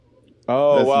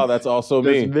Oh, wow, that's also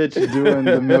me. That's Mitch doing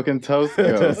the milk and toast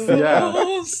ghost. Yeah.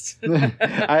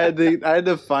 I had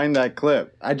to find that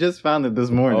clip. I just found it this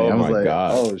morning. Oh, I was my like,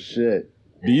 God. oh shit.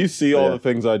 Do you see all the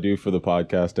things I do for the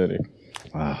podcast, Eddie?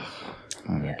 Oh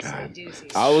my Yes, I God. do see.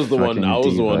 I was the one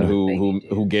Fucking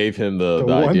who gave him the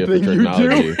one idea for thing you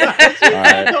technology. do. All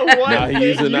right. The one Now thing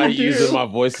he's you using do. my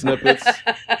voice snippets.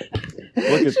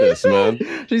 Look at this, man.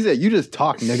 She said, "You just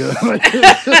talk, nigga."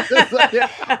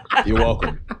 You're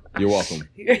welcome. You're welcome.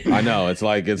 I know.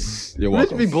 You're Mitch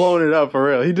welcome. be blowing it up for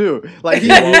real. He do. Like he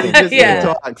You're really welcome. just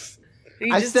talks. He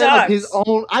I just set up talks. his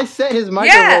own. I set his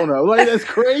microphone up. Like that's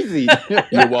crazy.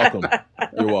 You're welcome.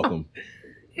 You're welcome.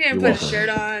 He didn't You're put a welcome. shirt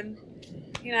on.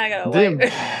 You know, I gotta Damn.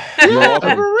 wipe. You're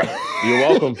welcome. You're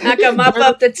welcome. I can mop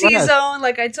up the T-zone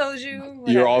like I told you.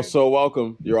 Whatever. You're also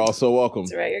welcome. You're also welcome.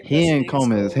 That's right. You're He ain't glistening.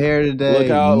 combing his hair today. Look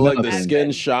how like the nothing.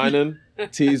 skin shining,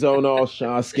 T-zone all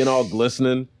shine, skin all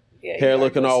glistening, Yeah, hair you are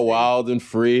looking all glistening. wild and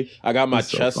free. I got my That's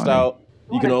so chest funny. out.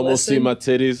 You can Wanna almost see glisten? my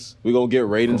titties. We're gonna get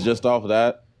ratings just off of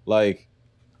that. Like,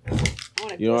 I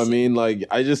wanna you know what I glisten. mean? Like,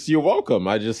 you're welcome.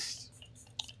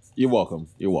 You're welcome.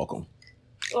 You're welcome.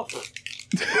 Oh.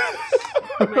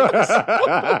 Am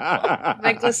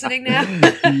I glistening now?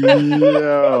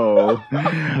 Yo.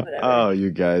 Whatever. Oh,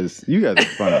 you guys are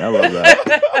funny. I love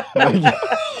that.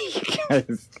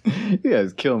 you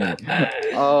guys kill me.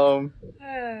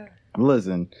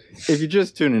 Listen, if you're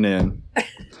just tuning in,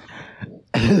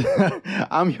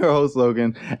 I'm your host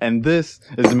Logan, and this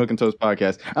is the Milk and Toast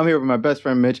Podcast. I'm here with my best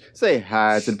friend Mitch. Say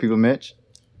hi to the people, Mitch.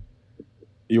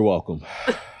 You're welcome.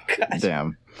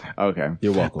 Damn. Okay.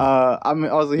 You're welcome. I'm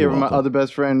also here You're with my welcome. other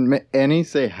best friend Annie.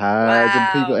 Say hi to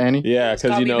the people, Wow. Annie. Yeah, Just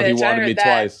because call you me know he bitch. I wanted heard me that.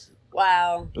 twice.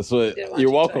 Wow. That's what. Didn't want You're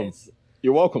you welcome. twice.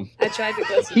 You're welcome. I tried to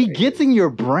glisten. He for gets you. in your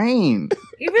brain.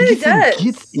 He really does. He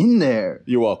gets in there.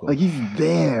 You're welcome. Like he's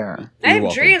there. I have You're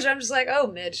welcome. dreams where I'm just like, oh,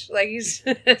 Mitch. Like he's.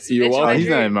 it's You're Mitch in welcome. my He's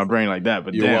not in dreams. my brain like that,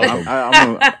 but You're damn,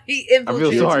 welcome. He I infiltrates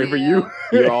feel sorry me, for you you. know?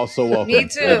 You're also welcome. Me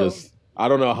too. I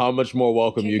don't know how much more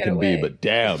welcome Can't you get can away. be, but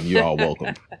damn, you are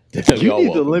welcome. Damn, You all need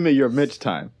to welcome. limit your Mitch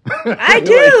time. I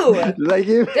do. Like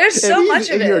if, There's if so he's much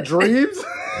of in your it. dreams.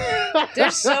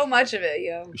 There's so much of it,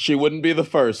 yo. She wouldn't be the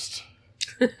first.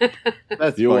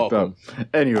 That's You're fucked welcome. up.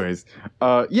 Anyways,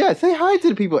 yeah, say hi to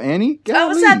the people, Annie. Oh,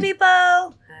 what's Golly. up, people?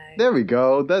 Hi. There we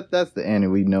go. That's the Annie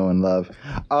we know and love.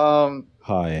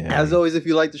 Hi. As always, if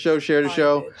you like the show, share the Hi,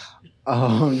 show.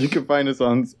 bitch. You can find us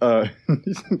on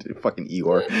fucking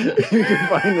Eeyore. You can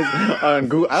find us on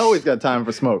Google. I always got time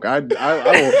for smoke. I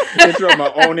will interrupt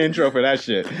my own intro for that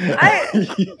shit. I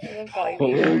don't call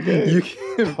you Okay. You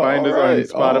can find us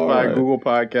Alright, on Spotify, alright. Google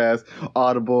Podcasts,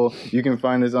 Audible. You can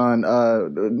find us on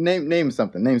name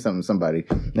something. Name something. Somebody.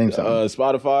 Name something.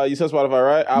 Spotify. You said Spotify,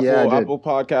 right? Apple, Yeah, I did. Apple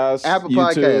Podcasts. Apple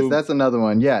YouTube. Podcasts. That's another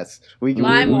one. Yes, we can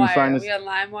LimeWire. find Are us. we on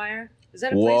LimeWire? Is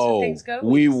that a place where Whoa, things go?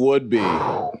 we would be.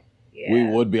 Yeah. We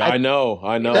would be. I know.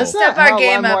 That's Step not our how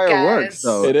game up, LimeWire guys. works,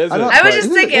 though. It isn't. don't- I was But- just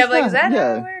thinking, It's I'm like, not- is that yeah.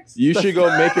 how it works? You should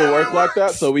go make it work like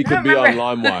that so we could be on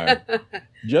remember. LimeWire.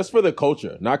 Just for the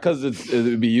culture. Not because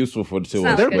it'd be useful for the two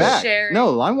Sounds of They're us. like a back. sharing.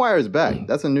 No, LimeWire is back.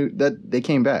 That's a new that they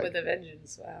came back. With a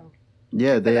vengeance, wow.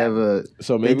 Yeah, they have a.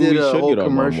 So They maybe did we a should whole get on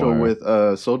commercial LimeWire.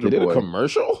 with Soldier They did Boy. a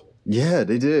commercial? Yeah,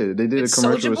 they did. They did With a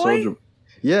commercial Soulja with Boy? Soldier.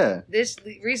 Yeah, This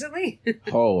recently?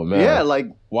 Oh man. yeah, like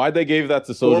Why'd they give that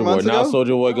to 4 Soulja Boy? months Now ago? Soulja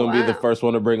Boy gonna be the wow. first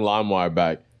one to bring LimeWire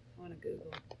back. I want to Google.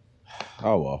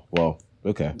 Oh well.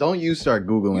 Okay. don't you start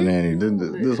googling Annie.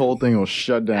 This whole thing will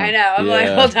shut down. I know. I'm like,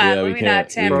 Yeah, hold on. yeah, we Let me not can't.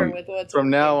 tamper From- with what's From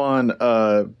now on,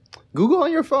 Google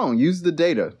on your phone. Use the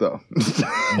data though.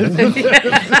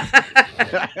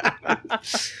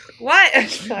 What?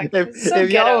 Fuck, it's so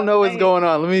if y'all ghetto. don't know what's I- going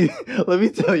on, let me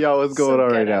tell y'all what's going So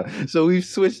on right ghetto. now. So we've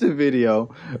switched the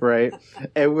video, right?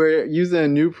 And we're using a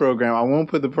new program. I won't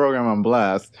put the program on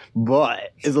blast,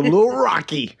 but it's a little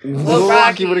rocky. A little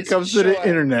rocky when it comes to the sure.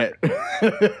 internet.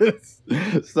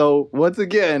 So once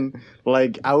again,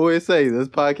 like I always say, this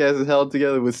podcast is held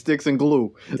together with sticks and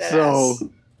glue. So Deadass.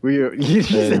 we are you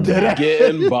said And that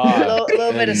getting A by.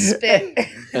 little bit of spit.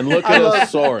 And look I at love-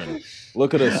 us soaring.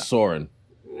 Look at us soaring.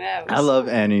 That was- I love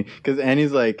Annie because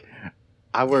Annie's like,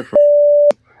 I work for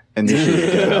and this shit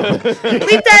is ghetto.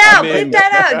 Bleep that out. I mean- Bleep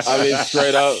that out. I mean,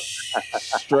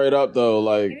 straight up though,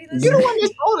 like Maybe You this- the one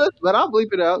that told us, but I'll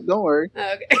bleep it out. Don't worry.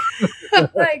 Oh, okay.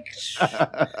 Like,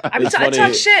 I It's talk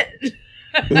funny. shit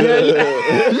I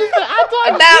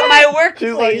about my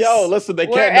workplace. she's like, yo, listen, they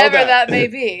can't know wherever that. may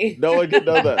be. No one can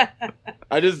know that.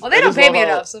 I just Well, they I don't just pay love me how-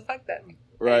 enough, so fuck them.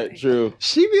 Right, true.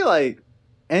 She be like,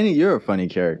 Annie, you're a funny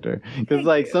character. Because,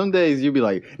 like, some days you'd be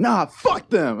like, nah, fuck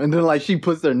them. And then, like, she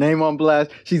puts their name on blast.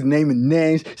 She's naming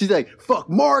names. She's like, fuck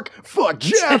Mark, fuck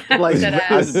Jeff. Like,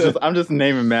 I'm just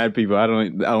naming mad people. I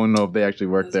don't know if they actually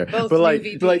work there. But, like,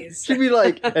 she'd be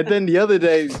like, and then the other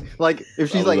days, like, if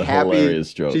she's, like, happy,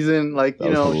 she's in, like, you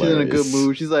know, she's in a good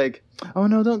mood. She's like, oh,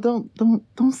 no,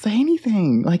 don't say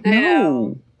anything. Like,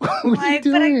 no. What are you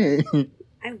doing?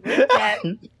 I like that.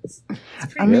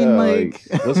 I mean, like,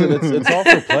 listen, it's all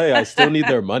for play. I still need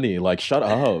their money. Like, shut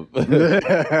up.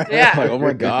 Yeah. Like, oh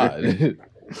my God.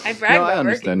 I brag about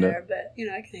working there, but you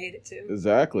know, I can hate it too.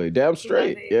 Exactly. Damn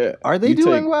straight. Yeah. Are they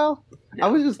doing well? No. I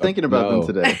was just thinking about them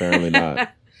today. Apparently not.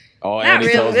 Oh, not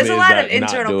really. There's a lot of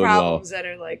internal problems that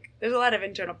are like. There's a lot of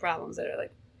internal problems that are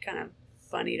like kind of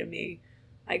funny to me.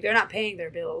 Like, they're not paying their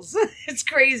bills. It's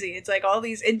crazy. It's like all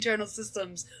these internal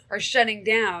systems are shutting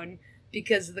down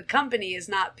because the company is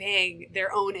not paying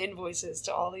their own invoices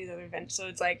to all these other vendors. So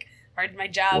it's like, my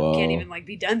job can't even like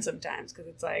be done sometimes because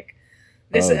it's like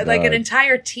this like an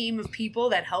entire team of people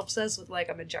that helps us with like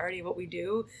a majority of what we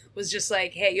do was just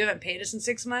like, hey, you haven't paid us in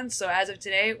 6 months, so as of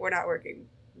today, we're not working.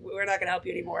 We're not going to help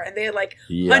you anymore. And they had like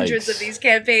hundreds of these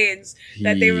campaigns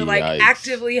that they were like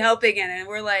actively helping in, and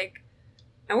we're like,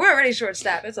 and we're already short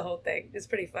staffed. It's a whole thing. It's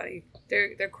pretty funny.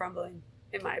 They're crumbling,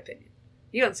 in my opinion.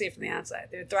 You don't see it from the outside.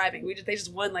 They're thriving. They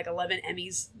just won like 11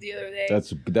 Emmys the other day.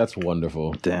 That's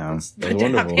wonderful. Damn, that's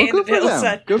wonderful. Well, good for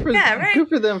them. Good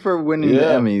for them for winning the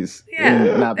Emmys.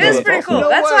 Yeah, it's pretty cool.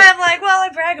 That's why I'm like, well, I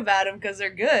brag about them because they're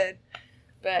good.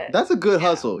 But that's a good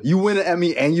hustle. You win an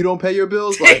Emmy and you don't pay your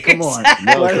bills. Like, come on.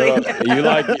 No, you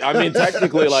like. I mean,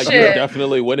 technically, like you're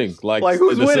definitely winning. Like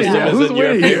who's the winning? system is in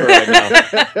your favor right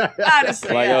now.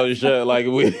 Honestly, like oh shit, like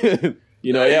we.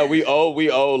 You know, we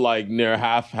owe like near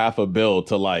half a bill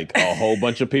to like a whole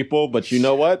bunch of people, but you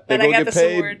know what? They go get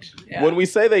paid when we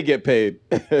say they get paid.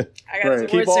 I got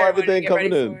keep all everything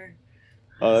coming in.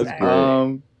 Oh, that's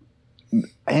great.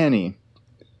 Annie,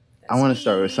 I want to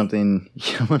start with something.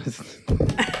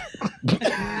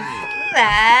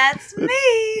 That's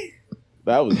me.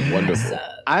 That was wonderful.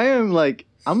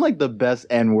 I'm like the best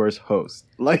and worst host.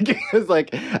 Like, it's like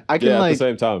I can at the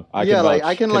same time. I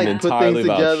can put things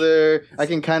together. I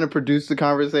can kind of produce the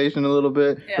conversation a little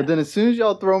bit. Yeah. But then as soon as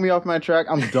y'all throw me off my track,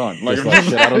 I'm done. Like,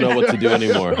 shit, I don't know what to do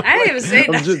anymore. I didn't even say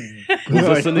that. Was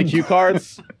this in the cue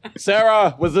cards?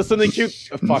 Sarah, was this in the cue?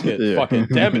 Fuck it. Fuck it.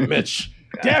 Damn it, Mitch.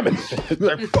 Damn it.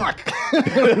 Fuck.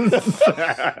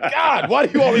 God, why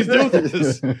do you always do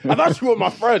this? I thought you were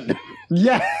my friend.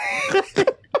 Yeah.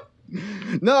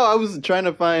 No, I was trying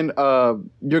to find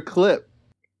your clip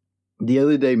the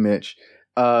other day, Mitch,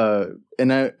 and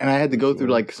I had to go through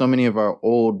like so many of our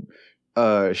old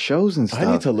shows and stuff.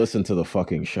 I need to listen to the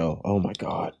fucking show. Oh my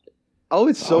God. Oh,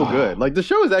 it's so good. Like, the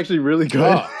show is actually really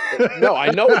good. No,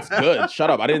 I know it's good. Shut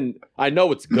up. I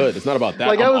know it's good. It's not about that.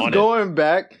 Like, I was going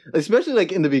back, especially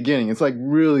like in the beginning. It's like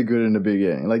really good in the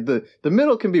beginning. Like the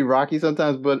middle can be rocky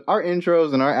sometimes, but our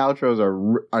intros and our outros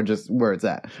are just where it's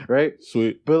at, right?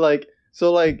 Sweet. But like,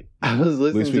 so like, I was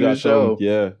listening to the show.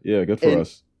 Yeah, good for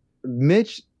us.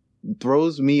 Mitch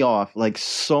throws me off like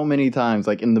so many times,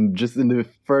 like in the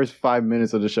first 5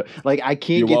 minutes of the show. Like, I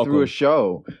can't get through a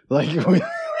show. Like, you're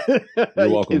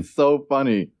welcome. It's so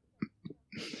funny.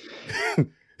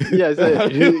 Yeah,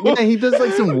 he does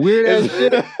like some weird ass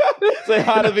shit. Say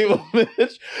hi to people,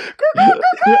 Mitch.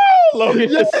 Logan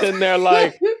just sitting there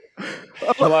like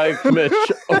Mitch.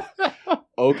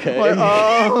 Okay.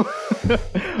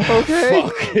 Okay.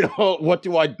 Fuck. You know, what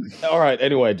do I? All right.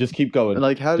 Anyway, just keep going.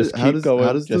 Like, how does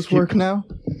this work now?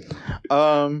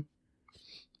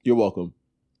 You're welcome.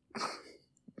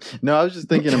 No, I was just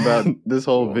thinking about this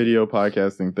whole video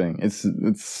podcasting thing. It's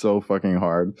so fucking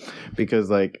hard because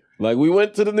like we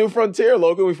went to the new frontier,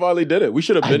 Logan. We finally did it. We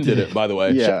should have did it, by the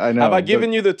way. Yeah, I know. Have I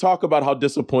given you the talk about how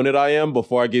disappointed I am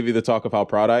before I give you the talk of how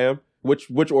proud I am?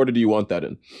 Which order do you want that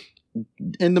in?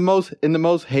 In the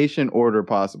most Haitian order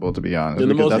possible, to be honest. In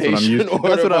the most Haitian order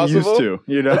That's what I'm used to.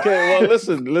 You know. Okay, well,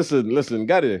 listen.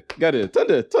 Got it.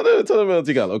 Tell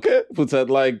okay? Put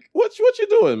like, what you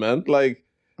doing, man? Like,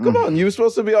 come on, you were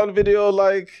supposed to be on video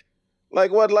like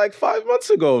 5 months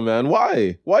ago, man.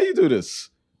 Why you do this?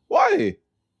 Why?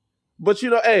 But you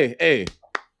know, hey,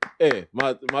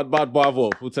 my bad bravo.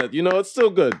 You know, it's still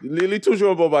good. Li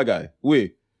toujours un bon bagay.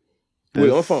 Oui.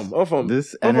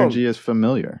 This energy is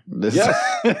familiar. Yes.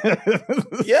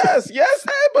 yes.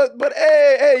 Hey, but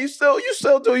hey, you still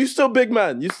big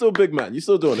man. You still big man. You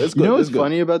still doing it. It's good. You know what's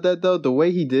funny about that though? The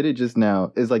way he did it just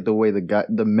now is like the way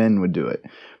the men would do it.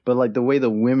 But like the way the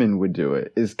women would do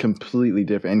it is completely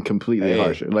different and completely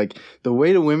harsher. Like the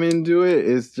way the women do it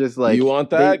is just like, you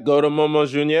want that? Go to Momo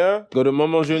Junior. Go to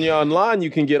Momo Junior online. You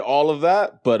can get all of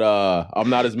that. But I'm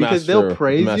not as because they'll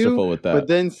praise masterful you, with that. But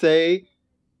then say,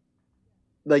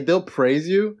 like they'll praise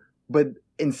you,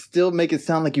 and still make it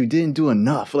sound like you didn't do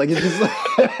enough. Like it's just like,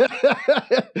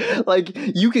 like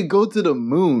you could go to the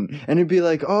moon and it'd be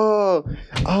like, oh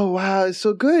wow, it's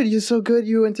so good. You're so good.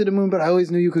 You went to the moon, but I always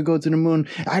knew you could go to the moon.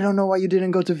 I don't know why you didn't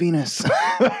go to Venus.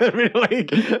 like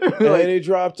he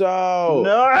dropped out.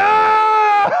 No.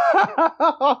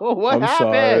 What happened?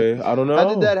 Sorry. I don't know. How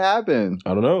did that happen?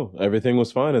 I don't know. Everything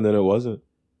was fine and then it wasn't.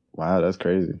 Wow, that's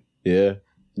crazy. Yeah.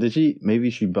 Maybe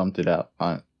she bumped it out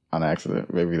on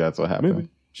accident. Maybe that's what happened. Maybe.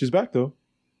 She's back though.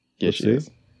 Yeah, she is.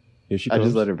 Here she comes. I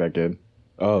just let her back in.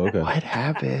 Oh, okay. What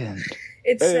happened?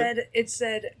 It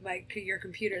said your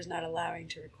computer is not allowing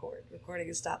to record. Recording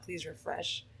is stopped. Please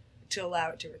refresh to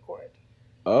allow it to record.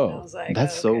 Oh, and I was like,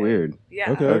 that's so weird.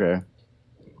 Yeah. Okay.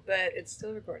 But it's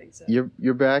still recording. So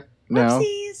you're back now.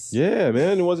 Whoopsies. Yeah,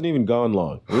 man, it wasn't even gone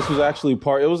long. This was actually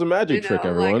it was a magic trick,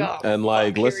 everyone.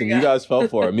 Listen, you guys fell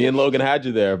for it. Me and Logan had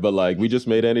you there, but we just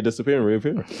made Annie disappear and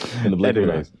reappear in the blink of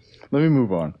an eye. Let me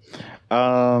move on.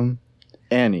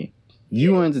 Annie,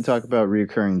 you wanted to talk about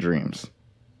reoccurring dreams.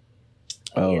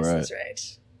 Oh, yes, that's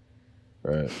right.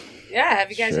 Right. Yeah, have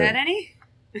you guys had any?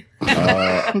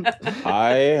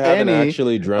 I haven't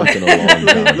actually dreamt in a long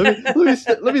time.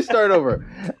 let me start over.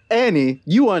 Annie,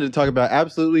 you wanted to talk about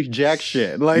absolutely jack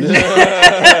shit. Like,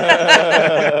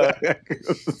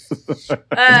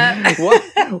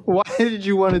 why did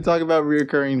you want to talk about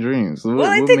reoccurring dreams?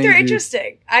 I think they're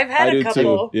interesting. I've had a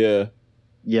couple. Too.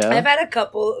 Yeah. I've had a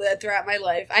couple throughout my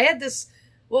life. I had this.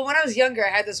 Well, when I was younger, I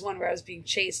had this one where I was being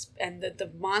chased, and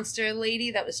the monster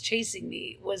lady that was chasing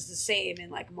me was the same in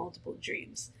multiple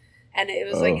dreams. And it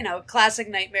was a classic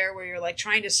nightmare where you're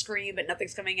trying to scream, but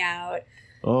nothing's coming out.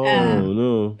 Oh,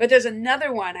 no. But there's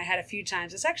another one I had a few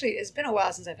times. It's been a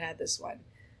while since I've had this one.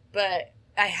 But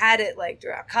I had it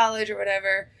throughout college or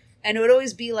whatever. And it would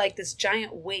always be this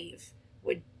giant wave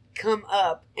would come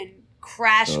up and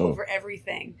crash over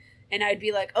everything. And I'd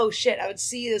be like, oh shit, I would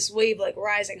see this wave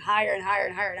rising higher and higher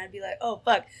and higher. And I'd be like, oh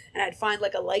fuck. And I'd find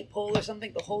a light pole or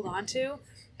something to hold on to.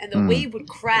 And the wave would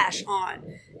crash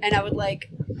on. And I would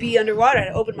be underwater.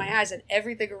 I'd open my eyes and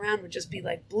everything around would just be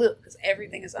blue because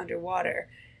everything is underwater.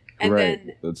 And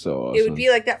then that's so awesome. It would be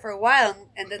like that for a while.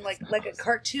 And then like a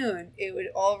cartoon, it would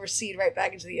all recede right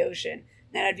back into the ocean.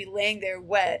 And I'd be laying there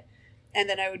wet. And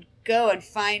then I would go and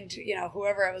find,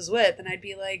 whoever I was with. And I'd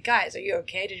be like, guys, are you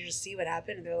okay? Did you just see what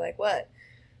happened? And they're like, what?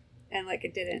 And they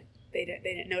didn't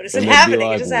notice it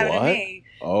happening. It just happened to me.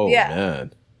 Oh, yeah.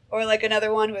 Man. Or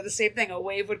another one where the same thing, a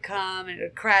wave would come and it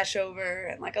would crash over.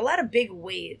 And a lot of big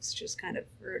waves just kind of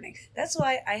ruining. That's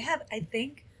why I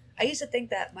used to think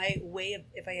that my way of,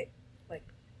 if I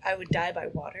would die by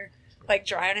water,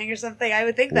 drowning or something. I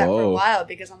would think that for a while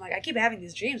because I'm like, I keep having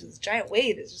these dreams and this giant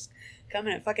wave is just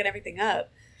coming and fucking everything up.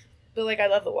 But I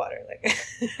love the water.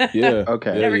 Yeah,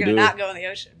 okay. I'm never gonna not go in the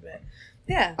ocean, but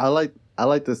yeah. I like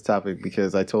this topic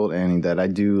because I told Annie that I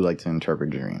do like to interpret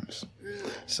dreams.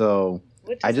 So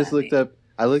I just looked up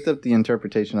the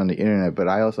interpretation on the internet, but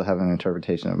I also have an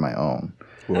interpretation of my own.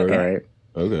 Okay. Right?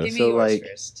 Okay. Give me yours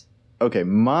first. Okay,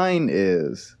 mine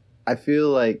is, I feel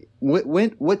like,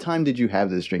 what time did you have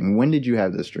this dream? When did you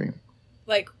have this dream?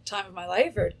 Time of my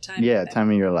life or time? Yeah,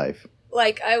 time of your life.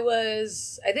 I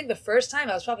think the first time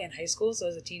I was probably in high school, so I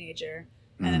was a teenager.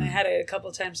 And then I had it a couple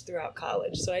of times throughout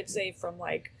college. So I'd say from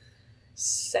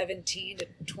 17 to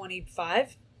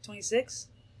 25, 26.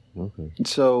 Okay.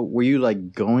 So were you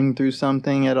going through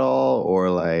something at all or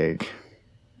I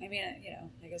mean,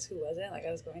 I guess who wasn't? I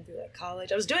was going through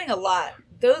college. I was doing a lot.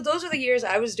 Those were the years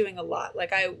I was doing a lot.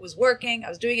 I was working, I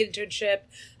was doing an internship.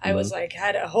 I was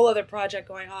had a whole other project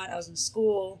going on. I was in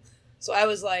school. So I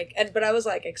was but I was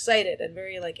excited and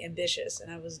very ambitious,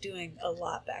 and I was doing a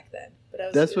lot back then.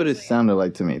 But that's what it sounded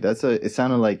like to me. It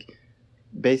sounded like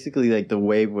basically the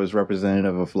wave was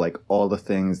representative of all the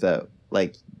things that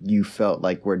you felt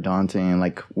were daunting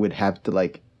and would have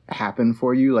to happen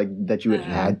for you, that you had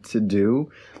had to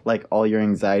do, all your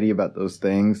anxiety about those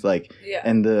things,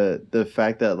 and the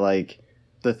fact that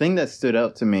the thing that stood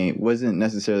out to me wasn't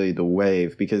necessarily the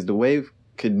wave, because the wave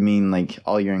could mean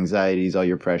all your anxieties, all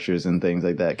your pressures and things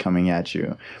like that coming at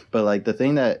you. But the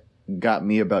thing that got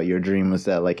me about your dream was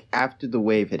that after the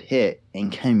wave had hit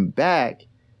and came back,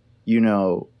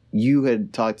 you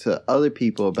had talked to other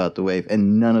people about the wave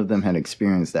and none of them had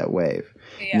experienced that wave.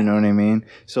 Yeah. You know what I mean?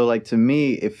 So like to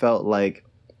me, it felt like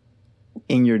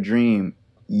in your dream,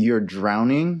 you're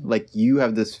drowning. Like you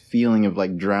have this feeling of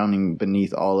like drowning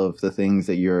beneath all of the things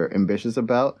that you're ambitious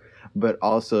about. But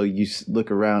also you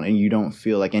look around and you don't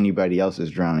feel like anybody else is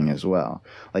drowning as well.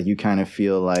 Like you kind of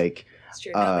feel like... It's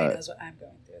true. Nobody knows what I'm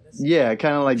going through. Yeah,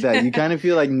 kind of like that. You kind of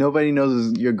feel like nobody knows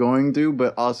what you're going through,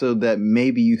 but also that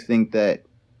maybe you think that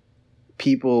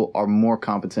people are more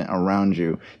competent around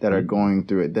you that are going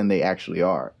through it than they actually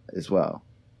are as well.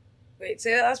 Wait,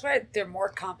 say that last part? They're more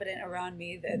competent around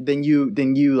me than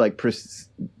you like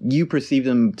you perceive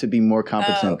them to be more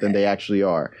competent than they actually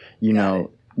are. You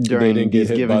know, during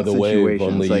these given situations,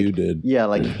 only like you did. Yeah,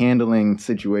 like handling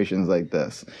situations like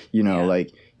this. You know,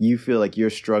 like you feel like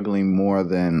you're struggling more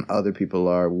than other people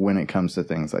are when it comes to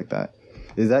things like that.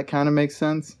 Does that kind of make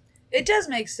sense? It does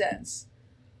make sense.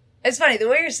 It's funny, the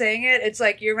way you're saying it, it's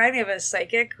like you remind me of a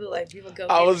psychic who like people go.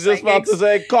 I was just about to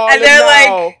say, call and him they're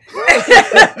now. Like,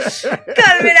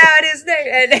 cut him out his name,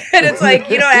 and it's like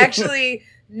you don't actually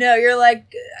know. You're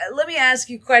like, let me ask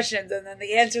you questions, and then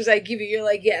the answers I give you, you're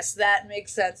like, yes, that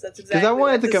makes sense. That's exactly. Because I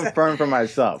wanted to confirm for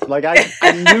myself. Like I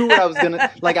knew what I was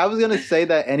gonna. Like I was gonna say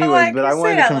that anyways, but I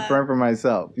wanted to confirm for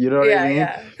myself. You know what I mean?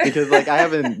 Yeah. Because like I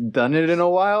haven't done it in a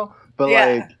while, but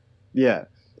like, yeah.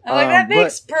 I'm like, that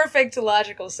makes perfect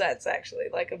logical sense, actually.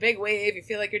 Like, a big wave, you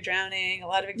feel like you're drowning, a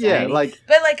lot of anxiety. Yeah, like...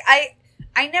 But, like,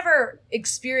 I never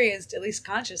experienced, at least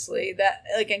consciously, that,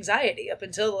 like, anxiety up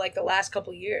until, like, the last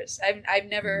couple years. I've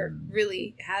never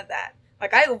really had that.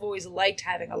 Like, I've always liked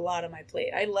having a lot on my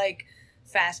plate. I like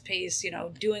fast-paced,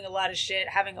 doing a lot of shit,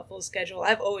 having a full schedule.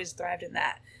 I've always thrived in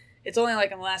that. It's only,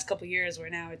 like, in the last couple years where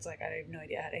now it's like, I have no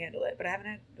idea how to handle it. But I haven't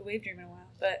had a wave dream in a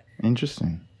while. But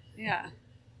interesting. Yeah.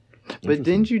 But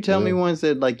didn't you tell me once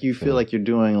that like you feel like you're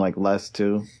doing like less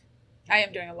too? I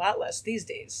am doing a lot less these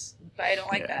days, but I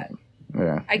don't like that.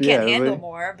 Yeah. I can't handle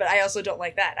more, but I also don't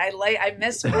like that. I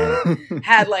miss when I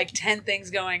had like 10 things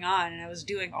going on and I was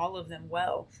doing all of them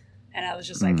well. And I was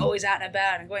just like always out and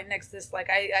about and going next to this.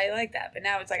 Like I like that, but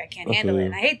now it's like I can't handle it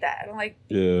and I hate that. I don't like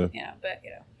but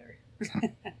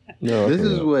whatever. No, this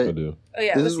is what I do. Oh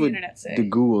yeah, what's the internet say? The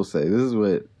Google say. This is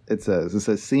what it says. It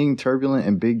says seeing turbulent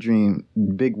and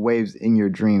big waves in your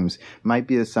dreams might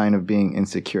be a sign of being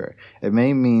insecure. It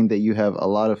may mean that you have a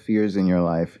lot of fears in your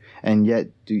life, and yet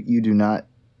you do not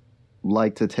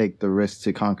like to take the risk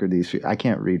to conquer these fears. I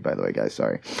can't read, by the way, guys.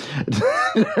 Sorry.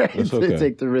 It's okay.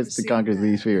 Take the risk to conquer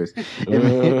these fears.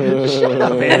 Shut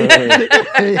up, man.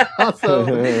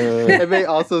 It may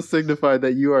also signify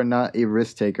that you are not a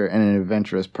risk taker and an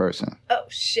adventurous person. Oh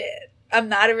shit. I'm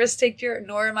not a risk taker,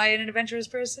 nor am I an adventurous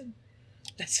person.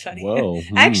 That's funny. Whoa.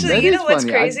 Actually, you know what's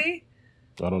crazy?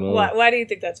 I don't know. Why do you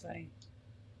think that's funny?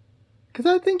 Because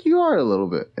I think you are a little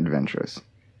bit adventurous.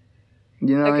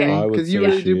 You know what I mean? Because you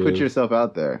really do put yourself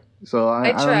out there. So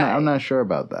I'm not sure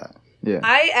about that. Yeah.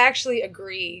 I actually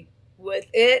agree with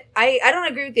it. I don't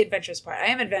agree with the adventurous part. I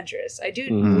am adventurous. I do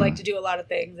like to do a lot of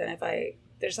things, and if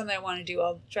there's something I want to do,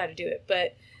 I'll try to do it.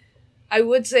 But I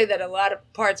would say that a lot of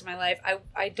parts of my life,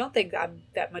 I don't think I'm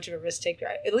that much of a risk taker.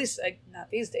 At least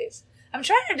not these days. I'm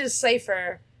trying to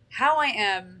decipher how I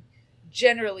am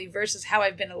generally versus how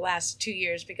I've been the last 2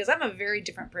 years, because I'm a very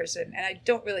different person, and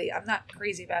I'm not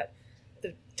crazy about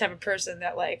the type of person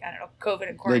that, like, I don't know, COVID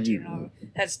and quarantine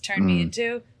has turned me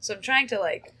into. So I'm trying to,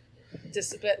 like,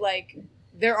 but, like,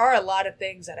 there are a lot of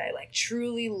things that I, like,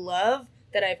 truly love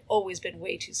that I've always been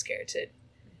way too scared to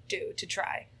do, to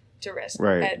try. To risk,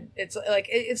 right? And it's like,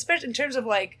 especially in terms of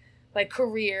like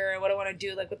career and what I want to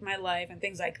do, like with my life and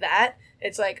things like that.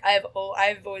 It's like I've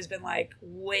always been like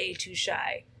way too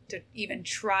shy to even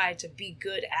try to be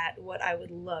good at what I would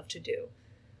love to do,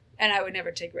 and I would never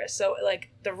take risks. So like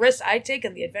the risks I take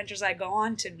and the adventures I go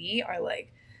on, to me, are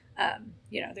like,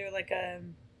 they're like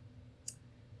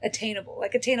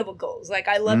attainable goals. Like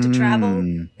I love to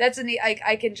travel. That's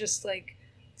I can just like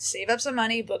save up some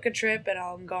money, book a trip, and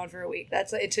I'm gone for a week.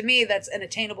 To me, that's an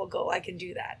attainable goal. I can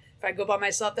do that. If I go by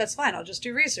myself, that's fine. I'll just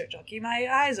do research. I'll keep my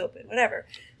eyes open, whatever.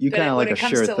 You kind of like a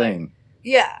sure thing. Like,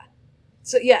 yeah.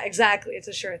 So yeah, exactly. It's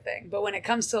a sure thing. But when it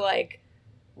comes to like,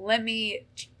 let me,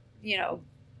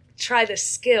 try the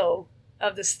skill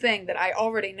of this thing that I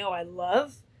already know I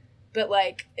love, but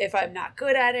like if I'm not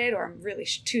good at it or I'm really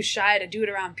too shy to do it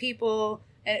around people,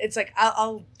 and it's like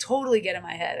I'll totally get in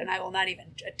my head and I will not even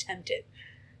attempt it.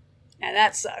 And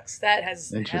that sucks. That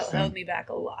has held me back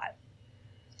a lot.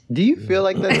 Do you feel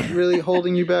like that's really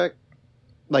holding you back?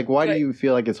 Like, why do you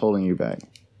feel like it's holding you back?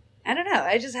 I don't know.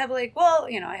 I just have I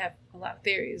have a lot of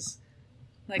theories.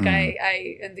 Like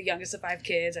I am the youngest of 5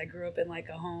 kids. I grew up in like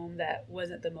a home that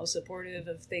wasn't the most supportive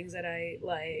of things that I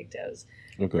liked. I was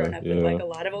growing up with like a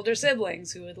lot of older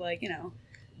siblings who would like,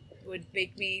 would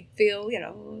make me feel,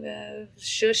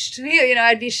 shushed.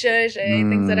 I'd be shushed.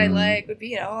 Things that I like would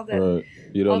be, all the right.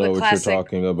 You don't know what classic, you're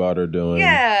talking about or doing.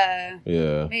 Yeah.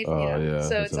 Yeah. Maybe,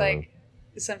 So it's like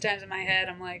sometimes in my head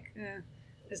I'm like,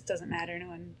 this doesn't matter. No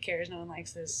one cares. No one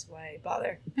likes this. Why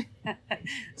bother?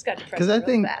 It's got depressing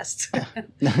really fast.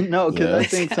 No, because I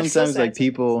think sometimes like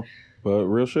people. But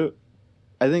real shit.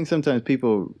 I think sometimes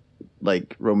people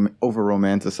like over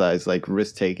romanticize like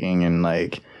risk taking and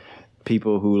like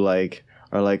people who like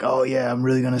are like, oh yeah, I'm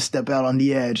really gonna step out on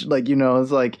the edge. Like,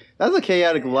 it's like that's a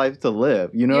chaotic life to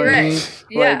live. You know what I mean?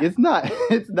 Yeah. Like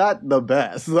it's not the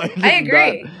best. Like I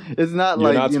agree. It's not You're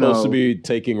like not supposed to be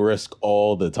taking risk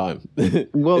all the time.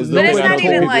 Well, but it's not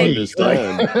even like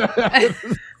understand.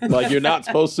 Like you're not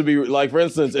supposed to be like, for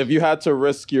instance, if you had to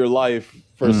risk your life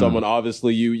for someone,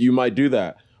 obviously you might do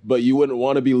that. But you wouldn't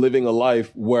want to be living a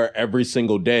life where every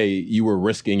single day you were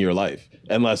risking your life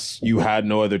unless you had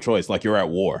no other choice. Like you're at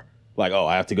war. Like, oh,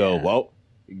 I have to go, well,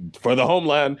 for the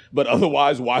homeland. But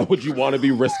otherwise, why would you want to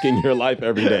be risking your life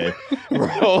every day?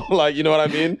 Bro, like, you know what I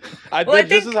mean?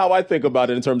 This is how I think about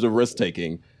it in terms of risk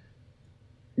taking.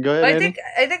 Go ahead, Andy.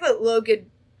 I think what Logan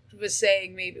was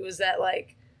saying maybe was that,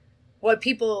 like, when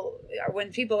people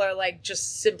are like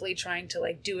just simply trying to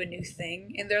like do a new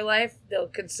thing in their life, they'll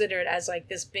consider it as like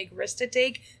this big risk to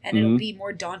take, and it'll be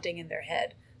more daunting in their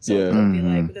head. So they'll be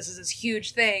like, this is this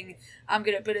huge thing.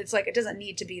 But it's like, it doesn't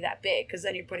need to be that big, because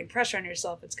then you're putting pressure on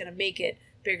yourself. It's going to make it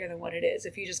bigger than what it is.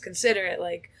 If you just consider it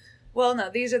like, well, no,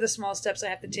 these are the small steps I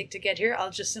have to take to get here. I'll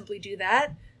just simply do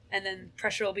that. And then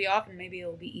pressure will be off, and maybe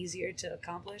it'll be easier to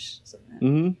accomplish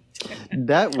something.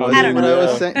 That wasn't what I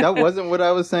was saying. That wasn't what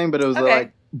I was saying, but it was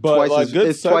like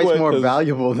twice more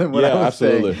valuable than what I was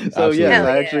saying. So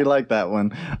I actually like that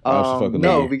one.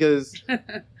 No, because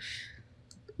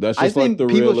that's just I think like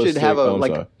the people should have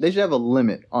they should have a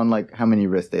limit on like how many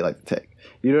risks they like to take.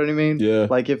 You know what I mean? Yeah.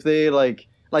 Like if they like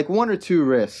 1 or 2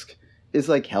 risks is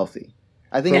like healthy.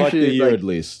 I think for like a year at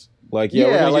least. Like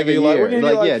we're gonna give you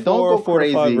like don't go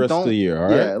crazy. 4 to 5 risks a year. All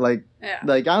right.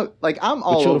 I'm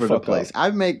all over the place.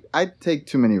 I take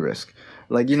too many risks.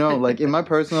 Like like in my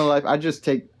personal life, I'm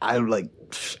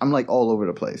like all over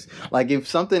the place. Like if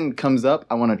something comes up,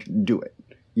 I want to do it.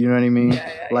 You know what I mean?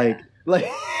 Like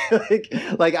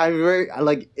I'm very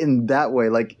like in that way.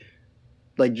 Like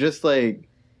just like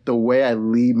the way I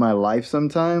lead my life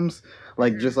sometimes.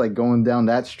 Like just like going down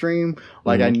that stream.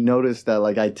 Like I noticed that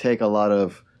like I take a lot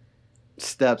of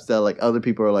steps that like other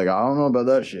people are like, I don't know about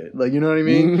that shit. Like, you know what I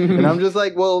mean? And I'm just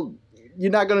like, well,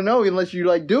 you're not gonna know unless you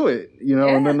like do it,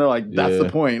 And then they're like, that's the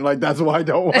point. Like that's why I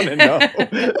don't want to know.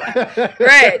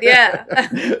 Right? Yeah.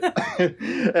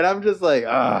 And I'm just like,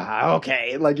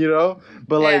 okay, like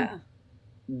but like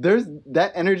there's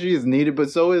that energy is needed,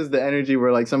 but so is the energy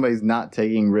where like somebody's not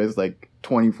taking risks like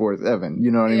 24/7.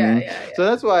 You know what I mean? Yeah. So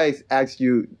that's why I asked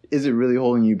you, is it really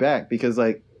holding you back? Because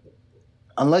like,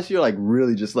 unless you're like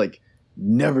really just like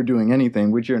never doing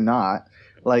anything, which you're not,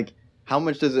 like how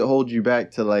much does it hold you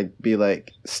back to like be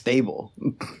like stable?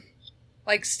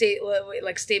 Like stable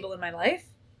in my life?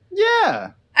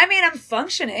 Yeah. I mean, I'm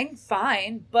functioning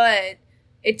fine, but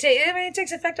it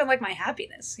takes effect on like my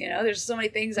happiness. There's so many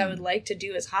things I would like to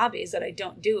do as hobbies that I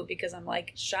don't do because I'm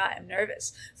like shy, I'm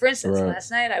nervous. For instance,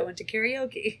 last night I went to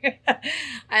karaoke.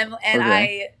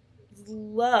 I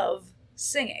love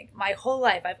singing. My whole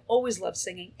life I've always loved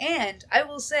singing, and I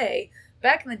will say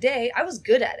back in the day I was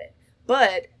good at it,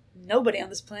 but nobody on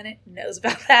this planet knows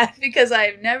about that because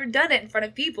I've never done it in front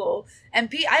of people. And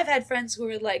I've had friends who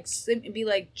are like be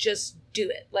like, just do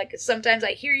it. Like sometimes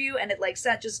I hear you and it like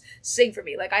just sing for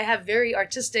me. Like I have very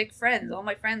artistic friends. All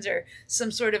my friends are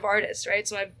some sort of artist, right?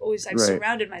 So I've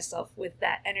surrounded myself with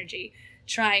that energy,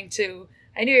 trying to.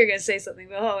 I knew you were gonna say something,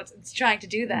 but it's trying to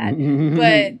do that,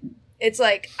 but. It's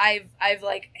like I've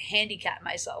like handicapped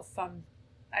myself from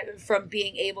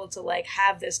being able to like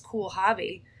have this cool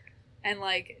hobby and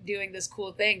like doing this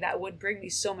cool thing that would bring me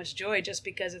so much joy, just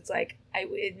because it's like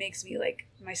it makes me like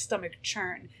my stomach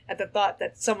churn at the thought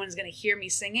that someone's gonna hear me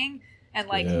singing and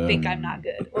like think I'm not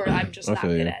good or I'm just not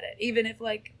good at it, even if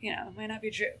like it might not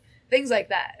be true, things like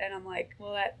that. And I'm like,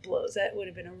 well, that blows. That would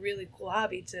have been a really cool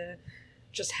hobby to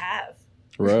just have,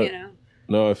 right?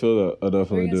 No, I feel that. I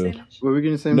definitely do. What were we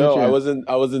gonna say? No, I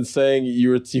wasn't saying you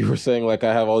were saying like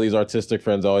I have all these artistic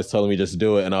friends always telling me just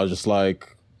do it, and I was just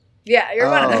like, yeah, you're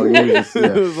one of them. It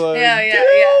was like,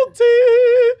 guilty.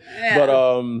 Yeah. But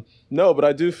no, but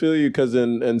I do feel you because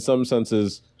in some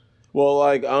senses, Well,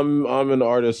 like I'm an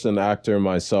artist and actor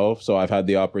myself, so I've had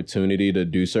the opportunity to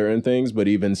do certain things, but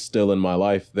even still in my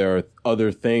life, there are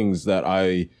other things that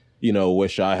I,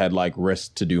 wish I had like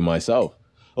risked to do myself.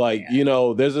 Like,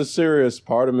 there's a serious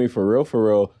part of me for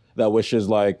real, that wishes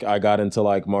like I got into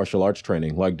like martial arts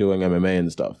training, like doing MMA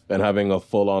and stuff and having a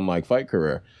full on like fight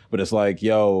career. But it's like,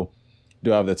 yo,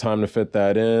 do I have the time to fit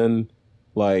that in?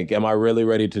 Like, am I really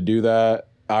ready to do that?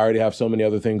 I already have so many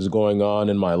other things going on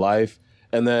in my life.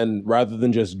 And then rather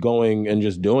than just going and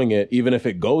just doing it, even if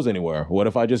it goes anywhere, what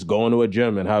if I just go into a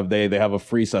gym and they have a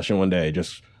free session one day?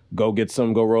 Just go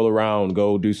go roll around,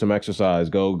 go do some exercise,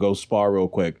 go spar real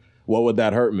quick. What would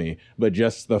that hurt me? But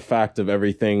just the fact of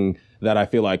everything that I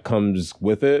feel like comes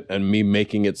with it and me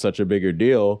making it such a bigger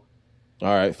deal.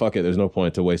 All right, fuck it. There's no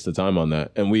point to waste the time on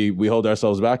that. And we hold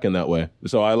ourselves back in that way.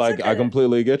 So I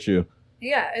completely get you.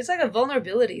 Yeah, it's like a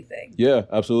vulnerability thing. Yeah,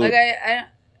 absolutely.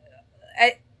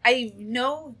 Like I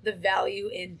know the value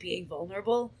in being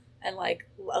vulnerable and like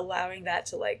allowing that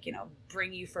to like,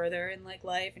 bring you further in like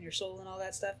life and your soul and all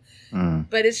that stuff.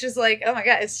 But it's just like, oh my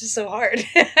God, it's just so hard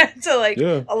to like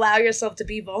allow yourself to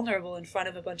be vulnerable in front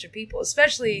of a bunch of people,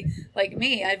 especially like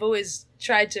me. I've always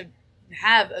tried to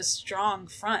have a strong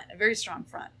front, a very strong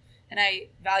front. And I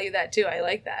value that too. I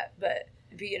like that. But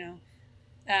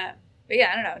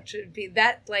yeah, I don't know. It should be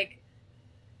that like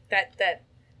that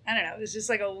I don't know. It's just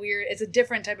like it's a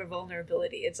different type of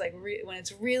vulnerability. It's like when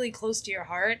it's really close to your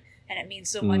heart and it means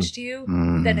so much to you,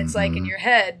 then it's like in your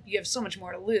head, you have so much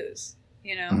more to lose,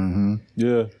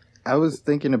 Yeah. I was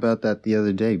thinking about that the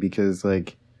other day because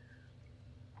like,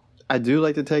 I do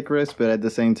like to take risks, but at the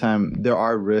same time, there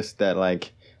are risks that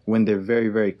like, when they're very,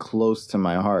 very close to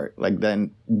my heart, like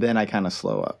then I kind of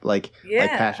slow up, like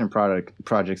passion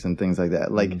projects and things like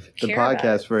that. Like the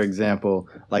podcast, for example,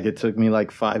 like it took me like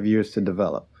 5 years to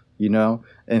develop,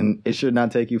 and it should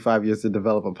not take you 5 years to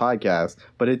develop a podcast,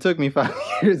 but it took me 5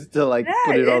 years to like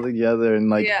put it all together and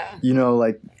like,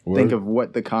 think of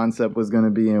what the concept was going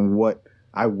to be and what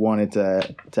I wanted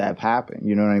to have happen.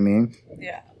 You know what I mean?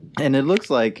 Yeah. And it looks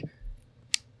like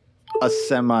a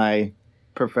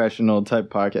semi-professional type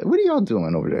podcast. What are y'all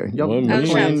doing over there? I was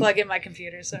trying to plug in my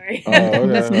computer. Sorry. Oh, okay. I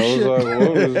was like,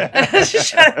 what was that? I was just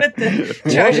trying to put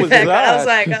the charger back. I was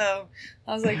like,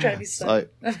 I was like trying to be stuck.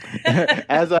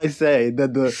 As I say,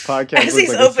 that the podcast as was he's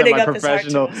like opening a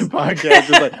semi-professional podcast. It's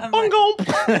like, I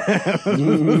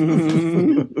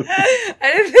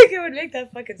didn't think it would make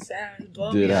that fucking sound.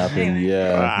 Did happen, anyway.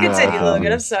 Yeah. Continue,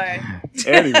 Logan. I'm sorry.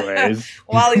 Anyways.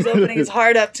 While he's opening his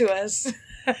heart up to us.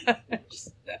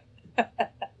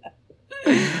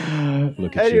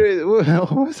 Look at anyway,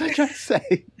 what was I trying to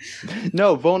say?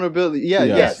 No, vulnerability.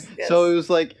 Yes. So it was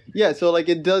like, so like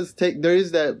it does take, there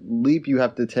is that leap you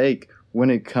have to take when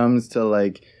it comes to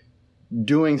like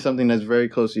doing something that's very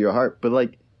close to your heart. But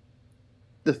like,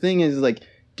 the thing is like,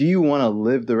 do you want to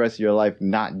live the rest of your life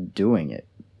not doing it?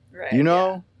 Right.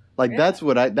 Like that's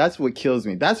what kills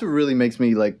me. That's what really makes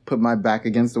me like put my back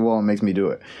against the wall and makes me do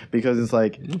it. Because it's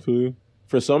like,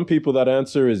 for some people that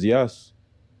answer is yes.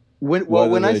 When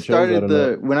I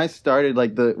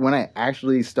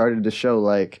actually started the show,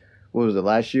 like, what was it,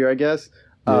 last year, I guess?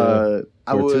 I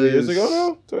was 2 years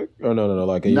ago now? Oh, no,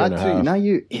 like a year and a half. Not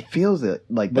you. It feels like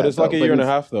that. But it's like a year and a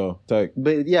half, though.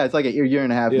 But yeah, it's like a year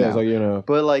and a half now. Yeah, it's like a year and a half.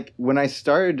 But like, when I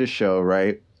started the show,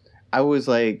 right, I was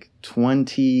like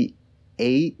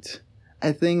 28,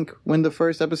 I think, when the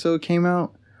first episode came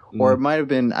out. Or I might have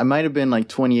been like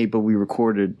 28, but we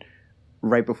recorded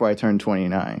right before I turned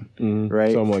 29,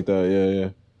 right? Something like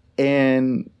that, yeah.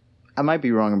 And I might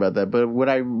be wrong about that, but what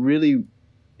I really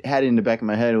had in the back of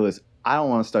my head was, I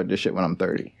don't want to start this shit when I'm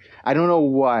 30. I don't know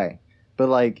why, but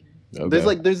like,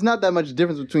 there's not that much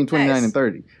difference between 29 and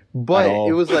 30. But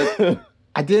it was like,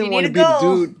 I didn't want to be the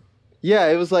dude. Yeah,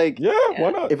 it was like, why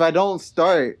not? If I don't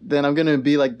start, then I'm gonna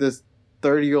be like this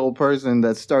 30-year-old person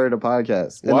that started a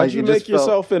podcast. Why'd you make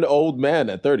yourself an old man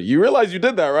at 30? You realize you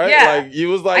did that, right? Yeah. Like, you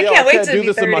was like, I can't do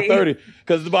this 30. In my 30.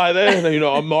 Because by then,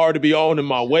 I'm already be on in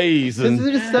my ways and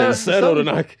settled, and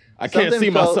I can't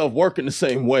see myself working the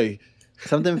same way.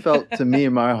 Something felt to me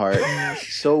in my heart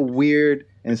so weird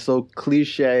and so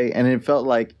cliche, and it felt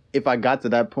like if I got to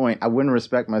that point, I wouldn't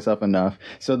respect myself enough.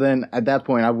 So then at that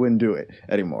point, I wouldn't do it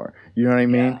anymore. You know what I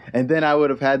mean? Yeah. And then I would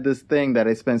have had this thing that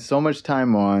I spent so much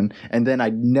time on, and then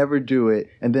I'd never do it.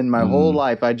 And then my whole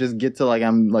life, I just get to like,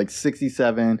 I'm like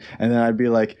 67, and then I'd be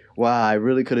like, wow, I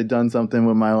really could have done something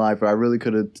with my life, or I really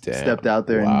could have stepped out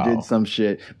there and did some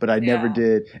shit, but I never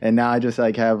did. And now I just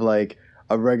like have like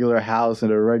a regular house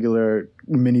and a regular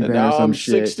minivan and now or some I'm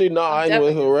shit. 69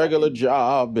 with a regular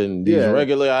job and these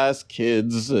regular ass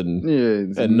kids and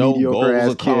no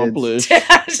goals accomplished.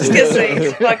 I was just gonna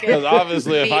say, because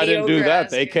obviously if I didn't do that,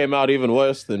 they came out even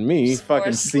worse than me. These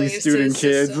fucking C student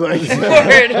kids,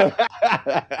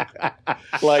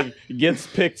 like gets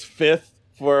picked 5th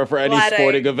for any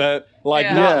sporting event.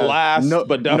 Not last,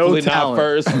 but definitely not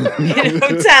first.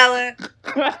 No talent.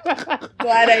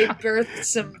 Glad I birthed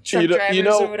some truck drivers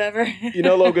or whatever.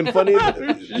 Logan, funny,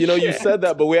 you said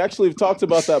that, but we actually have talked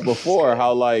about that before,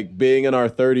 how, like, being in our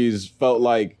 30s felt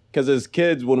like, because as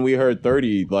kids, when we heard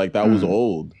 30, like, that was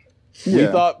old.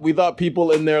 Yeah. We thought people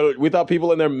in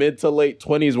their mid to late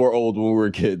 20s were old when we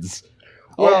were kids.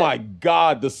 Well, oh my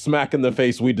God, the smack in the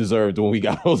face we deserved when we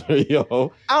got older,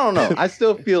 yo. I don't know. I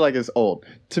still feel like it's old.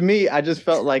 To me, I just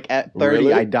felt like at 30,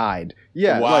 really? I died.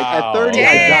 Yeah, wow. Like at 30,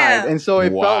 I died. And so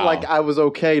it felt like I was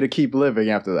okay to keep living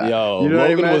after that. Yo,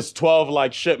 Logan was 12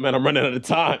 like, shit, man, I'm running out of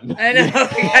time. I know.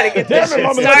 We gotta get this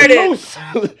shit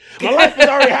started. My life is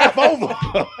already half over.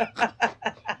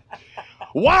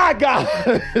 Why, God?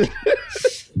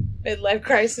 Midlife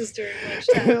crisis during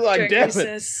lunchtime. Like, during damn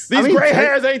recess. It. These gray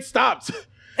hairs ain't stopped.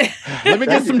 Let me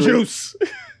get some juice.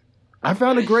 I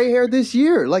found a gray hair this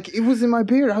year. Like, it was in my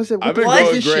beard. I was like, I've been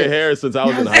growing gray hair since I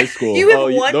was in high school. You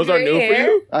have one those gray are new hair?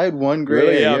 for you? I had one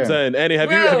gray hair. Yeah, I'm saying. Annie,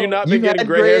 have you not been getting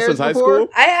gray hair since high school?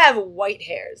 I have white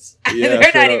hairs. Yeah,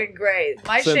 they're not even gray.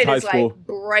 My since shit is school. like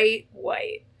bright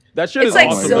white. That shit is like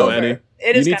awesome, silver. though, Annie.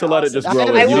 It you is need to let awesome. it just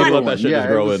grow in. You need to let that shit just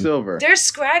grow in. Silver. They're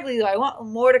scraggly though. I want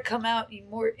more to come out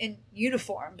more in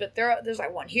uniform, but there's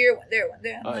like one here, one there, one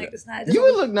there. I'm like, it's not. You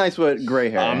would look nice with gray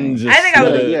hair. I think I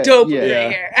would look dope with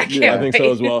gray hair. I can't I think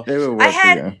so as well.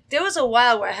 There was a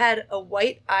while where I had a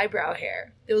white eyebrow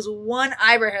hair. There was one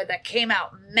eyebrow hair that came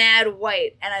out mad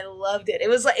white, and I loved it. It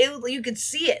was like you could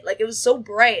see it, like it was so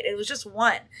bright. It was just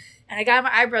one, and I got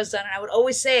my eyebrows done, and I would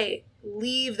always say,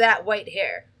 "Leave that white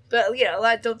hair." But, a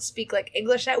lot don't speak, like,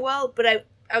 English that well. But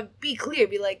I'd be clear.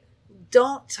 Be like,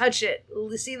 don't touch it.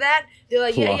 See that? They're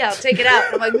like, yeah, I'll take it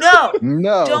out. And I'm like,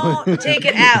 no, don't take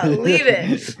it out. Leave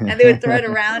it. And they would throw it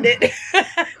around it.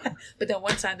 But then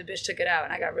one time the bitch took it out,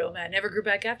 and I got real mad. Never grew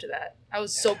back after that. I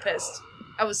was so pissed.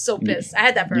 I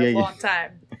had that for a long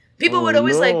time. People would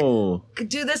always,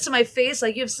 do this to my face.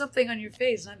 Like, you have something on your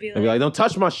face. And I'd be like, don't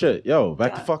touch my shit. Yo,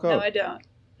 back the fuck up. No, I don't.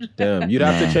 Damn, you'd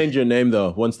have to change your name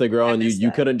though. Once they grow on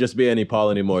you couldn't just be Annie Paul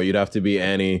anymore. You'd have to be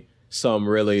Annie, some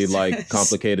really like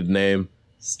complicated name,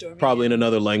 probably in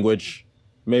another language,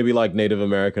 maybe like Native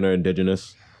American or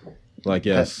Indigenous. Like,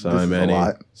 yes, I'm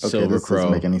Annie Silver this Crow.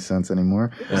 Doesn't make any sense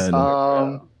anymore.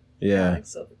 And, yeah, like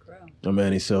Silver Crow. I'm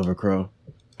Annie Silver Crow.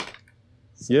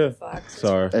 Yeah.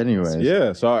 Sorry. Anyways.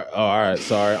 Yeah. Sorry. Oh, all right.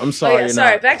 Sorry. I'm sorry.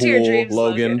 Sorry. Back cool, to your dreams,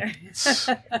 Logan.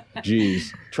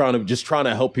 Jeez. Trying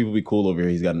to help people be cool over here.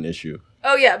 He's got an issue.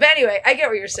 Oh yeah. But anyway, I get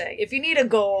what you're saying. If you need a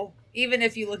goal, even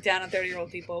if you look down on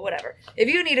 30-year-old people, whatever. If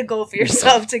you need a goal for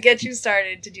yourself to get you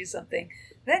started to do something,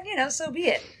 then so be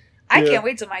it. I can't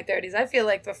wait till my 30s. I feel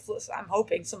like I'm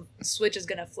hoping some switch is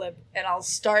gonna flip, and I'll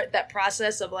start that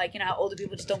process of like, how older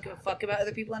people just don't give a fuck about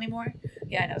other people anymore.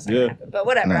 Yeah, I know it's not gonna happen, but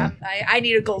whatever. No. I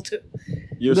need a goal too.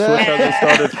 Your switch hasn't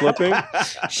started flipping.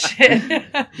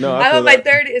 Shit. No, I'm on my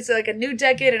 30s. It's like a new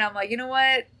decade, and I'm like, you know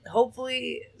what?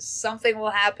 Hopefully something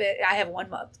will happen. I have 1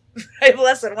 month. I have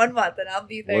less than 1 month, and I'll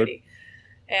be 30.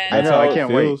 And I know. I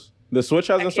can't wait. The switch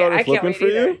hasn't started flipping for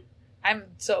you. I'm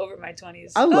so over my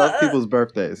 20s. I love people's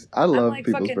birthdays. I love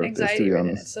people's birthdays, to be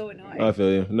honest. It's so annoying. I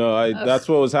feel you. No, that's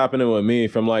what was happening with me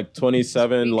from like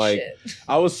 27. Like,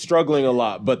 I was struggling a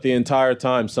lot, but the entire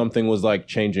time something was like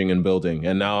changing and building.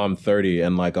 And now I'm 30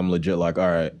 and like I'm legit like, all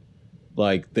right.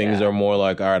 Like things are more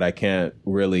like, all right, I can't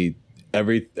really,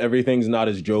 everything's not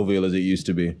as jovial as it used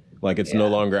to be. Like it's no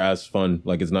longer as fun.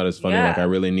 Like it's not as funny. Like I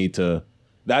really need to,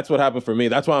 that's what happened for me.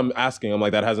 That's why I'm asking. I'm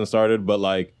like, that hasn't started, but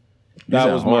like,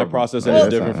 that was my process, and it's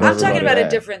different for everybody. I'm talking about a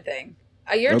different thing.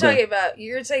 You're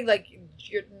saying like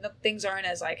things aren't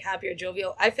as like happy or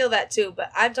jovial. I feel that too,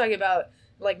 but I'm talking about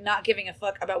like not giving a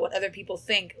fuck about what other people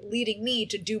think, leading me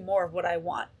to do more of what I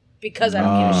want because I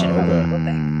don't give a shit about what people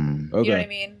think. Okay. You know what I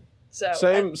mean?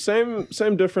 So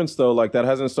same difference though. Like that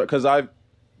hasn't started because I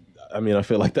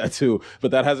feel like that too,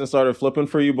 but that hasn't started flipping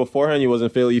for you beforehand.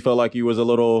 You felt like you was a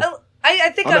little. I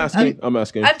think I'm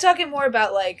asking. I'm talking more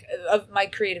about like of my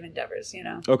creative endeavors,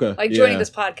 Okay. Like joining this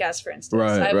podcast, for instance.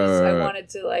 Right, I wanted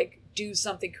to like do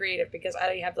something creative because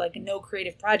I have like no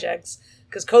creative projects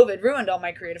because COVID ruined all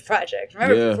my creative projects.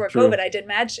 Remember before COVID, I did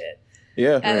mad shit.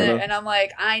 Yeah. And I'm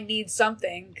like, I need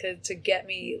something to get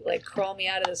me, like, crawl me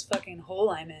out of this fucking hole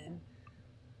I'm in.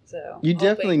 So you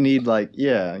definitely need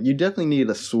you definitely need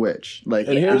a switch. Like,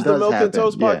 and here's the Milk and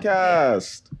Toast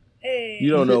podcast. Hey. You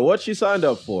don't know what she signed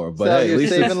up for, but hey, at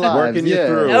least it's working you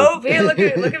through. Nope, here, look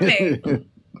at me.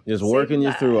 It's working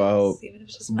you through, I hope.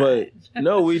 But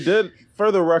no, we did.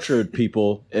 For the record,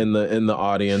 people in the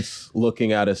audience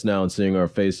looking at us now and seeing our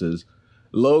faces,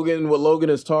 what Logan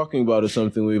is talking about is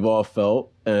something we've all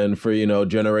felt. And for,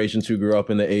 generations who grew up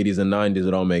in the 80s and 90s,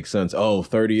 it all makes sense.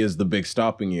 30 is the big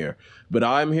stopping year. But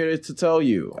I'm here to tell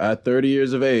you, at 30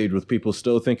 years of age, with people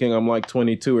still thinking I'm like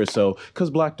 22 or so, because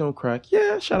black don't crack.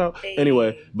 Yeah, shout out. Hey.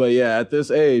 Anyway, but yeah, at this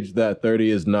age, that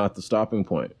 30 is not the stopping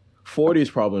point. 40 is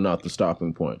probably not the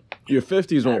stopping point. Your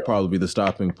 50s won't probably be the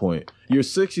stopping point. Your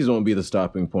 60s won't be the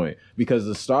stopping point, because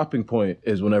the stopping point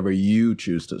is whenever you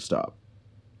choose to stop.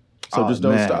 So just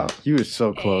don't stop. You were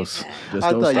so close. Just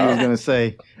I don't thought stop.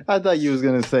 you was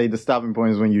gonna say the stopping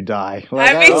point is when you die. Me too.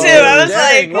 I was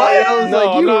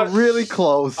like, you were not really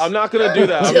close. I'm not gonna do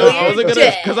that. I wasn't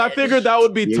gonna, because I figured that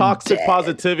would be toxic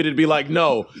positivity to be like,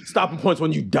 no, stopping point's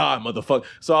when you die, motherfucker.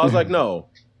 So I was like, no,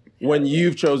 when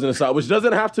you've chosen to stop, which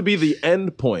doesn't have to be the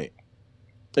end point.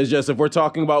 It's just, if we're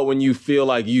talking about when you feel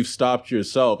like you've stopped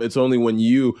yourself, it's only when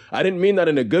I didn't mean that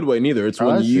in a good way neither. It's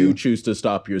when you choose to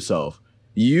stop yourself.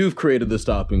 You've created the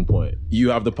stopping point. You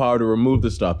have the power to remove the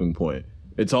stopping point.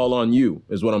 It's all on you,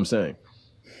 is what I'm saying.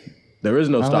 There is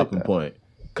no stopping point.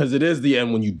 Because it is the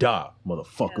end when you die,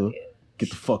 motherfucker.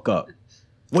 Get the fuck up.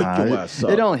 Wake your ass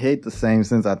up. It don't hit the same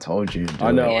since I told you to do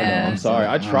I know. it. I'm sorry.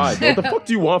 I tried. What the fuck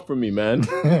do you want from me, man?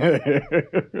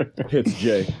 Hits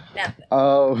Jay.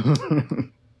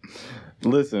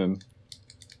 Listen.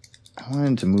 I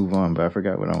wanted to move on, but I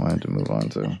forgot what I wanted to move on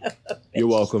to. You're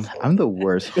welcome. I'm the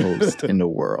worst host in the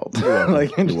world. You're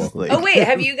welcome. Oh wait,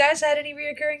 have you guys had any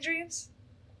reoccurring dreams?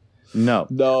 No.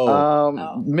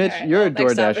 Mitch, right. you're a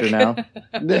DoorDasher now.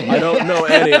 I don't know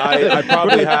any. I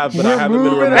probably have, but I haven't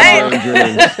been remembering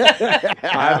dreams.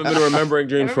 I haven't been remembering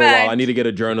dreams for a while. I need to get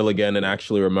a journal again and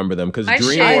actually remember them, because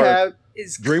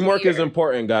dream work is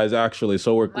important, guys, actually.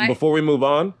 So before we move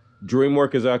on, dream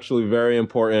work is actually very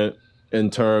important in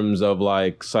terms of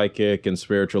like psychic and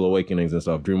spiritual awakenings and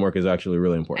stuff. Dream work is actually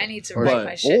really important. I need to write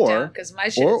my shit down, because my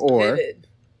shit is vivid.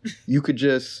 You could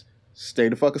just stay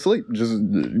the fuck asleep. Just,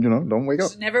 don't wake up.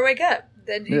 Just never wake up.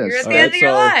 Then you're at the end of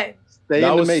your life.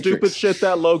 That was stupid shit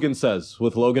that Logan says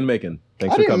with Logan Macon.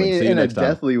 Thanks for coming. See you next time.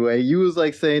 In a deathly way. You was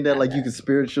like saying that like you could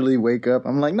spiritually wake up.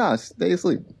 I'm like, nah, stay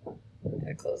asleep.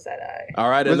 I close that eye. All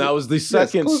right, and that was the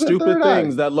second stupid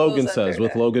things that Logan says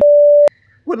with Logan.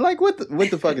 What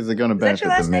the fuck is it going to benefit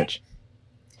the Mitch?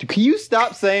 Can you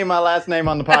stop saying my last name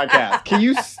on the podcast? Can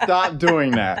you stop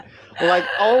doing that? Like,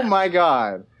 oh my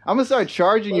God. I'm going to start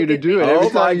charging you to do it every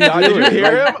time you do it. Did you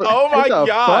hear him? Oh my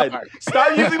God.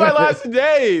 Stop using my last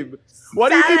name. Why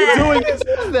do you keep doing this?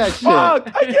 That shit.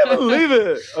 Fuck, I can't believe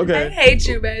it. Okay. I hate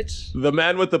you, Mitch. The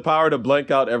man with the power to blank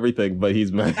out everything, but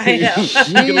he's mad. I know.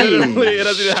 Literally, it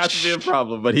doesn't even have to be a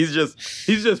problem, but he's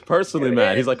just personally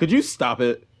mad. He's like, could you stop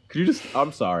it? Could you just?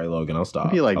 I'm sorry, Logan. I'll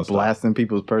stop. Be like blasting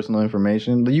people's personal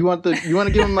information. You want to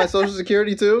give them my social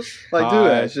security too? Like, do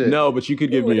that shit. No, but you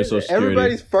could give me your social security.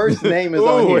 Everybody's first name is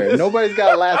on here. Nobody's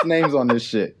got last names on this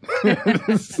shit.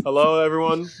 Hello,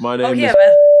 everyone. My name is.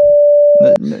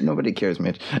 Nobody cares,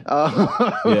 Mitch. Yeah.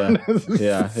 All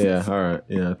right.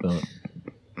 Yeah, I thought.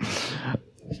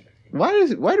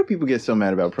 Why do people get so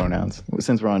mad about pronouns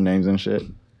since we're on names and shit?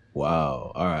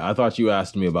 Wow. All right. I thought you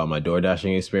asked me about my door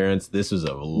dashing experience. This is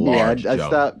a large jump. I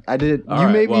stopped. I did. All you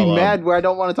made me mad where I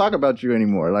don't want to talk about you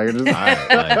anymore. Like, just,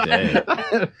 dang.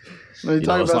 Let me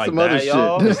talk about some other shit.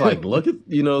 It's like, look at,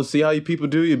 see how you people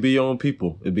do? You be your own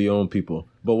people. It be your own people.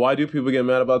 But why do people get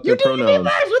mad about their pronouns?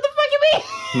 What the fuck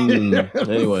you mean?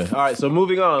 Anyway. All right. So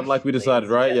moving on, like we decided,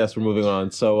 right? Yes, we're moving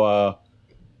on. So,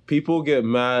 people get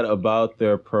mad about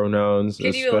their pronouns,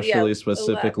 especially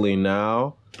specifically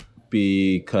now.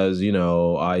 Because,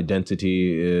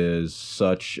 identity is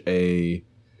such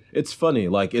it's funny,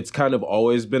 like it's kind of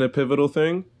always been a pivotal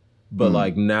thing, but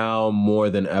like now more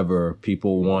than ever,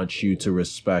 people want you to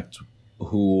respect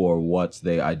who or what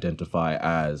they identify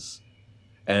as.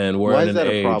 And we're in an age. Why is that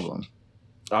a problem?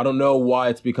 I don't know why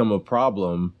it's become a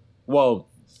problem. Well,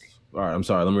 all right, I'm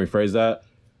sorry, let me rephrase that.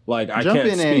 Like, I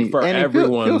can't speak for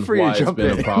everyone why it's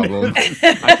been a problem.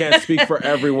 I can't speak for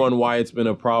everyone why it's been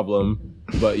a problem.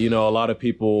 But, a lot of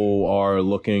people are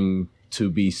looking to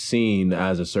be seen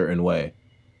as a certain way.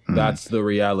 That's the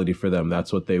reality for them.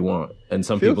 That's what they want. And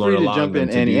some people aren't allowing them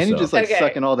to do so. Annie just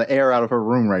sucking all the air out of her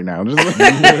room right now.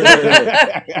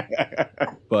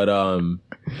 But,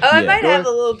 I might have a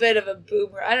little bit of a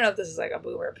boomer. I don't know if this is like a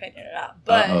boomer opinion or not,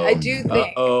 but I do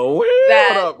think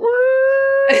that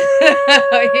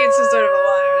he needs some sort of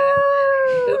alarm.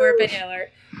 opinion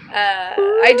alert.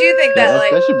 I do think that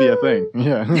like that should be a thing.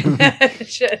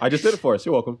 Yeah. I just did it for us.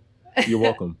 You're welcome. You're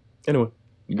welcome. Anyway,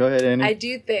 go ahead, Annie. I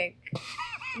do think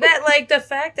that like the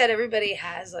fact that everybody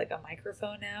has like a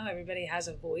microphone now, everybody has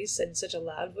a voice and such a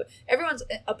loud voice. Everyone's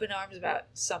up in arms about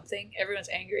something. Everyone's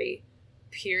angry,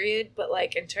 period. But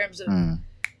like in terms of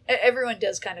everyone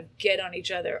does kind of get on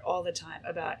each other all the time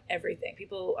about everything.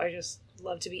 People are just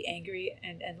love to be angry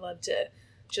and love to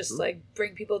just like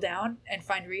bring people down and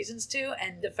find reasons to.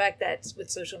 And the fact that with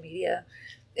social media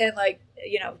and like,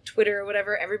 you know, Twitter or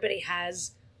whatever, everybody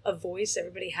has a voice.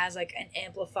 Everybody has like an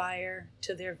amplifier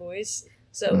to their voice.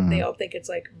 So they all think it's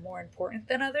like more important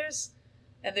than others.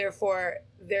 And therefore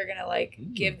they're going to like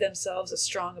give themselves a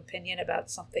strong opinion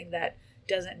about something that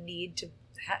doesn't need to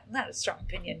not a strong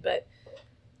opinion, but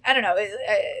I don't know.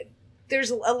 There's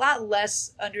a lot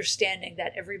less understanding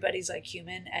that everybody's like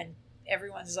human and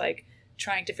everyone's like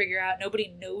trying to figure out.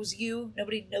 Nobody knows you.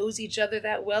 Nobody knows each other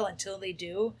that well until they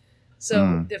do.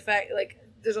 So the fact like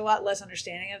there's a lot less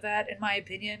understanding of that in my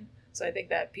opinion. So I think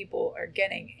that people are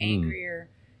getting angrier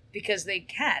because they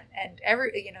can. And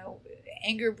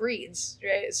anger breeds,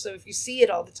 right? So if you see it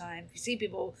all the time, if you see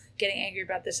people getting angry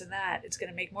about this and that, it's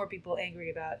going to make more people angry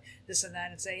about this and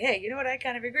that and say, hey, you know what? I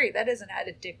kind of agree. That isn't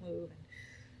a dick move.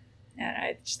 And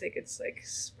I just think it's like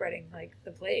spreading like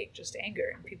the plague, just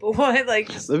anger. And people want like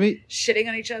just shitting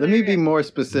on each other. Let me be more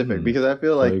specific because I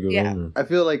feel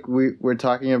like we're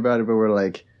talking about it, but we're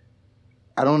like,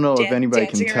 I don't know if anybody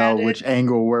can tell which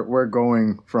angle we're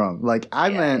going from. Like I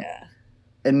meant... Yeah.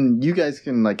 And you guys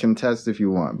can like contest if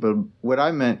you want, but what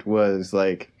I meant was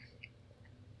like,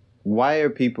 why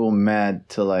are people mad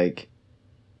to like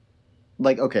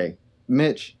okay,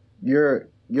 Mitch, your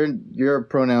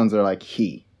pronouns are like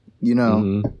he, you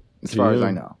know, as far as I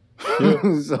know.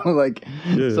 Yeah.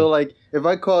 so like if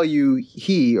I call you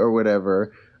he or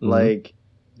whatever, like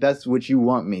that's what you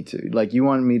want me to. Like you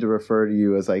want me to refer to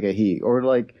you as like a he or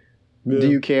like, do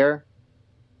you care?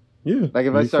 Yeah. Like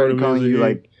if I started calling you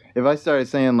like. If I started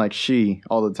saying like she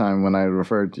all the time when I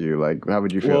referred to you, like how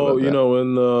would you feel about that? Well, you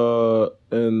know,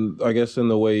 in I guess in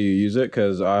the way you use it,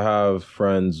 because I have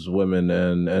friends, women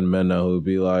and men now who'd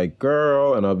be like,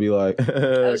 girl, and I'll be like,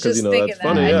 because you know that's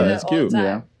funny, yeah, that's cute,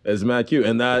 yeah, it's mad cute,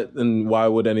 and why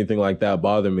would anything like that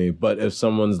bother me? But if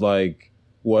someone's like,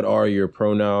 what are your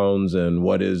pronouns and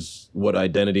what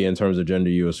identity in terms of gender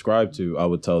you ascribe to, I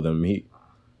would tell them he.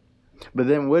 But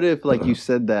then what if like you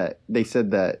said that, they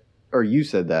said that, or you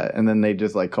said that, and then they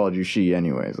just like called you she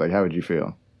anyways? Like, how would you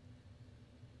feel?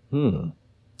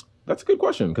 That's a good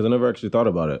question because I never actually thought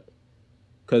about it.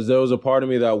 Because there was a part of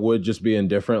me that would just be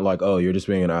indifferent, like, oh, you're just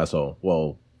being an asshole.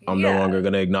 Well, I'm no longer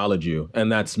going to acknowledge you,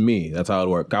 and that's me. That's how it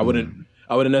worked. I wouldn't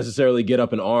necessarily get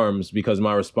up in arms because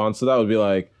my response to that would be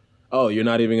like, oh, you're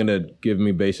not even going to give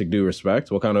me basic due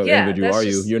respect. What kind of individual are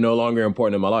you? You're no longer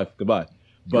important in my life. Goodbye.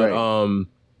 But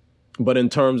But in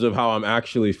terms of how I'm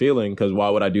actually feeling, because why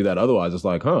would I do that otherwise? It's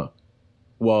like,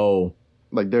 well,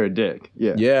 like they're a dick.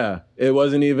 Yeah. Yeah. It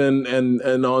wasn't even,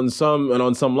 and on some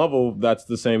level, that's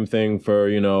the same thing for,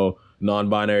 you know,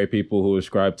 non-binary people who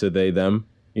ascribe to they, them.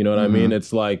 You know what I mean?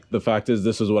 It's like, the fact is,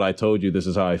 this is what I told you. This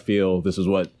is how I feel. This is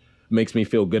what makes me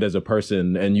feel good as a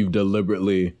person. And you've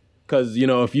deliberately, because, you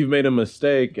know, if you've made a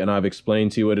mistake and I've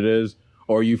explained to you what it is,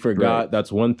 or you forgot,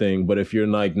 that's one thing. But if you're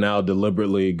like now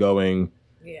deliberately going,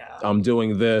 I'm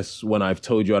doing this when I've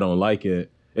told you I don't like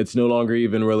it, it's no longer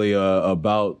even really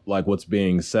about like what's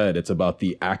being said. It's about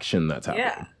the action that's happening.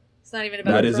 Yeah. It's not even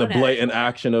about that is a blatant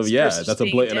action of that's a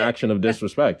blatant action of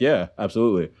disrespect. Yeah,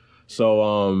 absolutely. So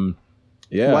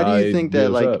why do you think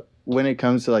that like when it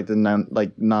comes to like the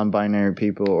non-binary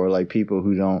people or like people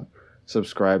who don't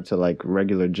subscribe to like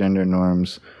regular gender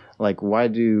norms, like why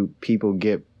do people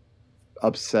get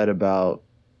upset about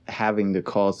having to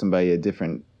call somebody a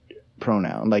different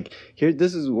pronoun? Like here,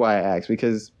 this is why I asked,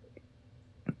 because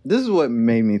this is what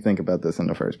made me think about this in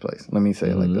the first place. Let me say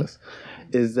it like this,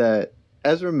 is that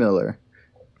Ezra Miller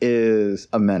is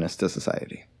a menace to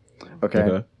society.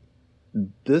 Okay.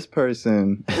 This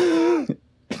person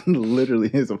literally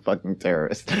is a fucking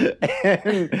terrorist.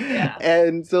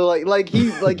 And so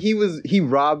he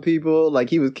robbed people, like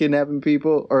he was kidnapping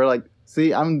people, or like,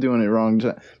 see, I'm doing it wrong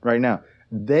right now.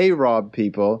 They robbed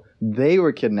people. They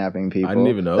were kidnapping people. I didn't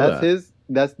even know that.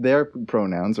 That's their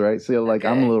pronouns, right? So like,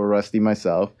 I'm a little rusty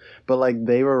myself, but like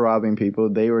they were robbing people.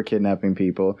 They were kidnapping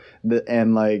people,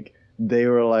 and like they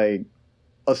were like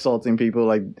assaulting people.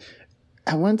 Like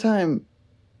at one time,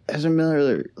 Ezra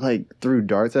Miller like threw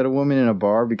darts at a woman in a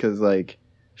bar because like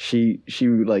she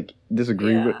like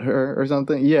disagreed with her or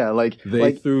something. Yeah, like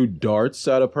they threw darts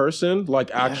at a person, like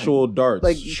actual darts,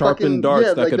 like sharpened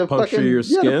darts that could puncture your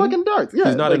skin. Yeah, the fucking darts. Yeah,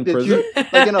 he's not in prison.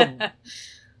 Like in a.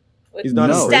 He's not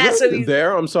in prison.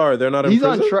 There, I'm sorry, they're not in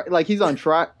prison. He's on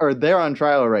trial, or they're on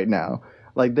trial right now.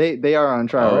 Like they are on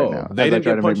trial right now. They didn't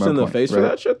get punched in the face for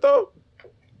that shit though.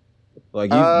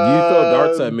 Like you throw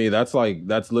darts at me, that's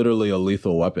literally a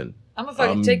lethal weapon. I'm gonna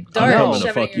fucking take darts and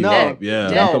shove it in your neck. Yeah,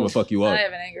 I'm gonna fuck you up. I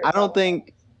have an anger. I don't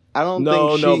think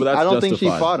she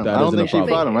fought him. I don't think she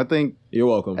fought him. I think you're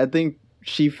welcome. I think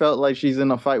she felt like she's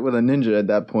in a fight with a ninja at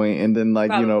that point, and then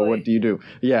like what do you do?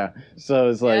 Yeah, so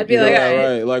it's like I'd be like,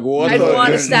 right, like what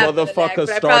this motherfucker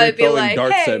started throwing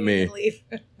darts at me.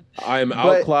 I'm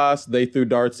outclassed. They threw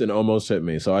darts and almost hit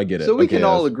me, so I get it. So we can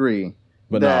all agree.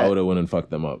 But no, I would have went and fucked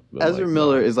them up. Ezra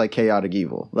Miller is like chaotic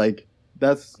evil. Like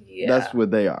that's what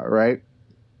they are, right?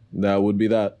 That would be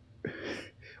that.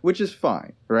 Which is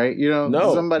fine, right? You know,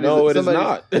 no, it is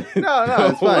not. No,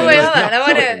 it's fine. Wait, hold on. I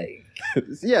want to.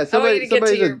 Yeah, somebody's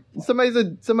a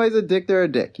dick. They're a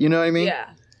dick. You know what I mean? Yeah.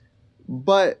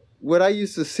 But what I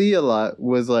used to see a lot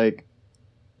was like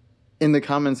in the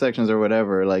comment sections or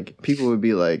whatever, like people would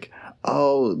be like,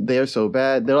 "Oh, they're so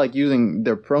bad." They're like using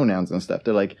their pronouns and stuff.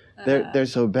 They're like, they're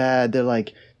so bad. They're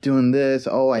like doing this.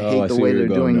 Oh, I hate the way they're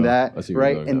doing that.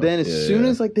 Right? And then as soon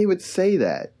as like they would say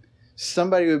that,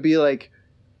 somebody would be like,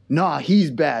 "Nah,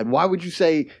 he's bad. Why would you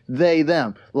say they,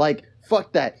 them? Like,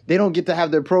 fuck that. They don't get to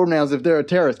have their pronouns if they're a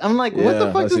terrorist." I'm like, what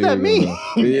the fuck does that mean?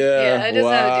 Yeah, it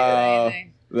doesn't have to do with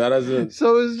anything. That doesn't.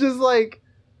 So it's just like,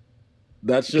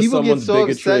 that's just someone's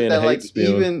bigotry and hate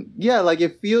spewing. Like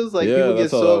it feels like people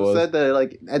get so upset that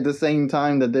like at the same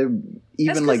time that they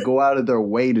even like go out of their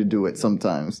way to do it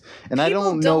sometimes. And I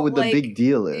don't know what the big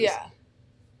deal is. Yeah.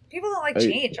 People don't like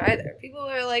change either. People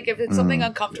are like, if it's something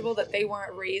uncomfortable that they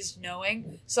weren't raised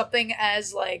knowing, something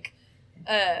as like,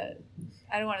 I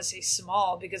don't want to say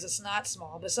small because it's not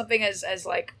small, but something as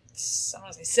like, I don't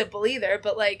want to say simple either,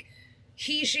 but like,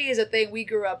 he, she is a thing we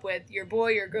grew up with. Your boy,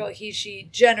 your girl, he, she,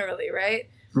 generally, right?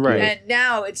 Right. And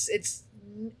now it's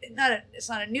not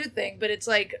a new thing, but it's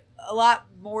like a lot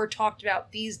more talked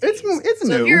about these days. It's new. It's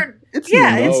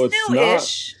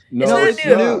newish.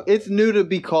 It's new to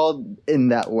be called in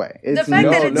that way. It's the fact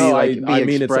that I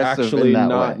mean it's actually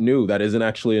not new. That isn't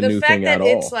actually a new thing at all.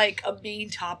 The fact that it's like a main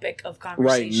topic of conversation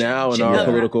right now in our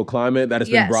political climate that has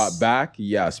been brought back,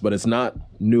 yes, but it's not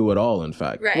new at all. In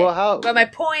fact, right. Well, but my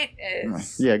point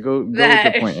is, go with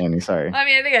your point, Annie. Sorry. I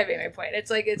mean, I think I made my point. It's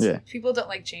like people don't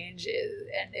like change,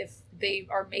 and if they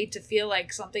are made to feel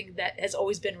like something that has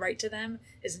always been right to them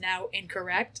is now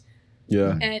incorrect.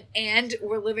 Yeah. And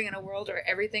we're living in a world where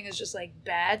everything is just like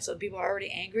bad, so people are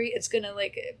already angry. It's gonna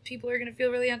like people are gonna feel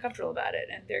really uncomfortable about it,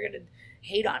 and they're gonna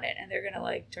hate on it, and they're gonna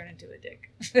like turn into a dick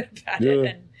about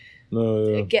it,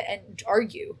 and get and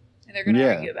argue, and they're gonna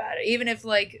argue about it, even if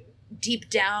like deep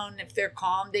down, if they're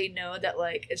calm, they know that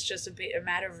like it's just a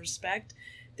matter of respect.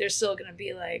 They're still gonna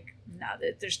be like, no,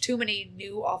 there's too many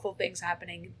new awful things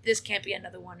happening. This can't be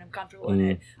another one. I'm comfortable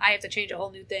in it. I have to change a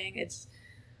whole new thing. It's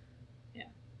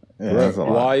right.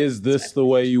 Why is this the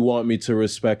way you want me to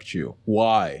respect you?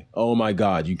 Why? Oh my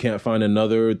God, you can't find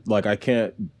another, like I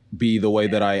can't be the way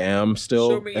that I am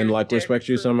still and like respect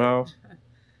you somehow?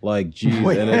 Like, geez,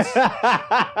 and it's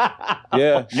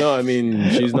I mean,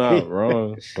 she's not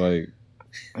wrong. Like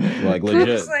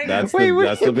legit. That's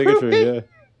the bigotry,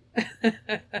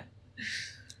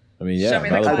 I mean,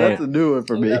 that's a new one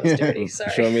for me. Dirty,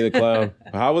 show me the clown.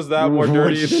 How was that more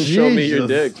dirty than show me your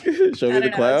dick? Show me the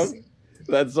clown?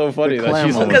 That's so funny.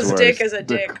 Because dick is a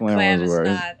dick. Clam is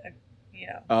not,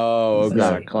 Oh, okay.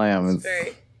 Not a clam. It's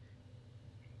very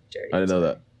dirty. I didn't know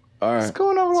that. All right. What's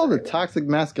going on with all the toxic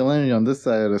masculinity on this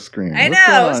side of the screen? I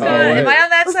know. What's going on? Am I on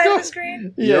that side of the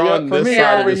screen? You're on this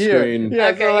side of the screen. Yeah,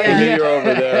 okay, you're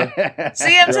over there.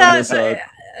 See, I'm telling you.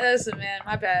 Listen, man,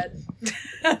 my bad.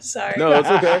 I'm sorry. No, it's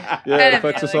okay. Yeah, it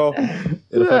affects us all.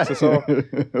 It affects us all.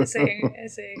 I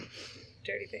say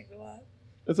dirty things a lot.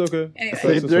 It's okay. Anyway.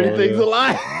 Say dirty things a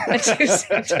lot. I do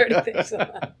say dirty things a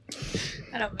lot.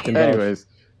 I don't mean Anyways,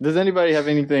 does anybody have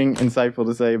anything insightful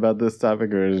to say about this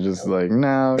topic, or is it just like,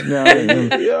 no?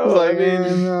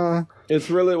 It's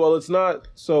really, it's not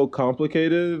so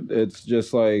complicated. It's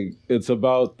just like, it's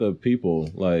about the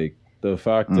people. Like, the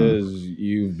fact is,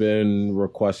 you've been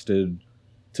requested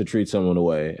to treat someone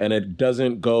away, and it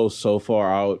doesn't go so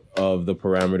far out of the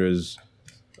parameters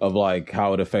of like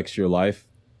how it affects your life.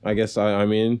 I guess I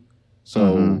mean,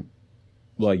 so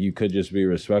like you could just be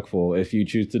respectful. If you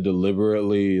choose to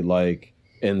deliberately like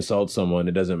insult someone,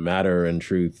 it doesn't matter in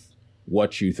truth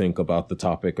what you think about the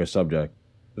topic or subject.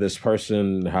 this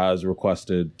person has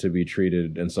requested to be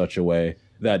treated in such a way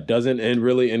that doesn't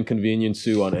really inconvenience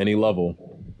you on any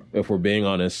level. If we're being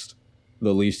honest,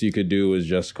 the least you could do is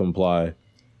just comply.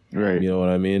 Right. You know what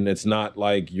I mean? It's not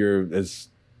like you're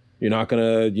not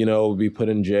gonna, be put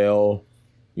in jail.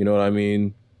 You know what I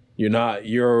mean? You're not,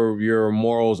 your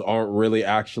morals aren't really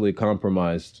actually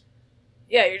compromised.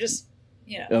 Yeah, you're just,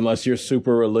 unless you're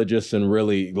super religious and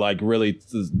really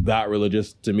that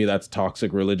religious. To me, that's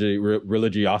toxic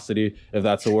religiosity, if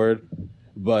that's a word.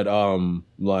 But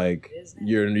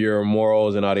your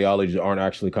morals and ideologies aren't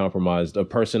actually compromised. A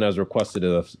person has requested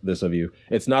this of you.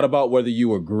 It's not about whether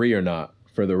you agree or not,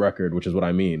 for the record, which is what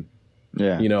I mean.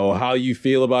 Yeah. How you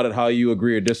feel about it, how you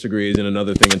agree or disagree isn't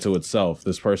another thing unto itself.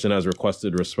 This person has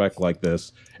requested respect like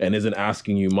this and isn't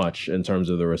asking you much in terms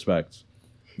of the respect.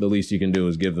 The least you can do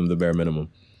is give them the bare minimum.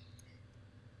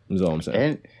 That's all I'm saying.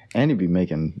 And Annie be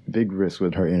making big risks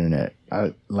with her internet.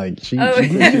 I'm trying to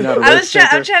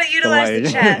utilize the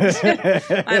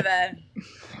chat. My bad.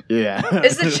 Yeah.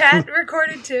 Is the chat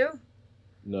recorded too?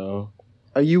 No.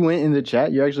 Oh, you went in the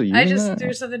chat? You actually using I just that?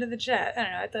 threw something in the chat. I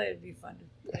don't know. I thought it'd be fun.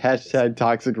 Hashtag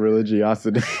toxic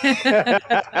religiosity.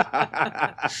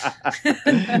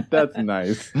 That's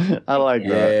nice. I like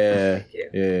that.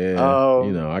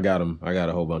 Yeah. I got them. I got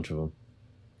a whole bunch of them.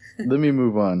 Let me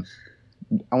move on.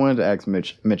 I wanted to ask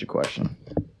Mitch a question.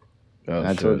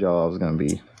 I told y'all I was going to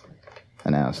be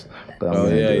an ass.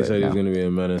 But he said he was going to be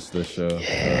a menace this show.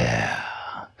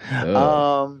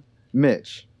 Yeah.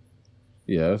 Mitch.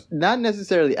 Yes. Not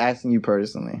necessarily asking you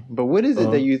personally, but what is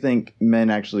it that you think men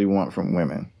actually want from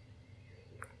women?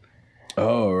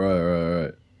 Oh,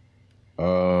 right.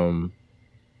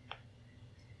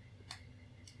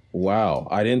 Wow.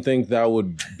 I didn't think that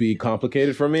would be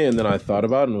complicated for me, and then I thought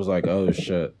about it and was like, oh,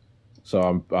 shit.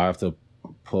 So I have to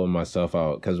pull myself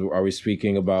out. Because are we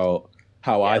speaking about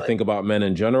how I think about men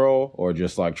in general, or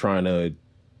just like trying to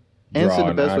answer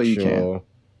the best way you can?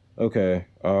 Okay.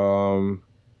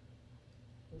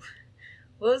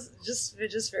 What was just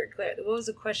very clear? What was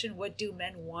the question? What do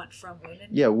men want from women?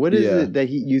 Yeah, what is it that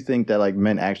you think that like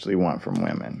men actually want from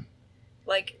women?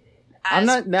 Like, I'm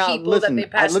not now. Listen,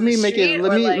 let me make it a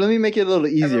little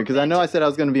easier because I know I said I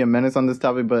was going to be a menace on this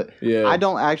topic, but I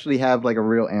don't actually have like a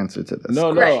real answer to this.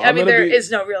 No. Right. I mean, there is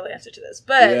no real answer to this,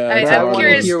 but I'm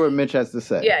curious. To hear what Mitch has to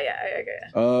say. Yeah.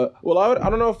 Okay. Well, I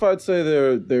don't know if I'd say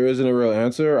there isn't a real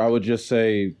answer. I would just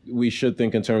say we should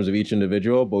think in terms of each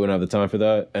individual, but we don't have the time for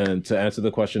that. And to answer the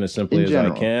question as simply as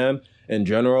I can, in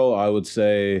general, I would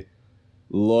say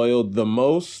the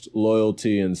most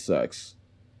loyalty in sex.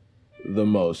 The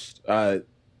most. I'd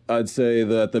say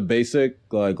that the basic,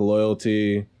 like,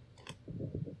 loyalty,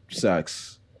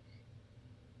 sex.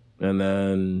 And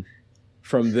then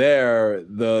from there,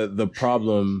 the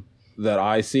problem that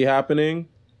I see happening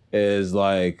is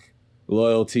like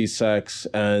loyalty, sex,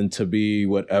 and to be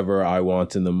whatever I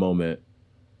want in the moment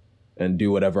and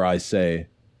do whatever I say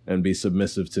and be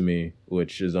submissive to me,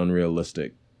 which is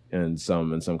unrealistic in some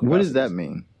capacities. What does that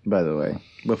mean, by the way,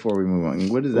 before we move on?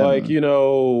 What does that mean?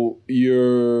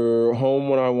 You're home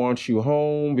when I want you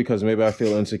home because maybe I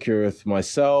feel insecure with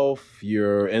myself.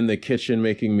 You're in the kitchen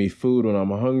making me food when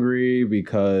I'm hungry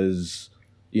because,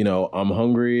 I'm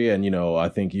hungry and, I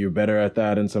think you're better at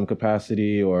that in some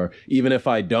capacity. Or even if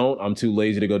I don't, I'm too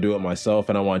lazy to go do it myself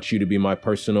and I want you to be my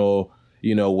personal,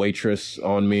 waitress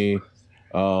on me.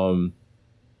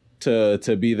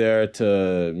 To be there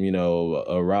to,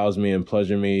 arouse me and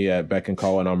pleasure me at beck and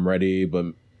call when I'm ready.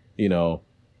 But,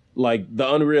 like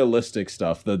the unrealistic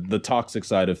stuff, the toxic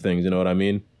side of things, you know what I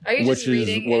mean? Are you just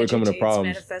reading Andrew Tate's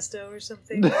manifesto or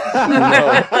something? No.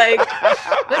 Like,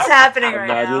 what's happening right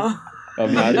now?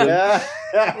 Imagine.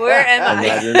 Where am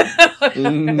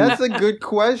I? That's a good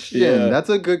question. Yeah. That's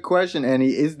a good question, Annie.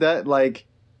 Is that like...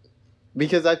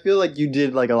 Because I feel like you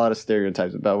did like a lot of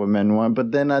stereotypes about what men want,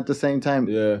 but then at the same time,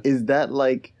 is that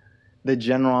like the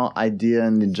general idea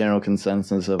and the general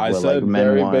consensus of what like men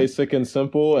very want? Basic and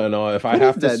simple, and if I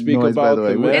have to speak noise, about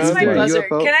the men, it's my buzzer.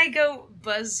 UFO? Can I go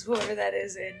buzz whoever that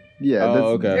is in? Yeah,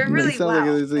 okay. They're really it sounds like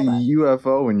there's a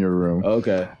UFO in your room.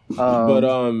 Okay,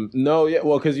 no, yeah,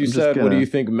 well, because you said, what do you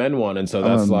think men want, and so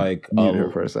that's like mute her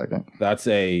for a second. That's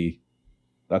a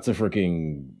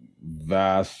freaking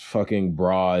vast fucking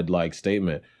broad like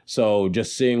statement. So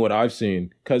just seeing what I've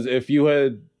seen, because if you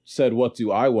had said what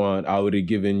do I want, I would have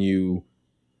given you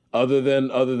other than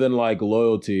like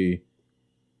loyalty,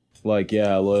 like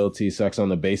loyalty, sex on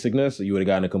the basicness, you would have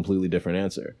gotten a completely different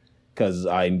answer, because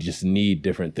I just need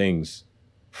different things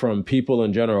from people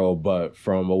in general, but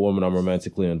from a woman I'm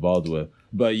romantically involved with.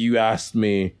 But you asked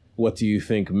me what do you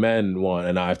think men want?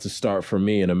 And I have to start for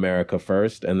me in America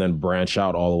first and then branch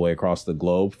out all the way across the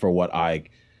globe for what I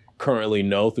currently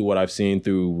know through what I've seen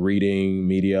through reading,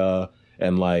 media,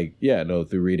 and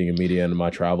through reading and media and my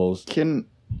travels.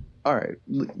 All right,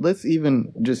 let's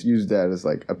even just use that as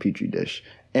like a petri dish.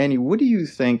 Annie, what do you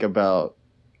think about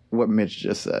what Mitch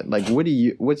just said? Like,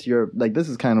 what's your, like, this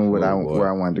is kind of where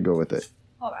I wanted to go with it.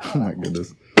 Hold on. Oh my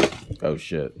goodness. Oh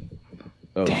shit.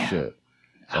 Oh damn. Shit.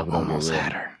 I almost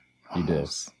had her. You did.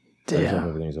 Damn.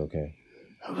 Everything's okay.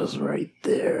 I was right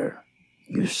there.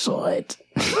 You saw it.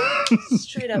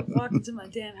 Straight up walking to my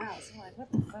damn house. I'm like,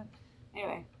 what the fuck?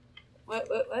 Anyway. What?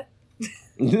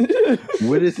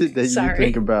 What is it that you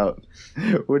think about?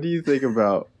 What do you think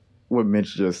about what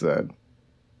Mitch just said?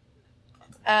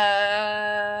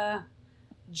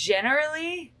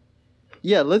 Generally?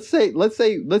 Yeah, let's take it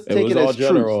as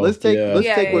truth. Let's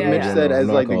take what Mitch said as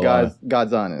like the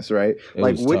God's honest, right?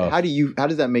 Like, how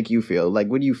does that make you feel? Like,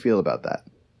 what do you feel about that?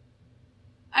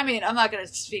 I mean, I'm not going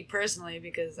to speak personally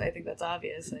because I think that's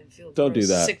obvious. I feel don't do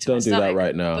that. Don't do that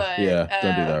right now. But,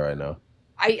 don't do that right now.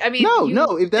 I mean,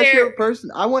 no. If that's your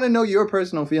person, I want to know your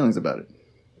personal feelings about it.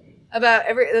 About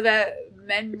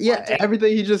men. Yeah,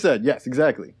 everything he just said. Yes,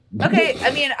 exactly. Okay, I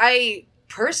mean, I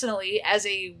personally, as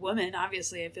a woman,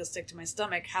 obviously, I feel sick to my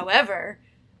stomach. However,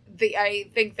 I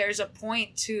think there's a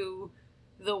point to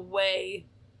the way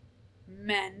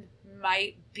men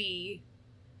might be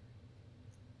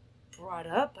brought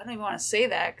up. I don't even want to say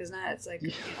that because now it's like,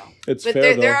 it's but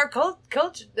fair. There are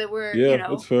culture that were,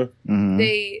 it's fair. Mm-hmm.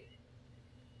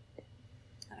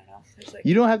 Like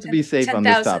you don't have to be safe 10, on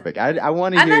this topic. I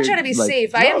want to. I'm not trying to be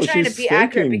safe. I am trying to be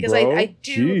accurate because I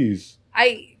do. Jeez.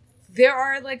 There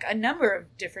are like a number of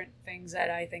different things that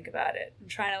I think about it. I'm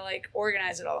trying to like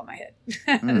organize it all in my head.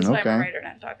 That's why I'm a writer,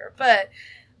 not a talker. But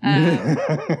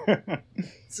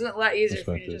it's a lot easier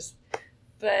for me to just.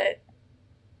 But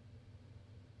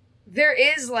there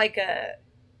is like a.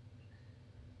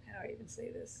 How do I even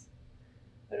say this?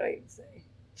 What do I even say?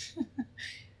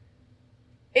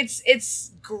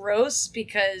 It's gross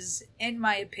because, in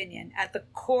my opinion, at the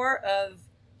core of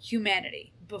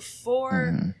humanity,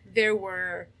 before there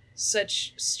were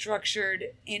such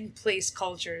structured, in-place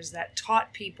cultures that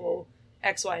taught people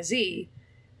XYZ,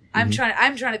 I'm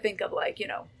trying to think of like,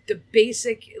 the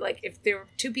basic, like if there were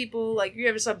two people, like you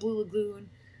ever saw Blue Lagoon,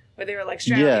 where they were like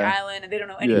stranded on the island and they don't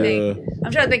know anything. Yeah.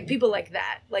 I'm trying to think people like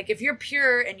that. Like if you're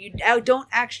pure and you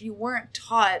weren't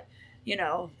taught,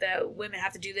 that women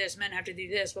have to do this, men have to do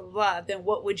this, blah, blah, blah, then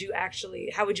how would you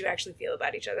actually feel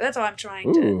about each other? That's how I'm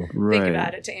trying to think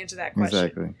about it to answer that question.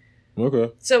 Exactly.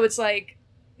 Okay. So it's like,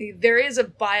 there is a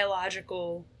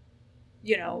biological,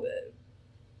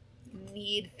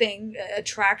 need thing,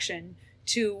 attraction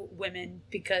to women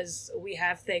because we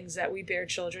have things that we bear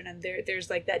children and there's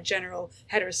like that general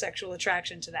heterosexual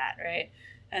attraction to that, right?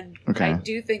 And I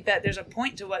do think that there's a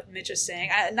point to what Mitch is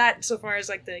saying. Not so far as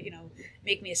like the,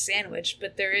 make me a sandwich,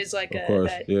 but there is like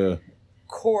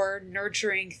core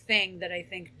nurturing thing that I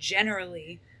think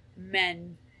generally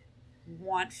men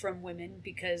want from women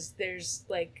because there's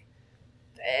like,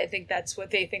 I think that's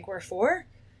what they think we're for.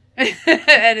 And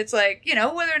it's like,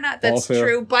 whether or not that's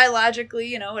true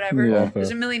biologically, whatever. Yeah,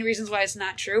 there's a million reasons why it's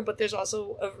not true, but there's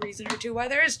also a reason or two why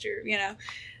there is true,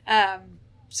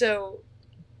 So,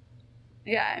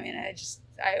 yeah, I mean,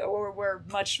 we're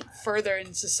much further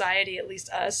in society, at least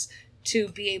us, to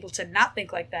be able to not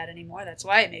think like that anymore. That's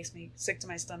why it makes me sick to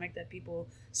my stomach that people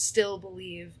still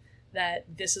believe that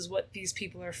this is what these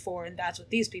people are for and that's what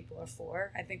these people are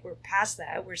for. I think we're past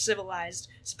that. We're civilized,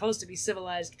 supposed to be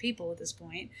civilized people at this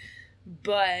point.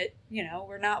 But,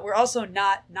 we're not. We're also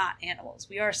not animals.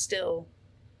 We are still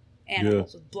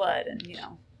animals with blood and,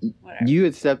 whatever. You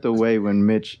had stepped away when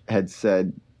Mitch had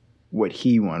said what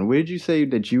he wanted. What did you say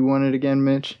that you wanted again,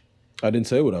 Mitch? I didn't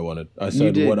say what I wanted. I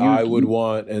said what I would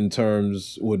want in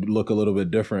terms would look a little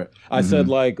bit different. I said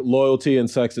like loyalty and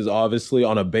sex is obviously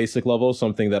on a basic level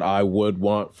something that I would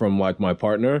want from like my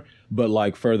partner, but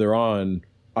like further on,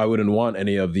 I wouldn't want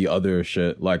any of the other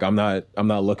shit. Like I'm not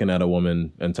looking at a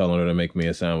woman and telling her to make me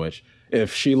a sandwich.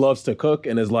 If she loves to cook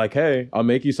and is like, "Hey, I'll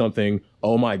make you something."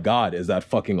 Oh my God, is that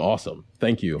fucking awesome?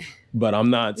 Thank you. But I'm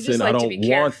not saying like I don't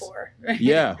want.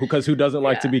 Yeah, because who doesn't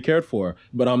like to be cared for?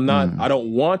 But I'm not. I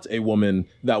don't want a woman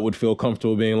that would feel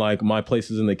comfortable being like, "My place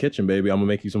is in the kitchen, baby. I'm gonna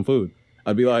make you some food."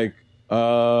 I'd be like,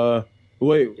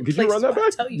 wait, could you run that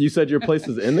back? You said your place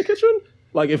is in the kitchen?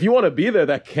 Like, if you want to be there,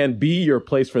 that can be your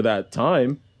place for that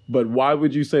time. But why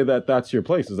would you say that that's your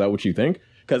place? Is that what you think?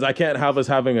 Because I can't have us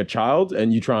having a child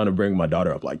and you trying to bring my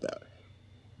daughter up like that.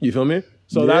 You feel me?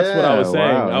 So that's what I was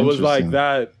saying. Wow, I was like,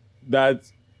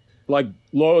 that's Like,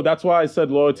 that's why I said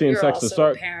loyalty and sex to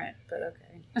start. You're also a parent, but okay.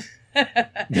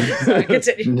 Sorry,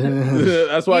 continue.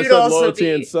 That's why I said loyalty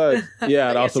and sex. Yeah,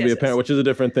 I'd also be a parent, which is a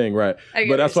different thing, right?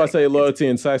 But that's why I say loyalty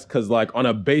and sex, because like on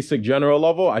a basic general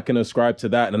level, I can ascribe to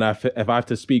that. And if I have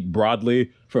to speak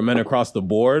broadly for men across the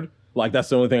board, like that's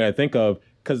the only thing I think of.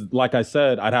 Because like I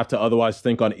said, I'd have to otherwise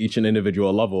think on each and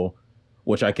individual level,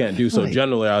 which I can't do. So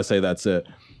generally, I would say that's it.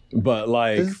 But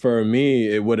like for me,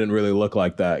 it wouldn't really look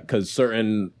like that, because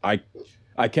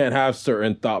I can't have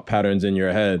certain thought patterns in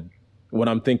your head when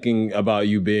I'm thinking about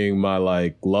you being my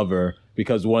like lover,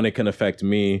 because one, it can affect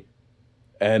me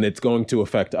and it's going to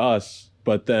affect us.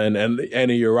 But then,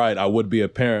 and you're right, I would be a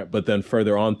parent, but then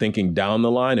further on thinking down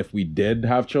the line, if we did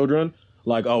have children,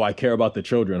 like, oh, I care about the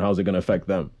children. How's it going to affect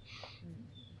them?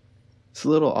 It's a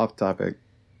little off topic,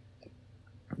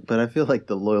 but I feel like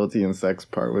the loyalty and sex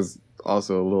part was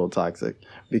also a little toxic,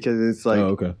 because it's like,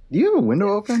 do you have a window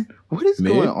open? What is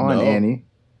going on, no. Annie?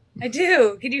 I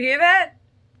do. Can you hear that?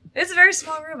 It's a very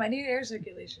small room. I need air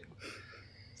circulation.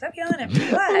 Stop yelling at me.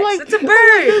 Relax. It's a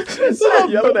bird. Stop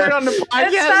yelling at me on the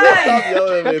podcast. Stop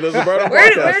yelling at me. There's a bird on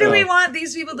Where do we want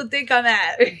these people to think I'm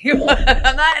at?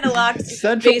 I'm not in a locked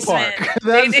Central basement. Park.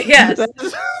 Yes.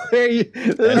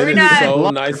 Are we not? So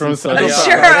nice and sunny. I'm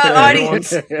sure our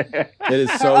audience. It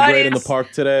is so great in the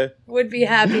park today. Would be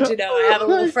happy to know. I have a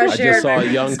little fresh air. I just saw a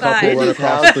young couple run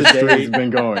across the street. Has been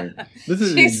going. This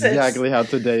is exactly how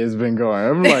today has been going.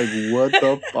 I'm like, what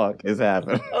the fuck is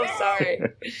happening? Oh,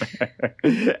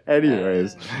 sorry.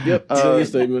 Anyways, yep. Your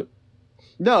statement.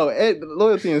 No,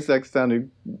 loyalty and sex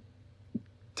sounded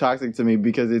toxic to me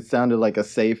because it sounded like a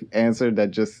safe answer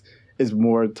that just is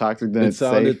more toxic than it's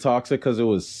safe. It sounded toxic because it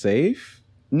was safe?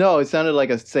 No, it sounded like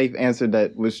a safe answer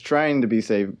that was trying to be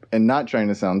safe and not trying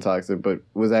to sound toxic, but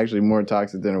was actually more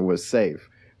toxic than it was safe.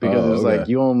 Because it was like,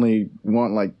 you only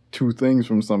want like 2 things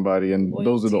from somebody, and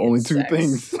those are the only 2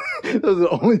 things. Those are the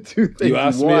only 2 things you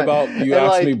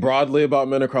asked me broadly about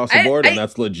men across the board, and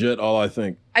that's legit all I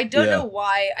think. I don't know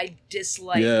why I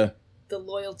dislike the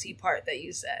loyalty part that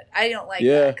you said. I don't like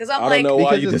that. Because I'm like, don't know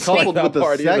why you coupled with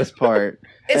the sex part.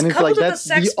 It's coupled with the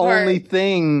sex part. The only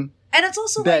thing. And it's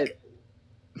also like,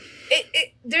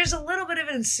 there's a little bit of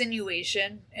an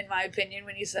insinuation, in my opinion,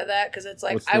 when you said that, because it's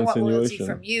like, I want loyalty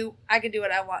from you. I can do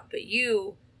what I want, but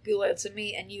you be loyal to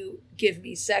me and you give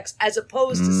me sex, as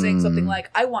opposed to saying something like,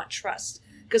 I want trust.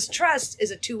 Because trust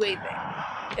is a 2-way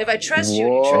thing. If I trust you,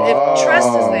 if trust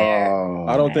is there.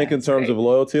 I don't think in terms of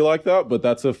loyalty like that, but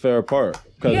that's a fair part.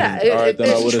 Yeah, if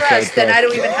there's trust, then I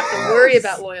don't even have to worry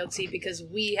about loyalty, because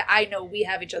I know we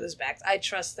have each other's backs. I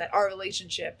trust that our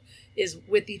relationship is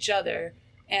with each other.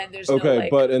 And there's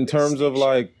but in terms of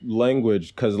like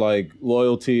language, because like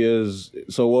loyalty is,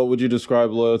 so what would you describe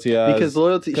loyalty as? Because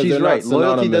loyalty, she's right.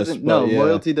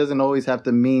 Loyalty doesn't always have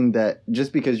to mean that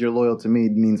just because you're loyal to me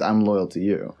means I'm loyal to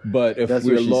you. But if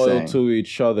we're loyal to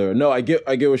each other, no, I get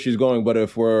where she's going. But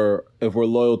if we're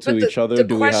loyal to each other,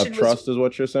 do we have trust? Is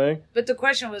what you're saying? But the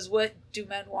question was, what do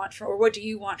men want from, or what do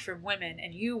you want from women?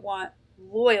 And you want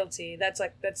loyalty. That's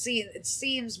like it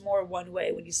seems more one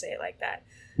way when you say it like that.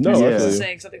 No,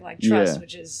 saying something like trust,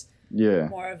 which is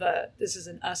more of a this is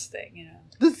an us thing, you know.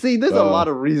 There's a lot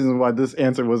of reasons why this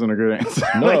answer wasn't a good answer.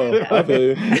 No, I feel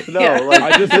you.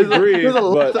 I disagree,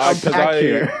 but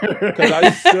because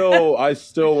I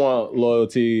still want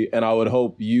loyalty, and I would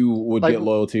hope you would get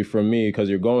loyalty from me because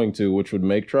you're going to, which would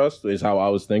make trust. Is how I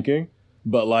was thinking.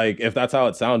 But like, if that's how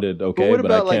it sounded, okay. But what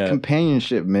about I can't. Like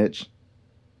companionship, Mitch?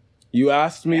 You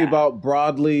asked me about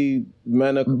broadly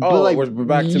men. We're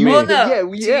back to me. Well, no,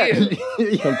 Companionship.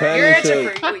 Your answer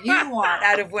for what you want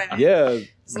out of women. Yeah,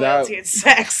 loyalty and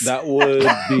sex. That would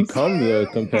become the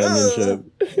companionship.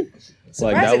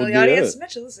 Like that would be audience, it.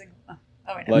 Mitch is listening.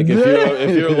 Like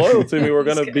if you're loyal to me, we're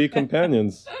gonna be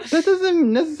companions. That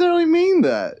doesn't necessarily mean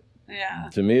that. Yeah.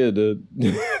 To me, it did.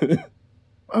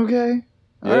 Okay.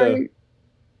 All right.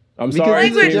 I'm sorry.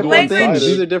 These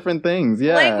are different things.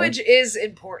 Yeah. Language is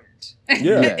important.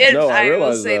 Yeah. I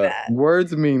realize that.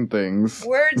 Words mean things.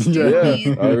 Words do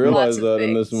mean I realize that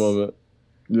in this moment.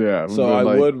 Yeah. So I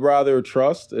would rather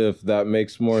trust, if that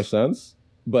makes more sense.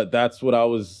 But that's what I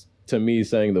was, to me,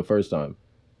 saying the first time.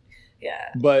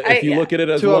 Yeah. But if you look at it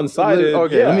as one-sided,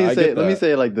 let me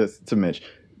say it like this to Mitch.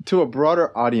 To a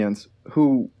broader audience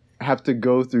who have to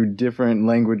go through different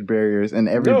language barriers, and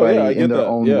everybody in their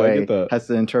own way has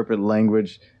to interpret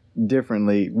language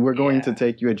differently, we're going to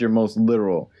take you at your most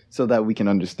literal so that we can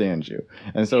understand you.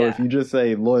 And so if you just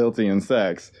say loyalty and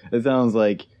sex, it sounds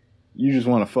like you just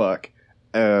want to fuck.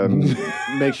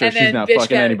 make sure she's not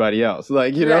fucking anybody else.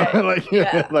 Like, you know,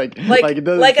 right. like it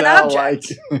doesn't like an sound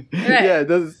object. like, Right. yeah, it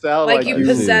doesn't sound like you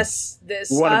possess this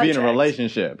want to be in a object.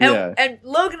 relationship. And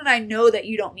Logan and I know that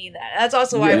you don't mean that. That's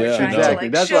also why we're trying to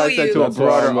like That's show why I said you to a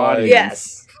broader audience.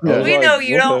 Yes. Yeah. We know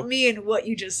you don't mean what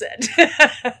you just said.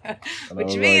 What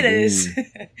you mean is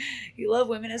you love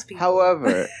women as people.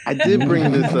 However, I did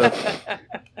bring this up.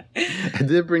 I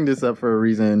did bring this up for a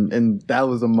reason, and that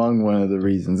was among one of the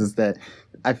reasons, is that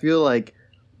I feel like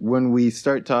when we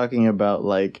start talking about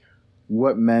like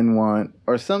what men want,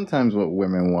 or sometimes what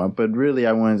women want, but really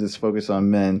I want to just focus on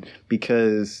men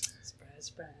because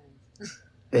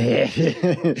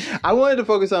I wanted to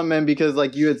focus on men because,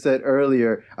 like you had said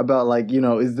earlier about, like, you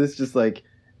know, is this just like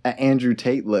an Andrew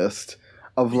Tate list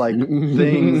of like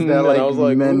things that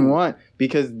like men want?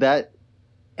 Because that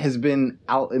has been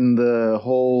out in the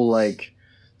whole like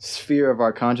sphere of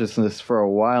our consciousness for a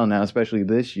while now, especially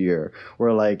this year,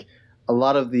 where like a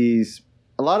lot of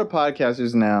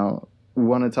podcasters now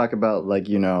want to talk about, like,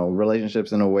 you know,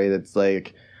 relationships in a way that's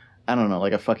like, I don't know,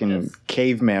 like a fucking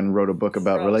caveman wrote a book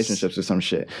about relationships or some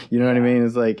shit. You know what I mean?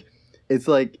 It's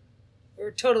like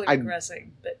we're totally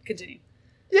regressing, but continue.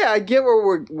 Yeah, I get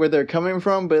where they're coming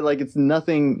from, but like it's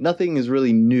nothing is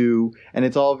really new, and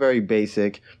it's all very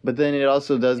basic. But then it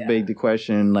also does beg the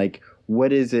question, like,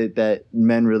 what is it that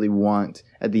men really want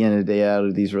at the end of the day out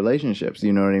of these relationships?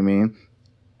 You know what I mean?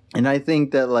 And I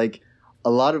think that like a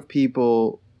lot of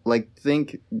people like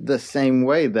think the same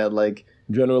way, that like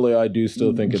generally I do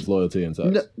still think it's loyalty and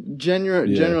sex.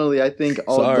 Generally I think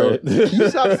although can you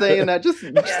stop saying that? Just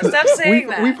stop saying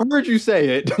that. We've heard you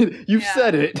say it. You've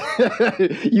said it.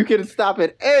 You can stop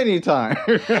at any time.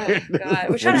 Oh, God.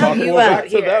 We're trying to help you out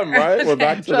here. We're back to them, right? We're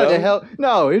back to them. To help.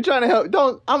 No, you're trying to help.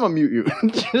 I'm gonna mute you.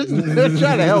 Just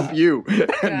trying to help you,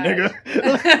 nigga.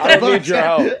 I don't need your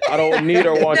help. I don't need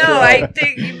or want your help. No, I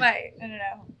think you might. I don't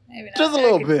know. Maybe not. Just a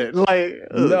little bit. Like,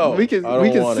 no, we can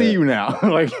see you now.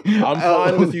 Like, I'm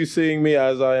fine with you seeing me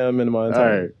as I am in my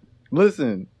entirety. All right.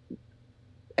 Listen.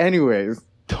 Anyways,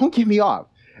 don't get me off.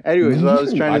 Anyways, what I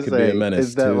was trying to say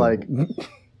is that, like,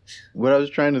 what I was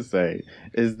trying to say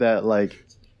is that, like,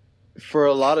 for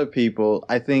a lot of people,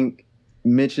 I think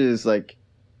Mitch's, like,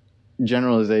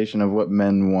 generalization of what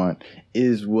men want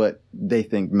is what they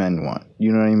think men want.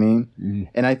 You know what I mean? Mm-hmm.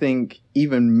 And I think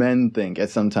even men think at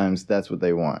sometimes that's what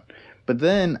they want. But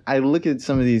then I look at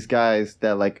some of these guys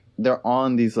that, like, they're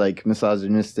on these, like,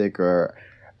 misogynistic or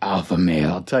alpha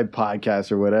male type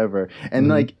podcasts or whatever, and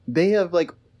like they have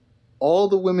like all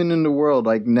the women in the world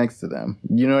like next to them.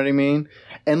 You know what I mean?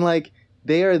 And like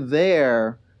they are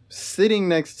there sitting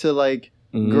next to like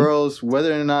girls,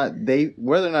 whether or not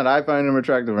I find them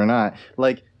attractive or not.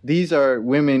 Like these are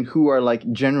women who are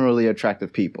like generally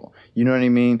attractive people. You know what I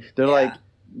mean? They're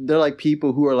like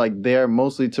people who are like there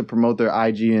mostly to promote their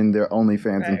IG and their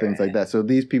OnlyFans and things like that. So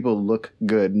these people look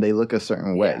good and they look a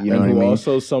certain way. You know what I mean?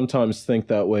 Also sometimes think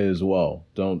that way as well.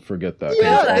 Don't forget that. Wait,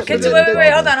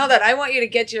 hold on. I want you to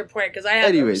get to your point because I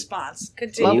have a response.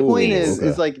 Continue. My point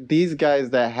is like these guys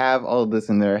that have all of this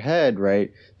in their head,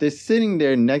 right? They're sitting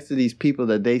there next to these people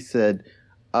that they said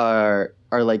are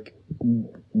like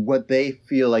what they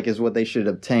feel like is what they should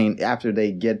obtain after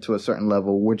they get to a certain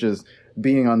level, which is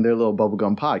being on their little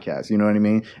bubblegum podcast, you know what I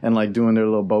mean? And like doing their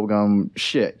little bubblegum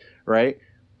shit, right?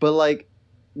 But like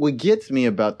what gets me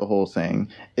about the whole thing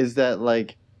is that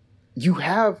like you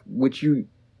have what you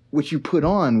put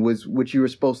on was what you were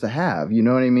supposed to have, you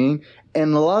know what I mean?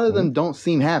 And a lot of them don't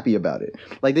seem happy about it.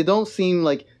 Like they don't seem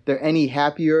like they're any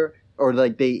happier or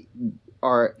like they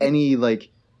are any like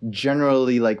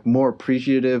generally like more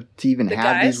appreciative to even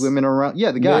have these women around.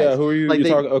 Yeah, the guys. Yeah, who are you, like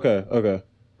talking? Okay.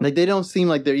 Like, they don't seem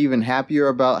like they're even happier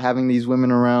about having these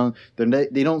women around.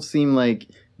 They don't seem like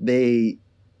they...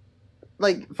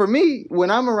 Like, for me, when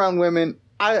I'm around women,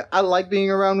 I like being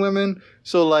around women.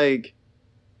 So, like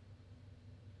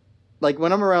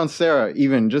when I'm around Sarah,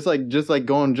 even, just like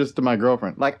going just to my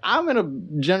girlfriend, like, I'm in a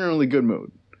generally good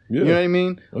mood. Yeah. You know what I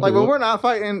mean? Okay, like, when we're not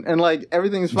fighting and, like,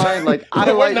 everything's fine, like,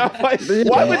 I like... not fighting.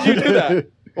 Why would you do that?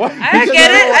 What? I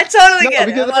get it. I totally get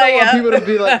it. Because I don't want people to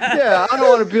be like, I don't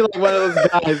want to be like one of those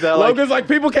guys that Logan's like,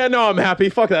 people can't know I'm happy.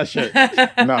 Fuck that shit. No,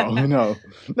 I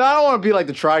don't want to be like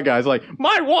the try guys. Like,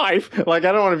 my wife. Like,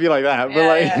 I don't want to be like that. But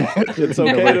like, it's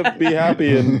okay to be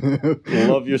happy and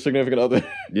love your significant other.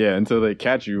 Yeah, until they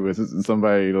catch you with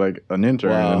somebody like an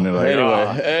intern, and they're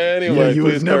like, anyway, you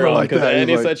was never like that.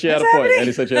 Annie said she had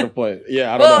a point.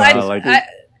 Yeah, I don't know how like it.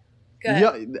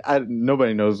 Yeah,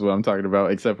 nobody knows what I'm talking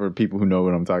about except for people who know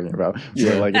what I'm talking about.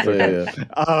 Yeah, like it's okay.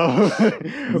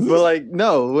 But like,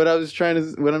 no, what I'm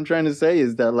trying to say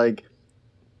is that like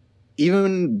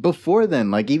even before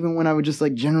then, like even when I would just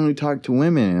like generally talk to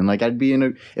women, and like I'd be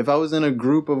if I was in a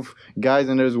group of guys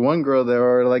and there's one girl there,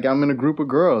 or like I'm in a group of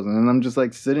girls and I'm just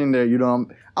like sitting there,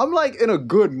 I'm like in a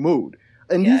good mood.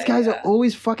 And these guys are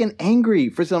always fucking angry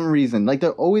for some reason. Like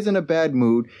they're always in a bad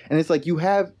mood. And it's like you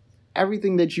have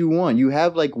everything that you want. You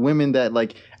have like women that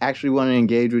like actually want to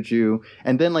engage with you.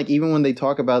 And then like even when they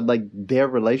talk about like their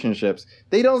relationships,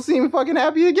 they don't seem fucking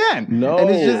happy again. No, and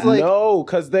it's just like, no,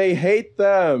 because they hate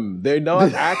them. They're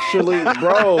not actually,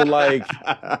 bro. Like,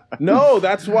 no,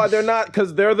 that's why they're not.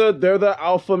 Because they're the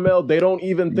alpha male. They don't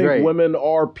even think women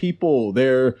are people.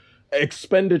 They're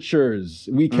expenditures.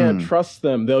 We can't trust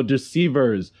them. They're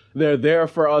deceivers. They're there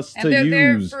for us to use. And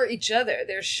they're there for each other.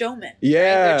 They're showmen. Yeah,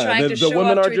 right? They're trying to show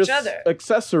women up are to just each other.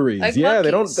 accessories. Like yeah,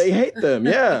 monkeys. they hate them.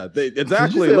 Yeah,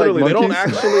 exactly. Literally, like they don't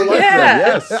monkeys? actually like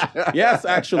them. Yes,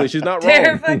 actually, she's not wrong.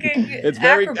 They're fucking It's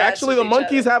very actually the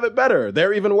monkeys have it better.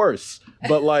 They're even worse.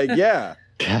 But like, yeah.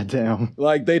 Goddamn.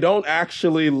 Like they don't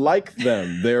actually like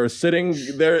them. They're sitting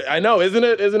there. I know, isn't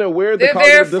it weird? They're the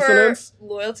cognitive there dissonance. For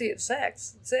loyalty and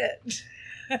sex. That's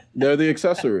it. They're the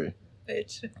accessory.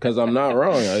 Bitch. Because I'm not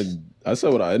wrong. I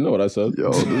said what I know what I said.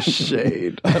 Yo, the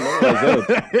shade. I know what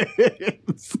I said.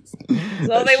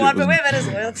 So all they want from women is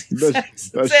loyalty and sex.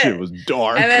 That That's shit it. was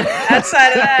dark. And then outside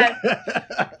of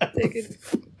that, they could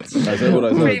I said what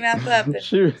I pretty said. mouth up and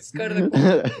just go to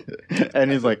the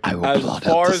And he's like, I will As blot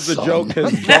far out as the sun. joke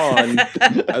has gone,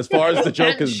 as far as the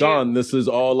joke has Shoot. gone, this is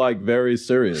all like very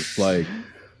serious. Like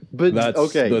But that's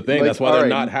okay, the thing. like, That's why all they're right.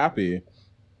 not happy.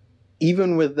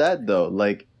 Even with that though,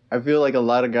 like I feel like a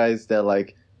lot of guys that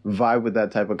like vibe with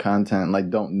that type of content like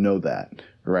don't know that,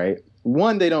 right?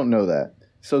 One, they don't know that.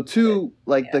 So two,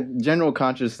 like the general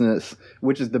consciousness,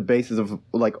 which is the basis of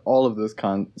like all of this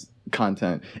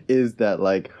content, is that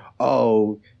like,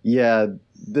 oh yeah,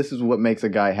 this is what makes a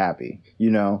guy happy, you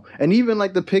know? And even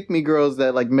like the pick-me girls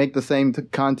that like make the same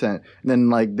content, then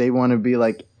like they want to be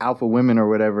like alpha women or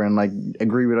whatever and like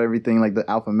agree with everything like the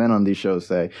alpha men on these shows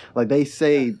say. Like they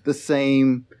say the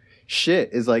same shit.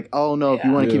 Is like, oh no, if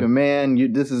you want to keep a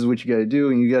man, this is what you got to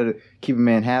do, and you got to keep a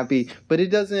man happy. But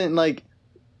it doesn't like,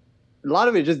 a lot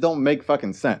of it just don't make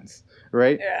fucking sense,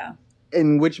 right? Yeah.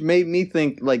 And which made me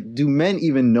think like, do men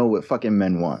even know what fucking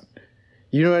men want?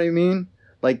 You know what I mean?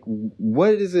 Like,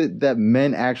 what is it that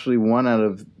men actually want out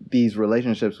of these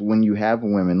relationships when you have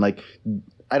women? Like,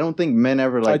 I don't think men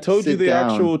ever like. I told you sit the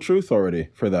down. actual truth already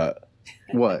for that.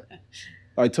 What?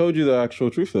 I told you the actual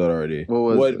truth for that already.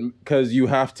 What was it? Because you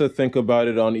have to think about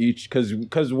it on each.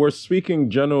 Because we're speaking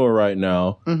general right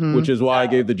now, which is why I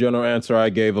gave the general answer I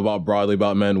gave broadly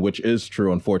about men, which is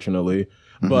true, unfortunately.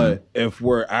 But if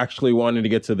we're actually wanting to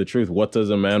get to the truth, what does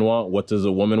a man want? What does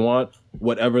a woman want?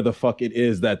 Whatever the fuck it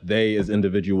is that they as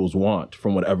individuals want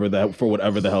for whatever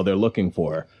the hell they're looking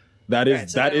for. That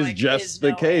is just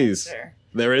the case. Answer.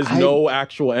 There is no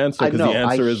actual answer because the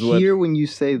answer is what. I hear when you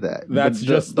say that. That's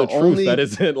just the truth. That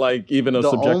isn't like even a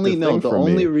subjective thing for me.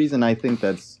 The only reason I think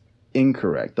that's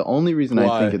incorrect, the only reason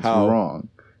I think it's wrong,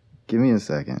 give me a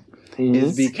second,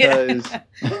 is because...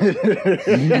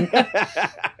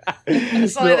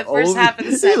 It's only the first half of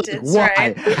the sentence, why?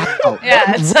 right? How?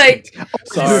 Yeah, it's like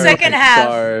Sorry. the second half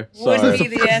Sorry. would be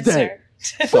the answer.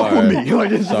 Sorry.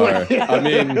 Like, Sorry. I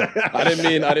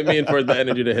didn't mean for the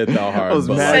energy to hit that hard. I was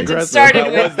but mad like, aggressive. Started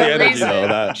that with was the the energy reason.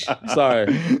 though. Sorry.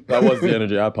 That was the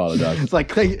energy. I apologize. It's like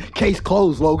case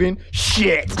closed, Logan.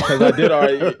 Shit. Because I did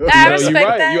already. I You're respect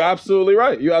right. that. You're absolutely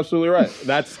right. You're absolutely right.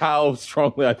 That's how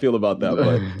strongly I feel about that.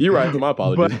 But you're right. My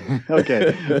apologies. But,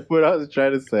 okay. What I was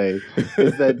trying to say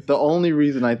is that the only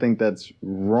reason I think that's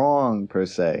wrong per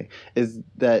se is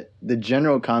that the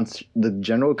general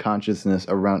consciousness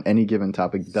around any given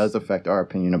topic does affect our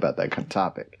opinion about that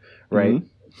topic, right?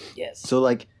 Yes. So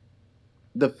like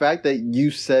the fact that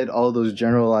you said all those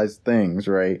generalized things,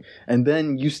 right? And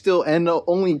then you still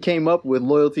only came up with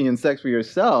loyalty and sex for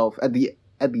yourself at the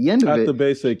end of it. At the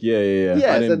basic, yeah. Yes,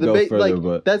 I didn't go further,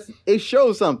 like, but it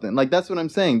shows something. Like that's what I'm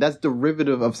saying. That's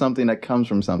derivative of something that comes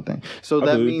from something. So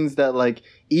that means that like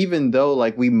even though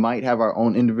like we might have our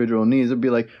own individual needs, it'd be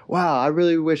like, wow, I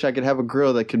really wish I could have a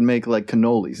girl that could make like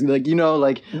cannolis. Like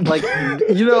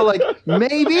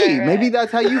maybe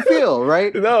that's how you feel,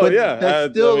 right? No, but yeah.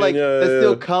 That's still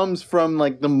still comes from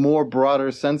like the more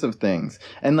broader sense of things.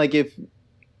 And like if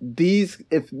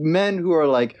men who are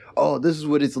like, oh, this is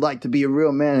what it's like to be a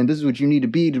real man and this is what you need to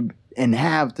be and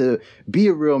have to be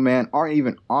a real man, aren't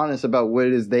even honest about what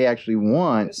it is they actually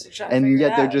want, and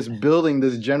yet they're just building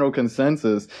this general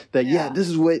consensus that this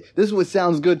is what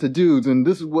sounds good to dudes and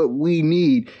this is what we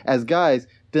need as guys,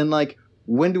 then like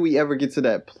when do we ever get to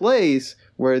that place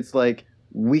where it's like,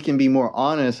 we can be more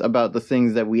honest about the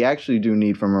things that we actually do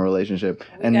need from a relationship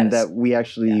and that we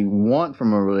actually want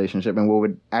from a relationship and what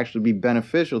would actually be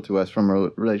beneficial to us from a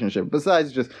relationship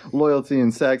besides just loyalty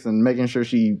and sex and making sure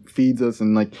she feeds us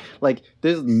and like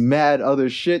there's mad other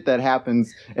shit that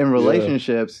happens in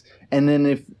relationships. And then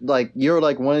if like you're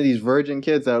like one of these virgin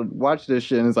kids that watch this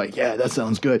shit and it's like, yeah, that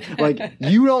sounds good. Like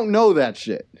you don't know that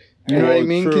shit. You know what I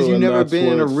mean? Because you've never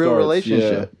been in a real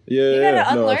relationship. Yeah. You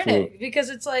gotta unlearn it because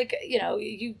it's like,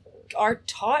 you are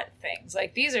taught things.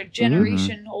 Like these are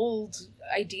generation old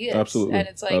ideas. Absolutely. And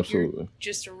it's like you're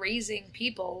just raising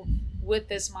people with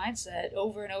this mindset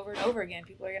over and over and over again.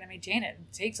 People are gonna maintain it.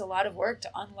 It takes a lot of work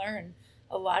to unlearn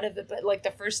a lot of it. But like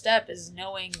the first step is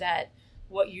knowing that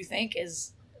what you think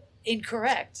is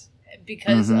incorrect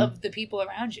because of the people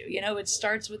around you. It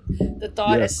starts with the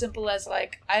thought as simple as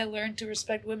like, I learned to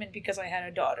respect women because I had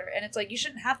a daughter. And it's like, you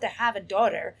shouldn't have to have a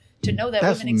daughter to know that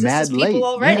women exist as people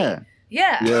already.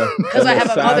 Yeah. Because I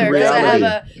have a mother, because I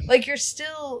have you're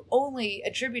still only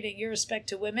attributing your respect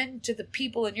to women to the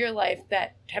people in your life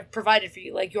that have provided for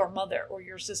you, like your mother or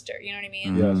your sister. You know what I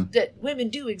mean? Yes. That women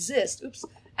do exist,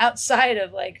 outside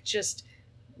of like just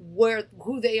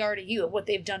who they are to you and what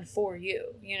they've done for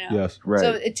you, Yes, right.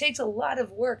 So it takes a lot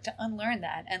of work to unlearn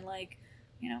that, and like,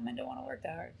 men don't want to work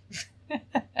that hard.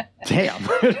 Damn.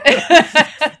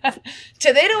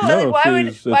 So they don't. Why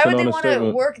would they want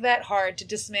to work that hard to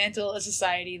dismantle a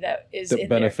society that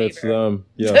benefits their favor? them?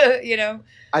 Yeah.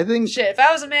 I think shit. If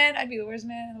I was a man, I'd be the worst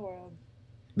man in the world.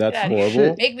 That's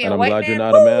horrible. Make me and a I'm white glad man. you're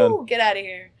not a man. Get out of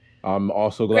here. I'm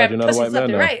also glad you're not a white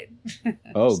man now. Right.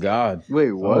 Oh God.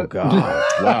 Wait, what? Oh God.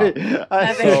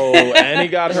 Wow. So Annie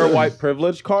got her white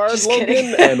privilege card,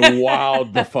 Logan, and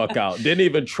wowed the fuck out. Didn't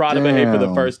even try to behave for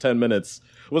the first 10 minutes.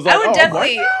 Was like,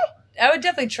 I would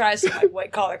definitely try some like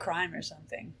white collar crime or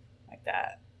something like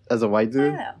that. As a white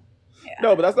dude? Yeah.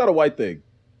 No, but that's not a white thing.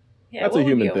 Yeah, that's a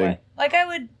human thing. Like I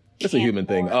would. It's a human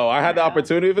thing. Oh, I had the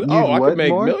opportunity. I could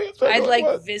make millions.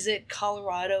 I'd visit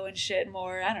Colorado and shit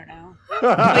more. I don't know.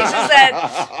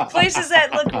 Places that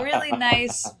look really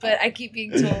nice, but I keep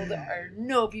being told are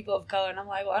no people of color, and I'm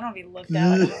like, well, I don't want to be looked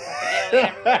at like a fucking alien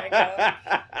everywhere I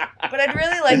go. But I'd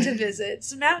really like to visit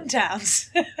some mountain towns.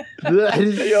 That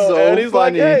is so funny. He's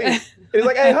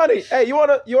like, hey, honey, hey, you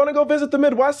wanna go visit the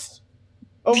Midwest?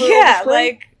 Over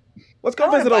let's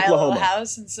go visit Oklahoma. A little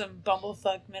house in some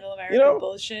bumblefuck middle America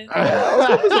bullshit. Let's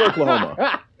go visit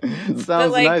Oklahoma.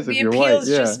 Sounds nice if you're white. The appeal's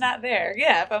just not there.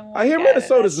 Yeah, if I'm I hear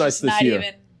Minnesota's nice this year. Not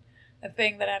even a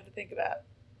thing that I have to think about.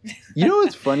 You know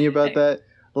what's funny about that?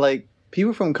 Like,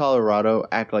 people from Colorado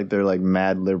act like they're like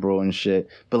mad liberal and shit.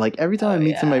 But like every time I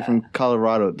meet somebody from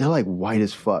Colorado, they're like white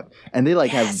as fuck. And they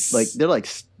like have like they're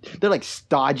like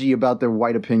stodgy about their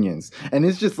white opinions. And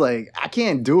it's just like, I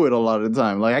can't do it a lot of the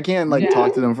time. Like I can't like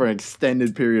talk to them for an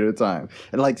extended period of time.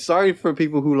 And like, sorry for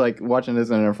people who like watching this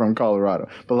and are from Colorado,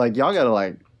 but like y'all gotta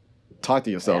like talk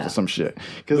to yourselves or some shit.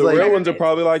 Because the like, real ones are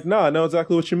probably like, nah, I know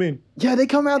exactly what you mean. Yeah, they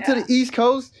come out to the East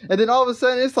Coast and then all of a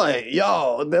sudden it's like,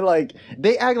 yo, they're like,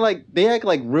 they act like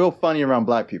real funny around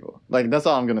black people. Like that's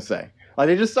all I'm gonna say. Like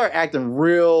they just start acting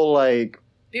real like,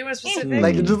 be more specific.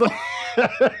 Like just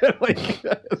like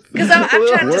because I'm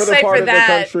trying to decipher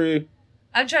that.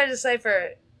 I'm trying to decipher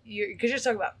you because you're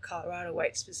talking about Colorado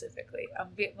white specifically. I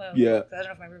don't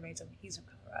know if my roommate told me he's from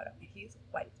Colorado. He's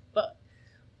white,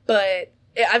 but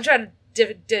I'm trying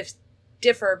to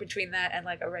differ between that and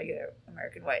like a regular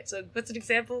American white. So what's an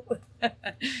example?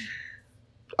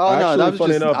 Oh no,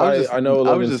 funny enough, I know.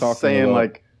 I was just saying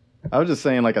like. I was just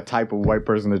saying like a type of white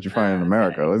person that you find in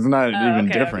America. It's not even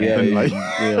different.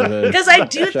 Because I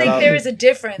do think there is a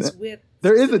difference with.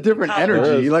 There is a different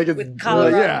energy. Like it's with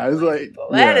Colorado. It's like people.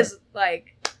 That is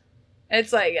like,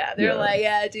 it's like they're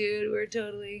like dude, we're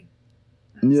totally.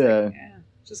 Like,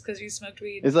 just because you smoked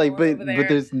weed. It's like, but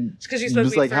there's just because you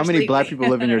smoked weed. Like how many black people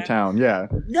live in your town? Yeah,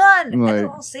 none. Like, and they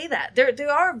all say that. They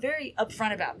are very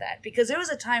upfront about that because there was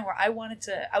a time where I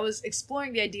was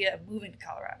exploring the idea of moving to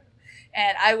Colorado.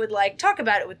 And I would like talk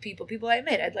about it with people I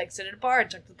met. I'd like sit at a bar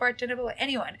and talk to the bartender,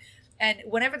 anyone. And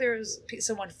whenever there was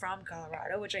someone from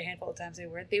Colorado, which a handful of times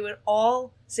they would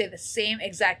all say the same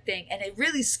exact thing. And it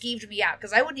really skeeved me out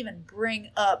because I wouldn't even bring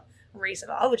up race at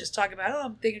all. I would just talk about,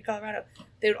 I'm thinking Colorado.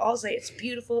 They would all say it's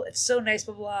beautiful, it's so nice,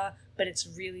 blah, blah, blah, but it's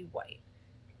really white.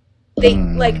 They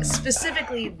like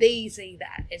specifically they say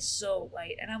that it's so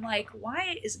white, and I'm like,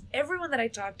 why is everyone that I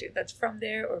talk to that's from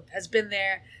there or has been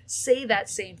there say that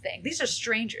same thing? These are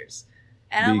strangers,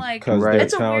 and I'm like, it's a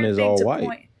weird thing to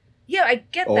point. Yeah, I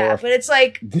get that, but it's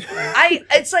like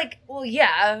well,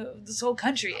 yeah, this whole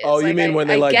country is. Oh, you mean when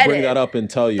they like bring that up and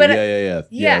tell you? But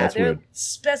yeah, that's they're weird.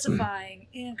 Specifying.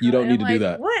 You don't need to do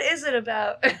that. What is it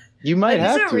about? You might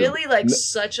have to. Is there really like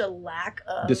such a lack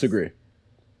of... Disagree.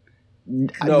 No,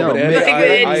 but Annie,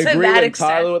 I agree extent.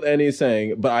 entirely with Annie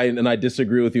saying, but I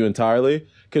disagree with you entirely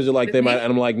because you're like With they me? might,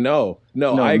 and I'm like no,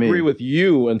 I me. agree with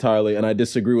you entirely, and I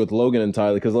disagree with Logan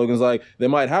entirely because Logan's like they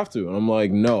might have to, and I'm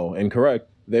like no, incorrect.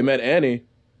 They met Annie.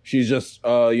 She's just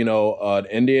an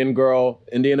Indian girl,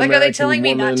 Indian like, American are they telling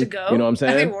woman, me not to go? You know what I'm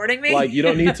saying? Are they warning me? Like you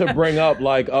don't need to bring up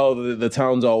like the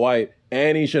town's all white.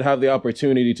 Annie should have the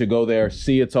opportunity to go there,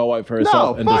 see it's all white for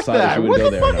herself, and decide if she would go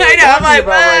there. I know. I'm like,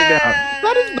 right now.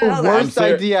 That is the worst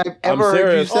idea I've ever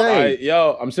heard you say.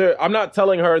 I'm serious. I'm not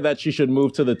telling her that she should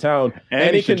move to the town.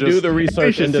 Annie can do the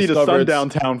research and see discover the sundown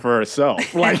town for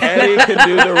herself. Like Annie can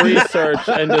do the research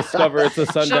and discover it's a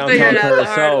sundown town for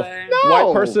herself.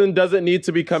 White person doesn't need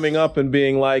to be coming up and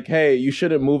being like, "Hey, you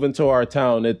shouldn't move into our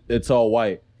town. It's all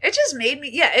white." It just made me,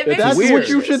 it made That's me what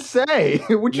you should say.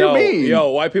 What you mean? Yo,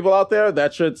 white people out there,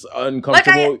 that shit's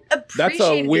uncomfortable. That's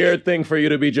a weird thing for you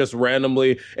to be just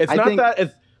randomly. It's not that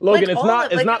it's Logan.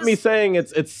 Like it's not me saying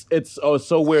it's a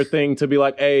so weird thing to be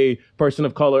like a person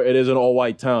of color. It is an all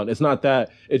white town. It's not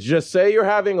that. It's just say you're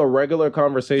having a regular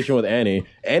conversation with Annie.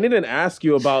 Annie didn't ask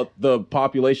you about the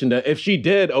population. That if she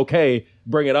did, okay,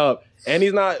 bring it up.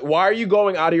 Annie's not. Why are you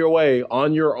going out of your way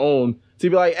on your own to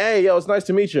be like, hey, yo, it's nice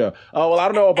to meet you. Oh, well, I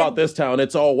don't know about this town.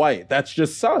 It's all white. That's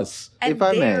just sus. And if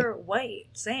I they're may. White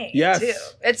saying yes. too.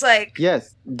 It's like...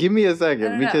 Yes. Give me a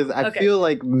second because I feel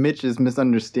like Mitch is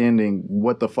misunderstanding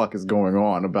what the fuck is going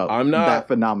on about that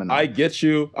phenomenon. I get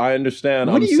you. I understand.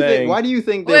 Why do you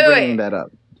think they're bringing that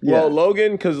up? Well,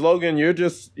 Logan,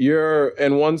 you're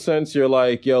in one sense, you're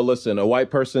like, yo, listen, a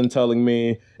white person telling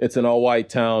me it's an all white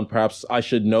town. Perhaps I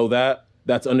should know that.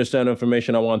 That's understandable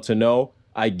information I want to know.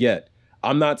 I get.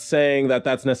 I'm not saying that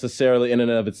that's necessarily in and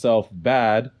of itself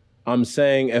bad. I'm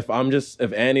saying if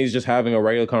Annie's just having a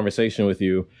regular conversation with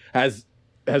you, has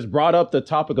brought up the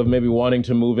topic of maybe wanting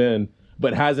to move in,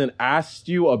 but hasn't asked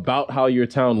you about how your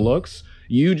town looks,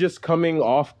 you just coming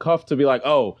off cuff to be like,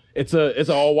 oh, it's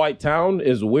an all white town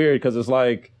is weird because it's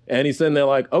like Annie's sitting there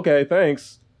like, okay,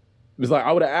 thanks. It's like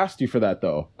I would have asked you for that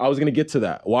though. I was gonna get to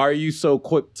that. Why are you so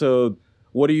quick to?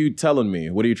 What are you telling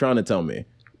me? What are you trying to tell me?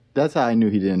 That's how I knew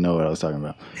he didn't know what I was talking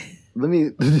about.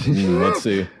 Let's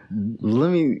see. Let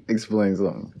me explain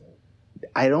something.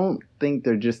 I don't think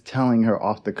they're just telling her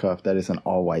off the cuff that it's an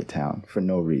all-white town for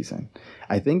no reason.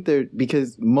 I think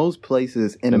because most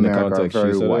places in America are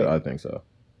very white. I think so.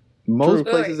 Most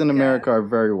places in America are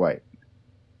very white.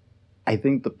 I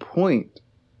think the point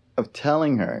of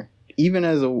telling her, even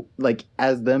as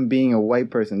them being a white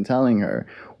person telling her,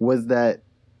 was that,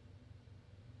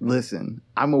 listen,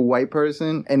 I'm a white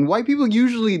person, and white people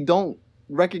usually don't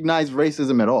recognize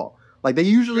racism at all. Like, they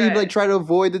usually try to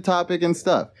avoid the topic and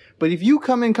stuff. But if you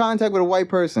come in contact with a white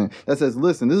person that says,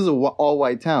 listen, this is an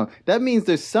all-white town, that means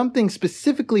there's something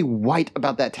specifically white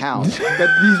about that town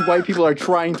that these white people are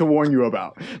trying to warn you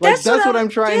about. Like, that's what I'm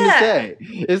trying to say.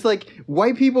 It's like,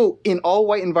 white people in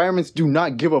all-white environments do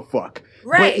not give a fuck.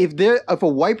 Right. But if a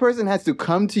white person has to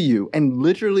come to you and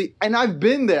literally, and I've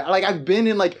been there, like, I've been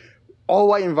in, like, all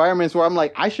white environments where I'm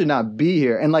like, I should not be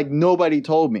here, and like nobody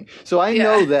told me. So I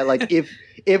know that like if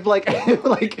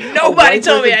nobody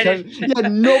told me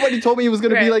nobody told me it was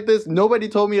gonna be like this. Nobody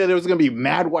told me that there was gonna be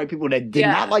mad white people that did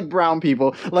not like brown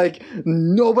people. Like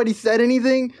nobody said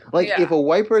anything. Like if a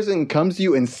white person comes to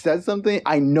you and says something,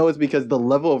 I know it's because the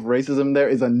level of racism there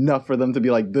is enough for them to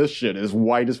be like, this shit is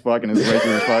white as fuck and is racist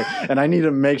as fuck. And I need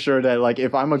to make sure that like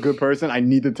if I'm a good person, I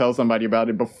need to tell somebody about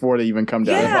it before they even come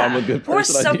down. If I'm a good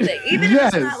person, or something. Even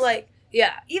if it's not like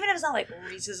even if it's not like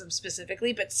racism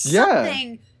specifically, but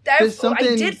something that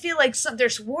I did feel like they're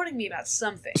warning me about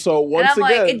something. So once and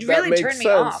I'm again, like, it really turned me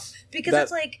off because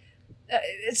it's like,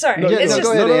 sorry, go ahead,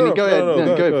 Andy. Go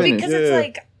ahead. Because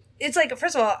it's like,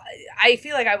 first of all, I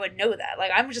feel like I would know that.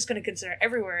 Like, I'm just going to consider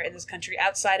everywhere in this country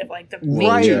outside of like the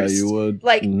major, you would.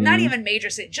 Like not even major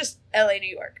cities, just LA,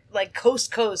 New York, like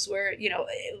coast, where a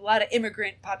lot of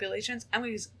immigrant populations. I'm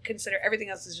going to consider everything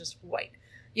else is just white,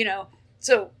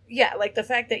 So, yeah, like, the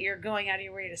fact that you're going out of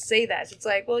your way to say that, it's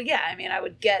like, well, yeah, I mean, I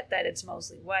would get that it's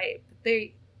mostly white. But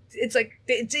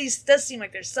it does seem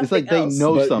like there's something else. It's like they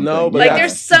know something. No, but like,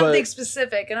 there's something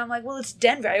specific. And I'm like, well, it's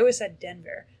Denver. I always said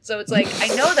Denver. So it's like, I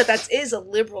know that is a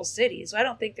liberal city. So I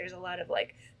don't think there's a lot of,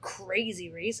 like, crazy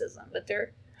racism. But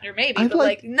there may be. But,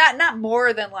 like, not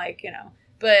more than, like,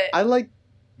 but... I like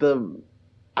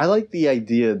the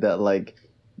idea that, like,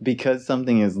 because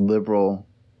something is liberal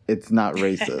it's not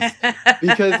racist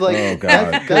because like Oh,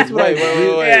 God. that's what I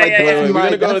do. Like, We're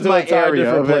gonna go into an entire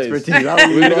different place. We're gonna go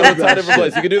to an entire different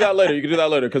place. You can do that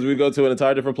later. Because we go to an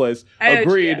entire different place.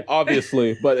 Agreed,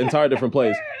 obviously, but entire different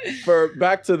place. For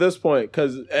back to this point,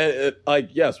 because like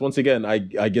yes, once again, I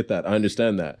get that, I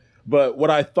understand that. But what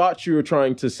I thought you were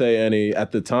trying to say, Annie,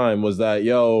 at the time was that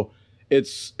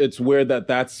it's weird that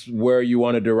that's where you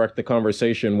want to direct the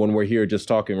conversation when we're here just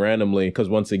talking randomly. Because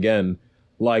once again.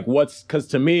 Like because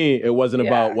to me, it wasn't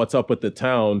about what's up with the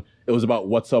town. It was about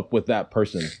what's up with that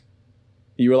person.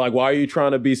 You were like, why are you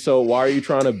trying to be so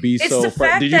friendly?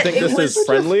 Did you think this is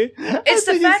friendly? It's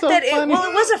the fact that it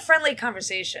was a friendly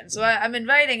conversation. So I'm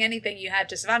inviting anything you have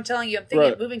to say. If I'm telling you I'm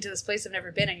thinking of moving to this place I've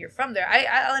never been and you're from there,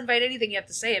 I'll invite anything you have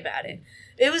to say about it.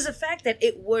 It was the fact that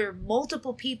it were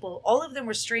multiple people. All of them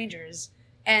were strangers.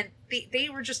 And they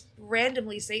were just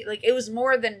randomly saying, like, it was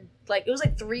more than, like, it was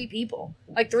like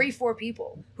 4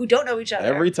 people who don't know each other.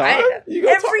 Every time?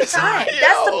 Every time.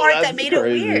 That's the part that made it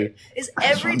weird. Is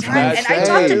every time. And I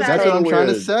talked about That's what I'm trying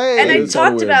to say. And I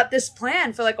talked about this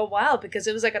plan for like a while because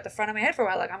it was like at the front of my head for a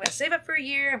while. Like, I'm going to save up for a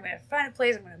year. I'm going to find a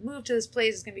place. I'm going to move to this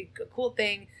place. It's going to be a cool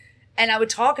thing. And I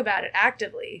would talk about it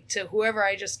actively to whoever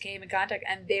I just came in contact.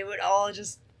 And they would all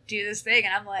just do this thing.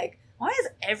 And I'm like, why is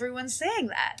everyone saying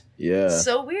that? Yeah. It's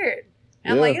so weird.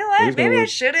 And I'm like, you know what? Maybe I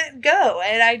shouldn't go.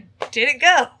 And I didn't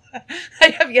go. I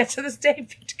have yet to this day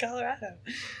been to Colorado.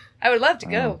 I would love to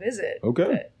go visit.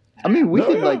 Okay. I mean, we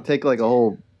could like take like a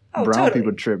whole brown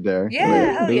people trip there.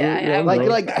 Yeah,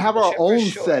 like have our own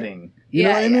setting. You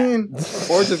know what I mean?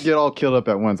 Or just get all killed up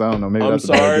at once. I don't know. Maybe that's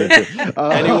sorry.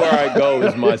 Anywhere I go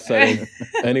is my setting.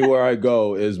 Anywhere I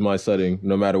go is my setting,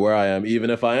 no matter where I am. Even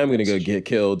if I am going to get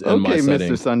killed in my setting. Okay,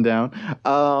 Mr. Sundown.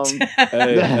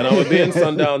 Hey, and I would be in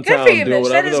Sundown Town doing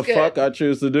whatever the fuck I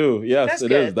choose to do. Yes,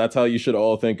 it is. That's how you should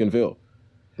all think and feel.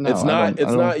 No, it's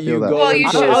not you going well,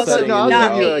 you to a setting. I'll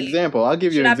give you an example. I'll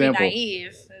give you an example. Not be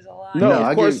naive. There's a lot. No,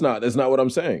 of course not. That's not what I'm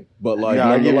saying. But like,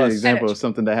 I'll give you an example of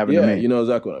something that happened to me. You know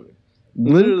exactly what I mean.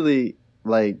 Literally,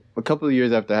 like a couple of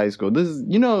years after high school. This is,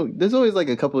 there's always like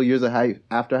a couple of years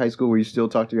after high school where you still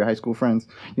talk to your high school friends.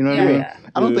 You know what I mean? Yeah.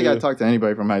 I don't think I talk to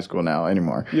anybody from high school now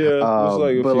anymore. Yeah, there's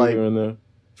like a few here and there.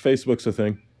 Facebook's a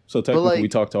thing, so technically we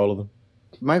talk to all of them.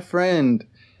 My friend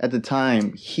at the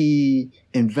time, he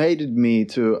invited me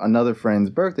to another friend's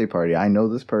birthday party. I know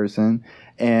this person,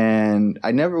 and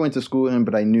I never went to school with him,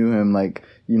 but I knew him like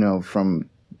from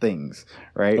things,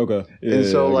 right? Okay, and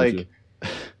so like.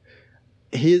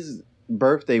 His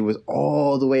birthday was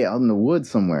all the way out in the woods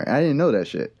somewhere. I didn't know that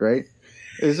shit, right?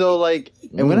 And so, like,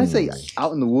 and when I say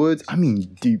out in the woods, I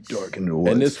mean deep dark in the woods.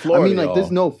 And it's Florida. I mean, like,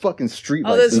 there's no fucking street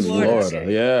lights. This is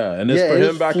Florida. Yeah, and it's for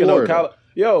him back in Ocala.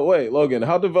 Yo, wait, Logan,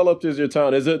 how developed is your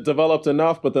town? Is it developed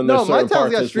enough? But then there's certain parts. No, my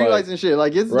town's got street lights and shit.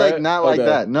 Like, it's like not like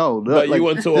that. No, but like, you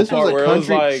went to a part where it was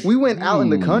like we went out in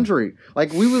the country.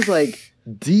 Like, we was like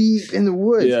deep in the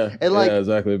woods. Yeah, and like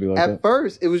exactly. It'd be like at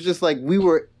first, it was just like we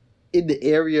were in the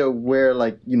area where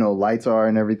like lights are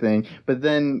and everything, but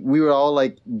then we were all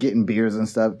like getting beers and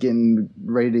stuff, getting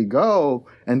ready to go,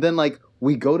 and then like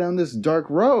we go down this dark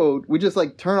road, we just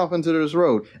like turn off into this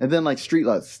road, and then like street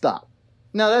lights stop.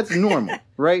 Now that's normal,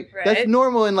 right? That's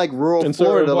normal in like rural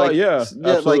Florida, like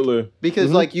absolutely. Like,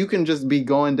 because like you can just be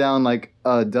going down like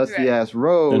a dusty ass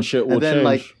road, and shit will then change.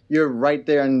 Like you're right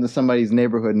there in somebody's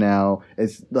neighborhood now.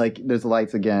 It's like there's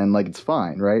lights again, like it's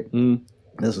fine, right?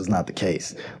 This was not the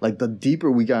case. Like, the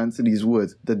deeper we got into these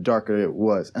woods, the darker it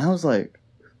was. And I was like,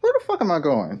 where the fuck am I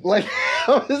going? Like,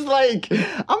 I was like,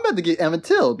 I'm about to get Emmett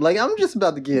Tilled. Like, I'm just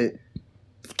about to get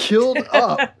killed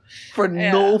up for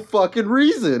no fucking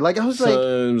reason. Like, I was like...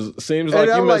 Seems like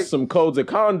you missed some codes of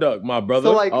conduct, my brother.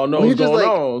 So, like, I don't know what's going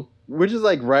on. We're just,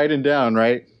 like, riding down,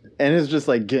 right? And it's just,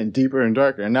 like, getting deeper and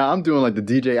darker. And now I'm doing, like, the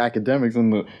DJ Academics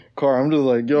in the car. I'm just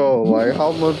like, yo, like,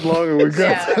 how much longer we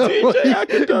got? DJ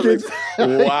Academics.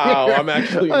 Wow, I'm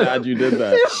actually glad you did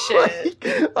that.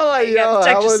 Shit. I'm like, yo,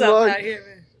 check yourself out here,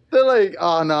 man. They're like,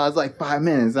 oh, no, it's like 5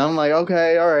 minutes. I'm like,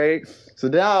 okay, all right. So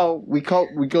now we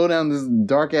go down this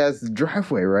dark-ass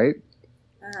driveway, right?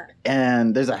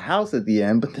 And there's a house at the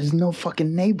end, but there's no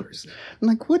fucking neighbors. I'm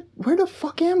like, what? Where the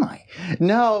fuck am I?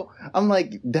 Now I'm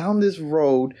like down this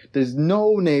road. There's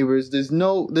no neighbors. There's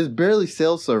barely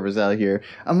cell service out here.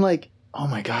 I'm like, oh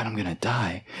my God, I'm gonna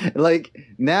die. Like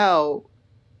now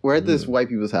we're at this white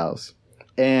people's house,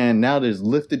 and now there's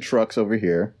lifted trucks over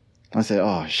here. I say,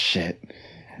 oh shit.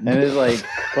 And there's like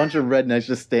a bunch of rednecks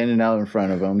just standing out in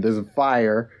front of them. There's a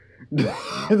fire.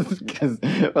 Because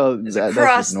there's a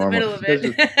cross in the middle of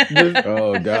it.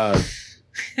 Oh God!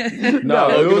 No,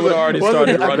 Logan would already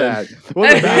started running.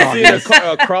 If he seen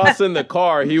a cross in the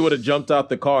car, he would have jumped out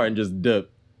the car and just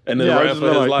dipped. and then ran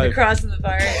for his life. The cross in the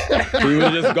fire. He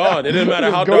was just gone. It didn't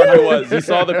matter how dark it was. He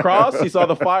saw the cross. He saw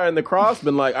the fire in the cross.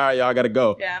 Been like, all right, y'all, I gotta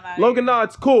go. Yeah, I'm out Logan, nah,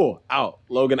 it's cool. Out.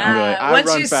 Logan, out. I once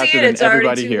run you faster see it, than it's already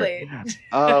everybody too here.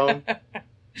 late.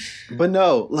 But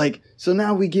no, like, so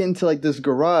now we get into like this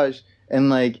garage, and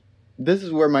like this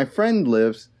is where my friend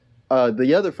lives.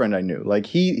 The other friend I knew, like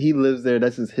he lives there.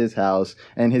 This is his house,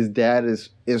 and his dad is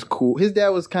cool. His dad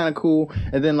was kind of cool,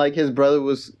 and then like his brother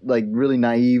was like really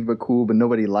naive but cool, but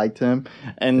nobody liked him.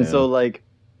 And so like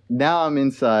now I'm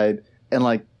inside, and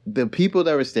like the people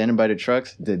that were standing by the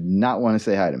trucks did not want to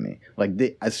say hi to me.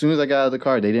 Like as soon as I got out of the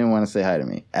car, they didn't want to say hi to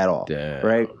me at all. Damn.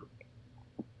 Right?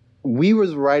 We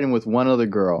was riding with one other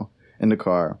girl in the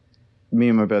car. Me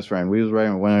and my best friend. We was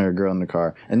riding with one other girl in the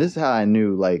car, and this is how I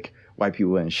knew like white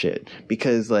people and shit,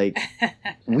 because like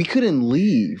we couldn't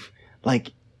leave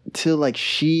like till like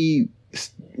she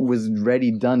was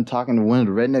done talking to one of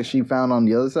the rednecks she found on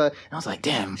the other side. And I was like,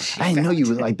 damn, I didn't know you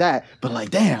was like that, but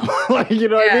like damn. Like, you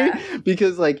know what I mean?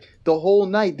 Because like the whole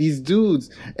night these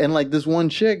dudes and like this one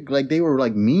chick, like they were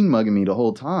like mean mugging me the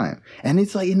whole time, and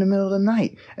it's like in the middle of the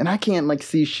night and I can't like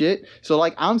see shit. So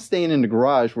like I'm staying in the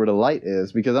garage where the light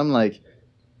is, because I'm like,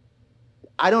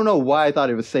 I don't know why I thought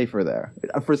it was safer there.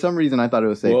 For some reason, I thought it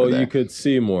was safer there. Well, you could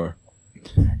see more.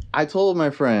 I told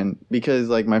my friend, because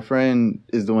like my friend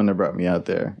is the one that brought me out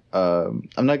there. I'm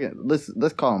not gonna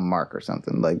let's call him Mark or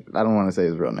something. Like I don't want to say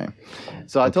his real name.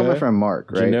 So I told my friend Mark,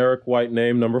 right? Generic white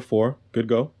name number 4. Good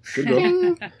go. Good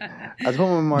go. I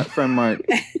told my friend Mark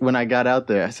when I got out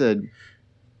there. I said,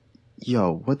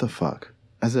 "Yo, what the fuck?"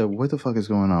 I said, "What the fuck is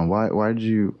going on? Why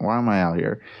am I out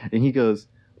here?" And he goes,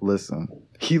 "Listen."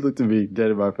 He looked at me dead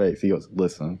in my face. He goes,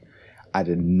 "Listen, I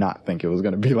did not think it was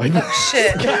going to be like that." Oh,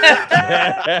 shit.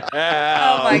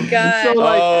 Oh, my God. So,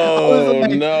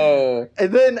 like, no.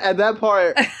 And then at that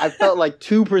part, I felt like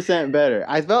 2% better.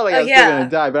 I felt like I was still going to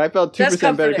die, but I felt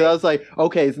 2% better because I was like,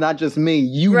 okay, it's not just me.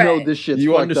 You know this shit's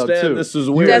you fucked up, too. understand this is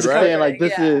weird, you understand, like,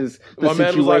 this is the my situation.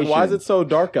 man was like, why is it so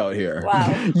dark out here?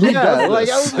 Wow. Yeah, like,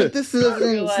 I was like, this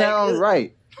doesn't sound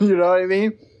right. You know what I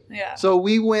mean? Yeah. So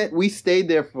we stayed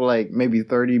there for like maybe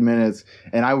 30 minutes,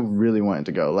 and I really wanted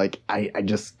to go. Like I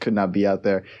just could not be out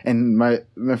there. And my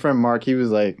friend Mark, he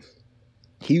was like,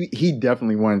 he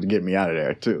definitely wanted to get me out of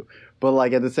there too. But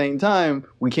like at the same time,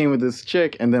 we came with this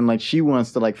chick, and then like she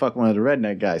wants to like fuck one of the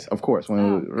redneck guys, of course, one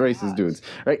of the racist dudes,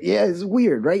 right? Yeah, it's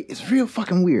weird, right? It's real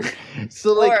fucking weird.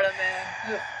 So like, Florida,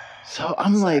 man. So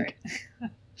I'm like.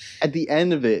 At the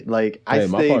end of it, like I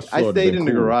stayed in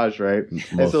the garage, right?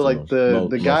 And so like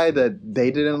the guy that they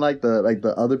didn't like,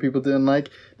 the other people didn't like,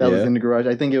 that was in the garage.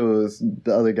 I think it was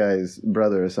the other guy's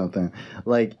brother or something.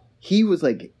 Like he was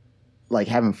like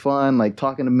having fun, like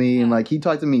talking to me, and like he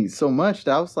talked to me so much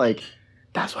that I was like,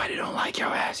 that's why they don't like your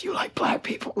ass. You like black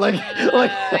people. Like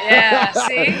yeah,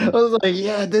 see? I was like,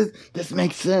 yeah, this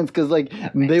makes sense, because like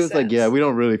they was like, yeah, we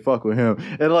don't really fuck with him,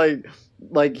 and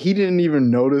like he didn't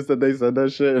even notice that they said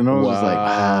that shit, and I was just like,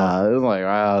 wow. It was like,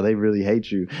 wow, they really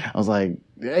hate you. I was like,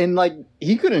 and like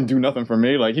he couldn't do nothing for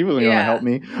me, like he wasn't gonna help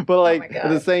me, but like at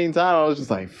the same time I was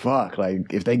just like, fuck,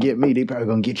 like if they get me, they probably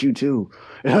gonna get you too.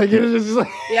 Like it was just like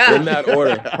in that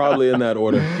order, probably in that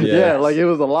order. Yeah, like it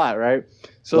was a lot, right?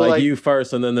 So like you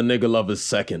first, and then the nigga lovers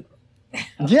second.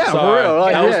 Yeah, for real.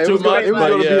 Like, that was too much. It was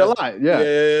gonna be a lot. Yeah.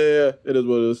 Yeah. It is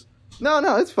what it is.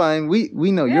 No, it's fine. We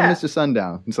know you're Mr.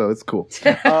 Sundown, so it's cool.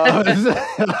 Go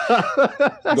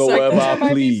wherever I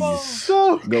please.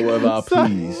 Go wherever I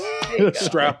please.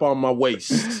 Strap on my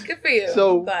waist. Good for you.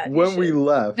 So when we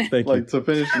left, to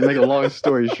finish, make a long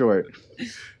story short,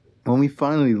 when we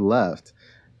finally left,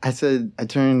 I turned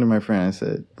to my friend. I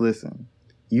said, "Listen,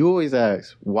 you always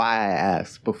ask why I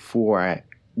ask before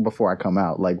I come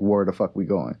out. Like, where the fuck we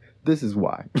going? This is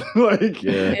why."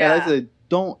 And I said,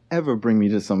 don't ever bring me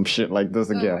to some shit like this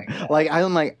again.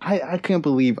 I can't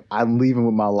believe I'm leaving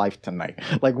with my life tonight.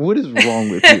 Like, what is wrong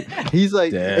with you? He's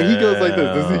like, and he goes like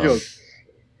this. He goes,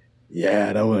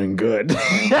 yeah, that wasn't good.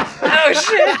 Oh,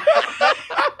 shit.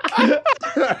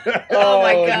 Oh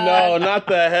my God. No, not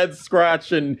the head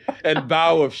scratch and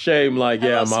bow of shame. Like,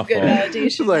 yeah, my fault.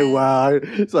 It's like, wow.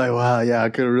 It's like, wow, yeah, I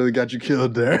could have really got you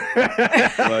killed there.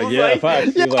 Like, yeah,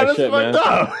 facts. He's like, shit, man.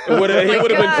 He would have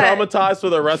been traumatized for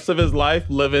the rest of his life,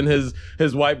 living his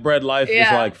white bread life. Yeah.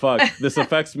 It's like, fuck, this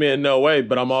affects me in no way,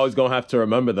 but I'm always going to have to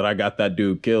remember that I got that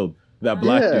dude killed, that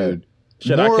black dude.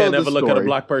 Shit, I can't ever look at a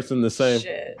black person the same.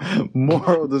 Shit.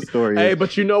 Moral of the story. Hey,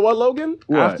 but you know what, Logan?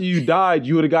 What? After you died,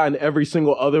 you would have gotten every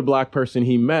single other black person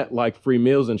he met like free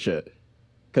meals and shit.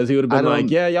 Because he would have been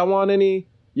like, yeah, y'all want to see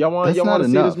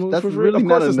this movie That's for free? really Of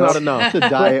course not it's not enough enough. to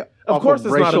die Of course,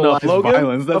 it's not enough, Logan.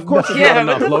 Violence. Of course, it's not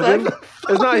enough, Logan.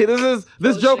 It's not.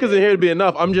 This joke isn't here to be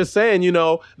enough. I'm just saying,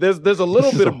 there's a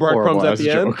little bit of breadcrumbs at the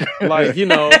end. Like,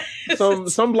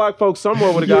 some black folks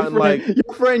somewhere would have gotten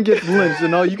your friend gets lynched,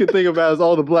 and all you can think about is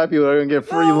all the black people that are gonna get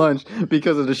free lunch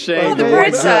because of the shame. On the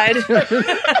bright side,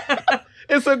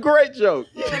 it's a great joke.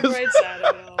 On the bright side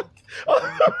of it all.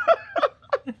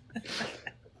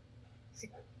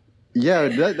 Yeah,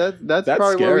 that's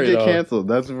probably scary, where we get though. canceled.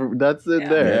 That's it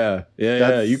there.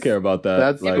 Yeah. You care about that.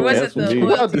 That's if it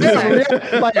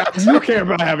wasn't like you care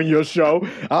about having your show.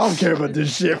 I don't care about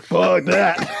this shit. Fuck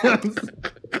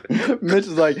that. Mitch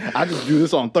is like, I just do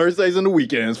this on Thursdays and the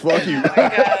weekends. Fuck you.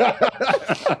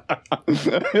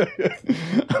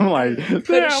 I'm like,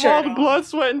 damn, all the blood,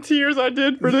 sweat, and tears I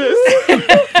did for this.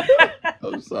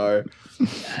 I'm sorry.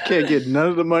 Can't get none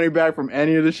of the money back from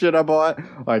any of the shit I bought.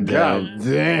 Like, god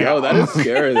damn. Yo, that is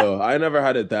scary though. I never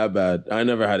had it that bad. I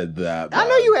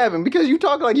know you haven't because you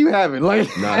talk like you haven't. Like,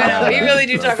 I know you really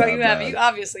do talk like you haven't. You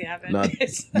obviously haven't. Not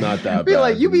that I feel bad.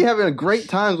 like you be having great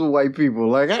times with white people.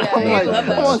 Like, I'm like,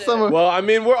 I want someone. Well, I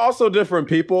mean, we're also different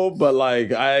people, but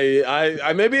like,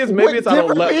 I maybe it's I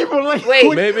don't let people. Like,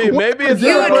 wait, maybe it's you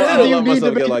I don't let need to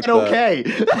myself make get like it okay.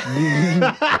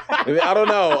 Maybe, I don't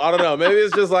know. Maybe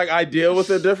it's just like I deal with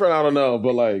it different. I don't know,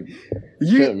 but like,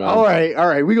 shit, man. All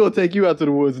right. We gonna take you out to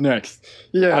the woods next.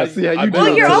 Yeah, see how you do.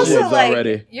 Well, you're to the also woods like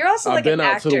already. you're also I've like been an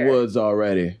out actor. to the woods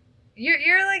already.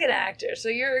 You're like an actor, so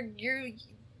you're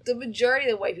the majority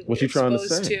of the white people What you're you trying to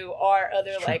exposed say? to are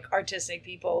other like artistic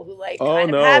people who like Oh, kind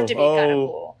of no. have to be kind of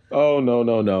cool. Oh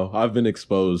no! I've been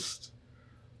exposed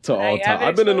to all you time. have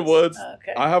I've been in the exposed? woods. Oh,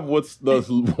 okay. I have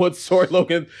woods story,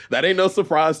 Logan. That ain't no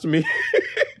surprise to me.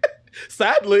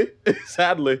 Sadly,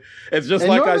 it's just And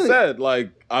like normally- I said.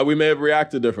 Like we may have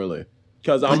reacted differently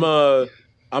because I'm a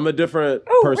different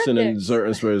person in rednecks.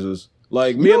 certain spaces.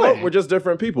 Like me and Logan, we're just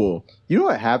different people. You know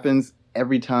what happens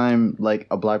every time like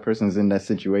a black person is in that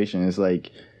situation? Is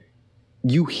like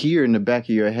you hear in the back of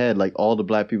your head like all the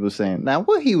black people saying, "Now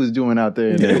what he was doing out there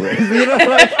in that race?" You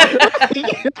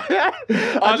know,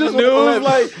 On the news,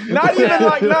 like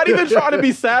not even trying to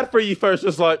be sad for you first.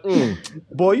 Just like,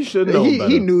 boy, you should know better.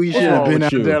 He knew he What's shouldn't have wrong been with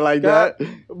out you? there like God,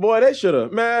 that. Boy, they should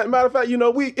have. Man, matter of fact,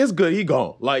 it's good. He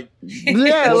gone. Like,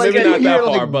 Yeah, well, like maybe not you that hear,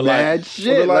 far, like, but bad like,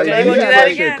 shit. like, Don't he do had that that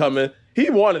again. shit coming. He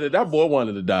wanted it. That boy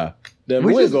wanted to die. Then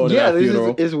Which we is, going to that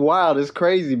funeral. it's wild. It's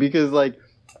crazy because like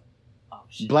Oh,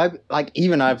 shit. black, like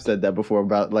even I've said that before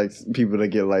about like people that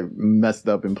get like messed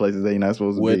up in places they're not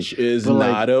supposed to be. Which is But,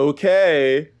 like, not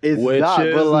okay. it's Which not,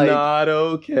 is but, like, not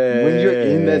okay. when you're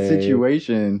in that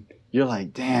situation, you're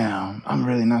like, damn, I'm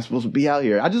really not supposed to be out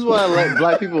here. I just want to let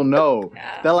black people know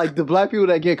Yeah. that like the black people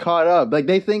that get caught up, like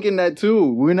they thinking that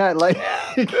too. We're not like,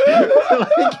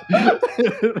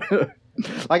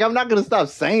 like I'm not gonna stop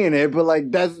saying it, but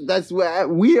like that's what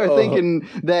we are thinking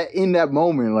that in that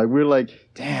moment. Like we're like,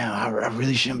 damn, I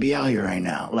really shouldn't be out here right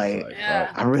now. Like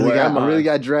Yeah. I really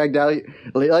got dragged out.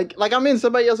 Like I'm in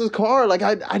somebody else's car. Like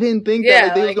I didn't think that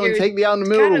like, they was gonna you're take me out in the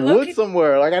middle of the kinda woods looking-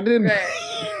 somewhere. Like I didn't.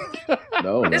 Right.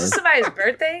 No, man. This is somebody's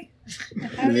birthday.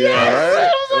 Yeah,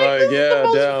 right? Like, yeah,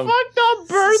 damn. Fucked up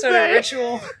birthday. Sort of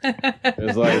ritual.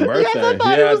 It's like birthday. Yes, I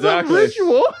thought Yeah, it was exactly. a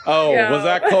ritual. Oh, Yeah. was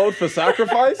that code for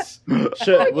sacrifice?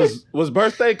 Shit, was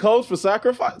birthday code for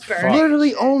sacrifice? Birth. Fuck.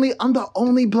 Literally, I'm the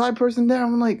only black person there.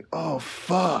 I'm like, oh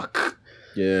fuck,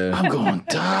 Yeah. I'm gonna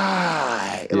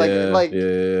die. Yeah, Like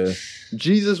yeah.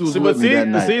 Jesus was See, with but me that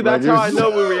night. see, that's Like, how I it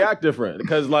know was- we react different.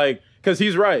 Because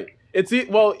he's right.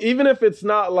 Well, even if it's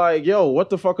not like, yo, what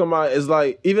the fuck am I? It's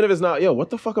like, even if it's not, yo, what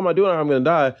the fuck am I doing? I'm gonna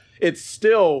die. It's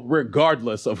still,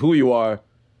 regardless of who you are.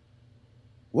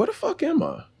 Where the fuck am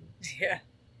I? Yeah.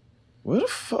 Where the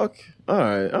fuck? All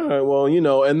right. Well,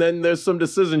 and then there's some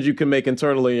decisions you can make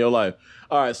internally in your life.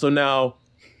 All right. So now,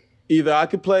 either I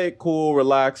could play it cool,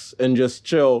 relax, and just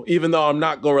chill, even though I'm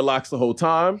not gonna relax the whole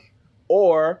time,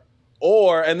 or,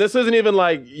 and this isn't even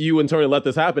like you internally let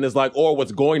this happen. It's like, or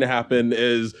what's going to happen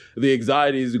is the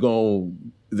anxiety is going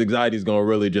to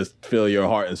really just fill your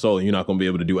heart and soul, and you're not going to be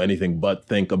able to do anything but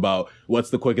think about what's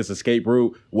the quickest escape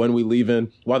route, when we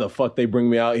leaving, why the fuck they bring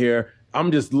me out here.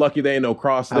 I'm just lucky there ain't no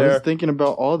cross I there. was thinking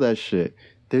about all that shit.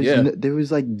 There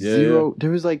was like Yeah, zero.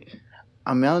 There was like,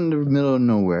 I'm out in the middle of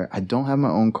nowhere. I don't have my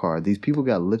own car. These people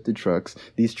got lifted trucks.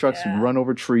 These trucks Yeah. run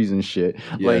over trees and shit.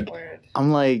 Yeah. Like Word.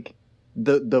 I'm like.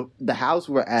 The house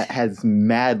we're at has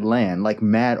mad land, like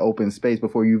mad open space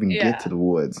before you even Yeah. get to the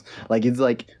woods. Like it's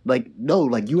like no,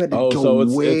 like you had to go so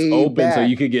it's way open, back so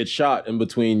you could get shot in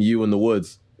between you and the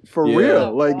woods. for Yeah.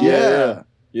 real. Like Yeah.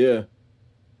 Yeah.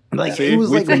 like See, it was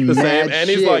we like think the mad same. And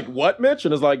he's shit. like, "What, Mitch?"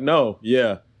 And it's like, "No,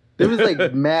 yeah." There was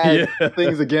like mad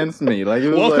things against me. Like, it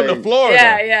was welcome like, to Florida.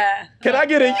 Yeah. Can I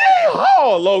get a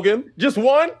yeehaw, Logan? Just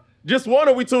one? Just one,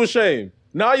 or we too ashamed?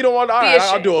 No, you don't want. All right,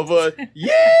 I'll do it for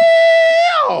yeah.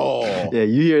 Yeah,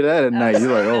 you hear that at night, you're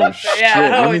like, oh shit,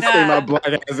 let me stay my black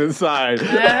ass inside.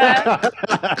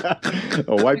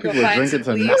 White people are drinking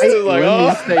tonight. Like, let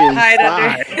me stay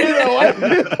inside.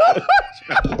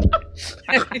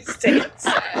 Let me stay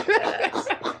inside.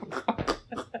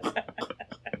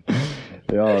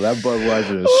 Yo, that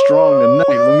Budweiser is strong tonight.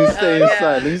 Let me stay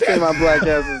inside. Let me stay my black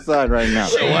ass inside right now.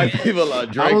 So white people are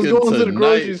drinking I was going to the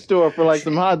grocery store for like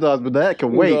some hot dogs, but that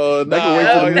can wait. That can wait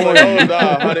till the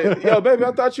morning. Yo, baby,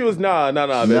 I thought you was nah, baby.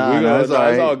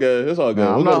 It's all good. It's all good.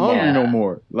 I'm not hungry no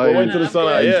more. Like, we'll wait till the sun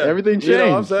out. Yeah, everything changed. You know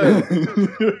what I'm saying?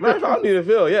 Man, if I don't need a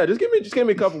fill, just give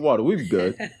me a cup of water. We be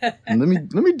good. Let me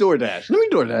DoorDash.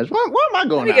 Why am I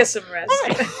going out? Let me get some rest.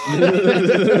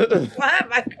 Why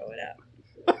am I going out?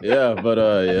 Yeah, but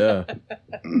yeah.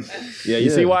 You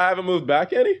see why I haven't moved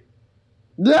back, Eddie?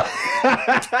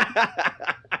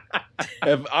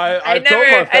 I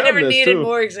never needed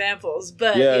more examples,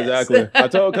 but exactly. I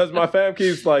told because my fam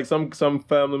keeps like some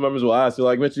family members will ask, they're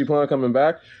like, Mitch, you plan on coming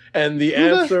back? And the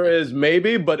answer is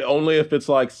maybe, but only if it's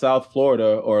like South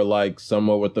Florida or like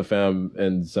somewhere with the fam,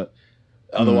 and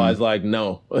otherwise, like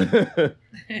no, no,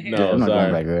 I'm not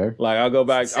going back there. Like I'll go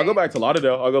back to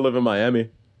Lauderdale. I'll go live in Miami.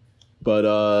 But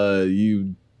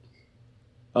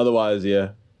otherwise,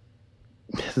 yeah.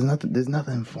 There's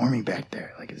nothing for me back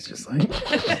there. Like, it's just like,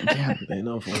 damn, ain't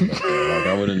nothing for me back there. Like,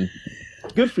 I wouldn't.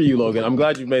 Good for you, Logan. I'm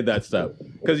glad you made that step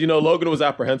because Logan was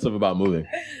apprehensive about moving.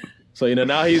 So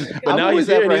now he's here and he's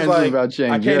like, about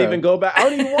change, I can't even go back. I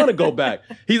don't even want to go back.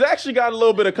 He's actually got a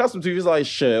little bit accustomed to it. He's like,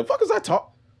 shit, fuck is I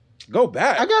talk? Go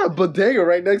back. I got a bodega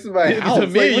right next to my house. To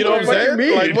me, like, you know what I'm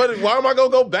saying? Like, why am I gonna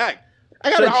go back? I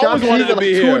got a chop cheese at like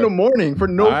 2 in the morning for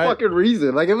no fucking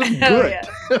reason. Like, it was good.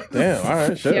 Damn, all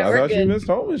right, shit. I thought you missed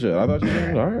home and shit. I thought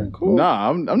you all right, cool. Nah,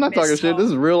 I'm not talking shit. This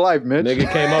is real life, Mitch.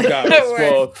 Nigga came up, got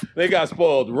spoiled. They got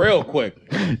spoiled real quick.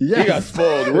 Yes. He got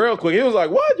spoiled real quick. He was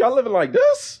like, what? Y'all living like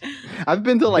this? I've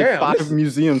been to like 5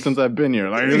 museums since I've been here.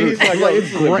 Like, he's like,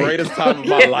 it's the greatest time of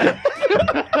my life.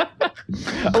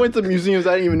 I went to museums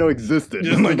I didn't even know existed.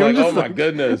 Just like oh my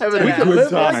goodness. We can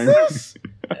live like this?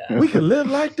 We can live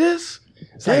like this?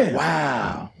 It's like,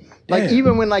 wow. Like,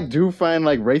 even when like do find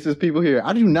like racist people here,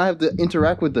 I do not have to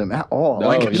interact with them at all. No,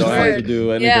 like, you don't have to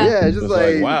do anything. Yeah, it's just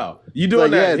like wow. You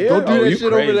doing that here? Don't do that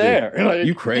shit over there. Like,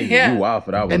 you crazy. You wild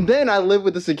for that one. And then I live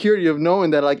with the security of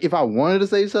knowing that like if I wanted to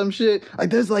say some shit,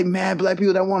 like there's like mad black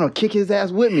people that want to kick his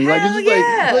ass with me. Like,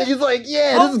 it's just like home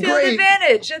this is field great.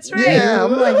 advantage. That's right. Yeah,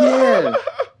 I'm like, yeah.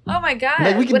 Oh my god!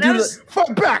 Like, we can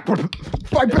fight back.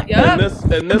 Yep.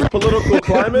 In this political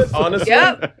climate, honestly,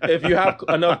 if you have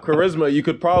enough charisma, you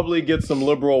could probably get some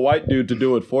liberal white dude to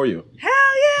do it for you. Hell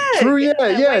yeah! True,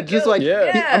 yeah. Just like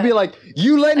I'd be like,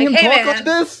 you letting him talk like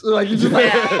this? Like, you just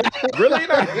like, really?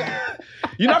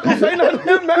 You're not gonna say nothing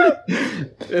to him, man?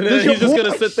 And then he's just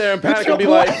gonna sit there and panic and be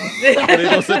like, he's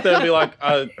gonna sit there and be like,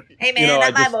 hey man,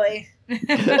 not my boy.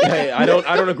 Hey, I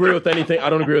don't agree with anything. I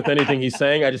don't agree with anything he's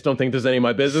saying. I just don't think there's any of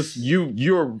my business.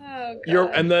 You're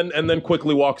and then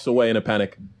quickly walks away in a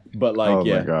panic. But like, oh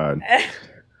my god.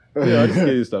 Yeah, just give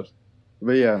you stuff.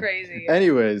 But yeah. Crazy.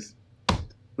 Anyways,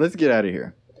 let's get out of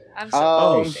here. I'm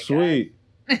so sweet.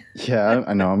 Yeah,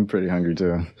 I know. I'm pretty hungry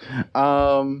too.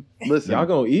 Listen, y'all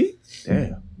gonna eat?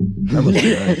 Damn.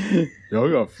 Y'all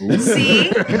got food.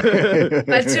 See,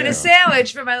 my tuna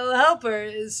sandwich for my little helper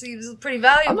seems pretty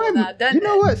valuable now, doesn't it? You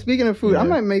know what? Speaking of food, I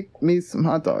might make me some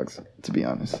hot dogs. To be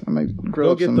honest, I might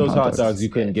grill get some those hot dogs you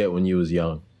couldn't get when you was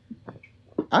young.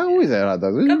 I always had hot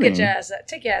dogs. Go get your ass out.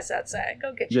 Take your ass outside.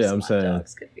 Go get you some hot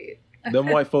dogs. Good for you. Them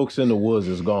white folks in the woods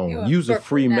is gone. You's a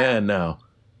free man now.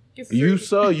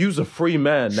 You's a free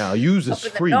man now. You's is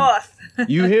free.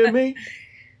 You hear me?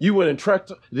 You went and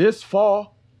trekked this far,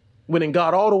 went and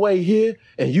got all the way here,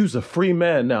 and you's a free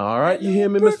man now. All right, you hear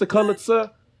me, Mr. Colored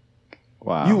Sir?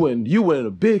 Wow. You in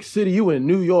a big city. You in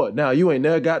New York now. You ain't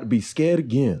never got to be scared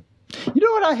again. You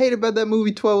know what I hate about that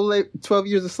movie, 12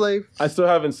 Years a Slave? I still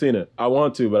haven't seen it. I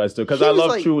want to, but because I love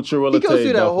like, True He goes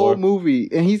through that whole movie,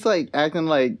 and he's like acting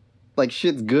like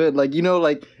shit's good. Like, you know,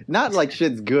 like not like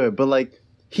shit's good, but like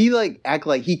he like act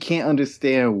like he can't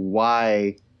understand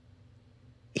why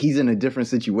he's in a different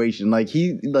situation. Like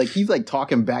he's like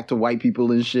talking back to white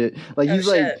people and shit. Like he's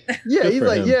like, yeah, he's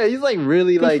like, yeah, he's like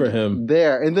really good like for him.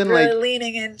 There, and then really like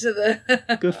leaning into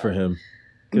the. Good for him.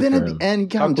 Good then at the end, he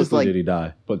kind of just like, did he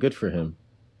die? But good for him.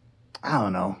 I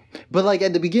don't know. But like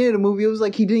at the beginning of the movie, it was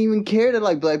like he didn't even care that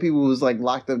like black people was like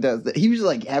locked up. He was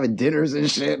like having dinners and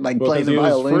shit, like playing the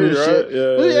violin and shit.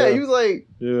 Right? Yeah, he was like,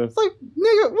 it's like,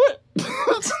 nigga, what?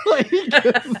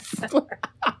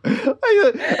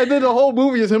 And then the whole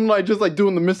movie is him like just like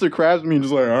doing the Mr. Krabs meme,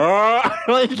 just like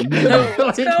like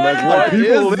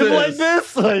people live like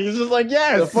this. Like he's just like,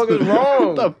 yes. The fuck is wrong?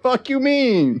 What the fuck you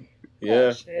mean?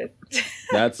 Yeah,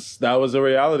 that was a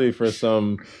reality for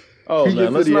some. Oh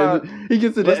man, let's not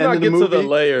get to the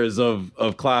layers of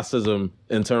classism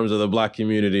in terms of the black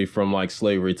community from like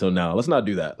slavery till now. Let's not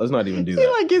do that. Let's not even do that. He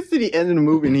like gets to the end of the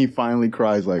movie and he finally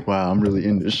cries like, "Wow, I'm really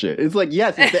in this shit." It's like,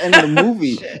 yes, it's the end of the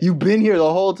movie. You've been here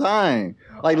the whole time.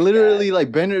 Like literally,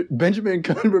 like Benjamin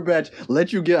Cumberbatch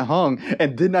let you get hung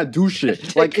and did not do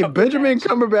shit. Like if Benjamin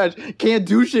Cumberbatch can't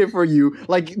do shit for you,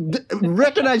 like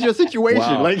recognize your situation.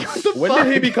 Wow. Like when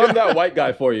did he become that white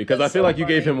guy for you? Because I feel like you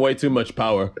gave him way too much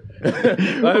power.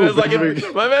 It was like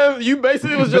my man, you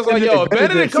basically was just like, yo, if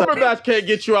Benedict Cumberbatch can't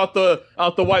get you out the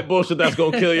white bullshit that's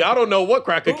gonna kill you, I don't know what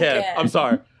cracker can. I'm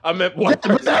sorry, I meant white.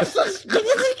 But that's the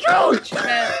truth.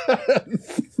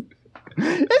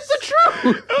 It's the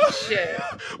truth. Shit.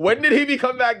 When did he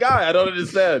become that guy? I don't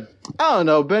understand. I don't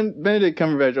know. Benedict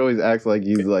Cumberbatch always acts like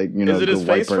he's like, you know, is it his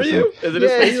face for you? Is it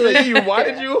his face for you?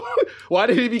 Why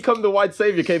did he become the white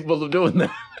savior capable of doing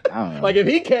that? I don't know. Like if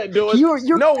he can't do it,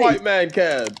 you're no right. white man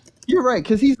can. You're right,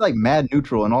 because he's like mad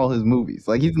neutral in all his movies.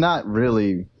 Like he's not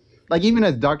really. Like, even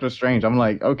as Doctor Strange, I'm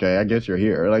like, okay, I guess you're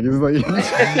here. Like, it's like,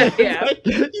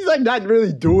 he's like not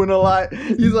really doing a lot.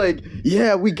 He's like,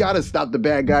 yeah, we gotta stop the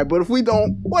bad guy, but if we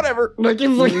don't, whatever. Like,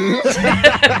 it's like,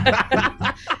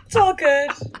 it's all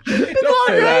good. Don't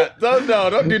say that.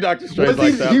 Don't do Doctor Strange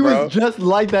like that, bro. He was just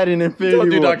like that in Infinity War.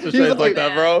 Don't do Doctor Strange like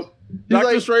that, bro.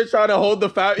 Doctor Strange trying to hold the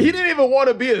He didn't even want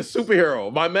to be a superhero.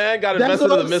 My man got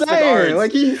invested in the mystic arts.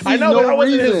 Like, I know, but that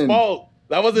wasn't his fault.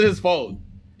 That wasn't his fault.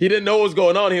 He didn't know what was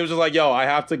going on. He was just like, yo, I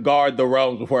have to guard the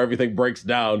realms before everything breaks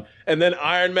down. And then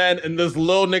Iron Man and this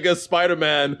little nigga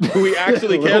Spider-Man, who he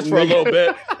actually cares for a little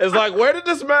bit, is like, where did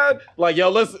this man... Like, yo,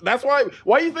 listen, that's why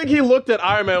you think he looked at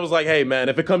Iron Man and was like, hey, man,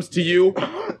 if it comes to you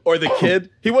or the kid,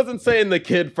 he wasn't saying the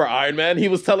kid for Iron Man. He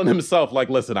was telling himself, like,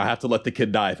 listen, I have to let the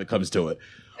kid die if it comes to it.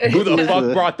 Who the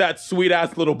fuck brought that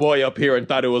sweet-ass little boy up here and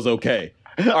thought it was okay?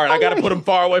 All right, I got to put him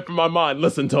far away from my mind.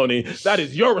 Listen, Tony, that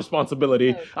is your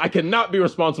responsibility. I cannot be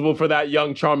responsible for that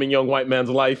young, charming young white man's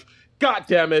life. God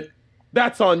damn it.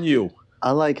 That's on you.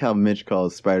 I like how Mitch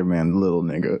calls Spider-Man little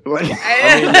nigga.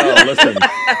 I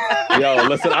mean, yo,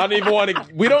 listen, I don't even want to,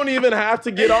 we don't even have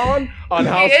to get on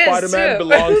how Spider-Man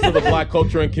belongs to the black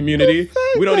culture and community.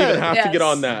 We don't even have to get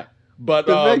on that. But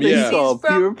the fact that he called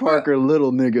Peter Parker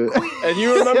little nigga. And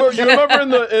you remember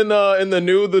in the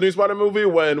new Spider movie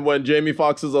when Jamie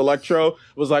Foxx's Electro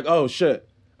was like, oh shit,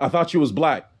 I thought you was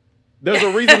black. There's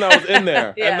a reason that was in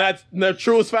there. And that's the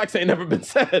truest facts ain't never been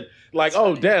said. Like,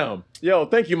 oh damn. Yo,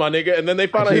 thank you, my nigga. And then they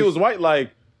found out he was white,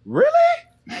 like, really?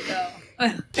 I know.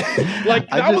 Like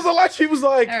that was Electro. He was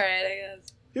like, all right, I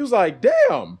guess. He was like,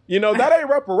 damn, that ain't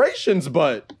reparations,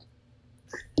 but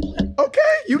okay,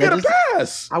 you get a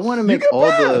pass. I want to make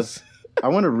I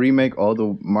want to remake all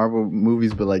the Marvel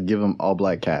movies, but like give them all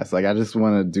black cast. Like I just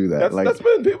want to do that.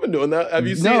 People been doing that. Have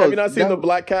you not seen the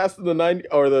black cast in the 90s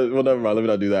or the? Well, never mind. Let me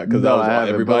not do that because that was on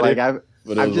everybody.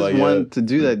 But I just wanted to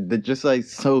do that. Just like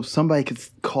so somebody could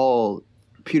call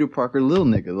Peter Parker little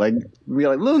nigga. Like be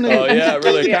like little nigga. Oh yeah,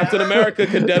 really. Captain America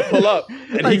could dead pull up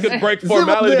and he could break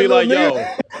formality and be like, yo,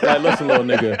 like, listen, little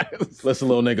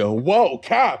nigga. Whoa,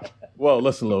 Cap. Whoa,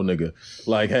 listen, little nigga.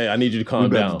 Like, hey, I need you to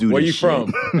calm down. Where you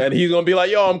from? And he's going to be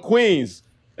like, yo, I'm Queens.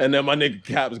 And then my nigga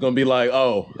Cap is going to be like,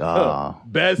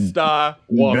 Bed-Stuy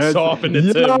walks off in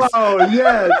the Thames. Oh,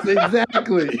 yes,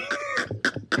 exactly.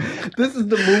 This is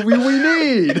the movie we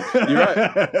need. You're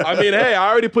right. I mean, hey, I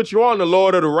already put you on the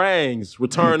Lord of the Rings,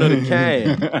 Return of the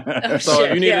King. So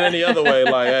if you need it any other way,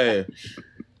 like, hey...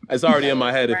 It's already in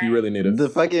my head if you really need it. The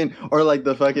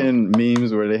fucking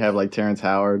memes where they have like Terrence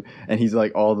Howard and he's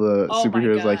like all the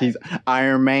superheroes, like he's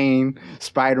Iron Man,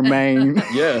 Spider-Man.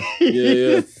 Yeah.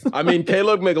 I mean,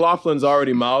 Caleb McLaughlin's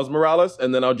already Miles Morales,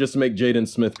 and then I'll just make Jaden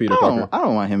Smith Peter Parker. I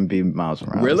don't want him to be Miles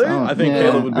Morales. Really? I think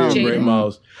Caleb would be a great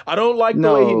Miles. I don't like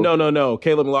the way he... No.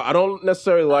 Caleb McLaughlin. I don't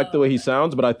necessarily like the way he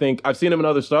sounds, but I think I've seen him in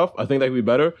other stuff. I think that could be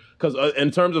better. Because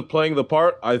in terms of playing the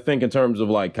part, I think in terms of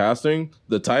like casting,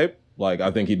 the type, like,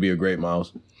 I think he'd be a great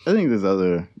Miles. I think there's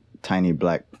other tiny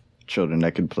black children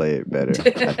that could play it better,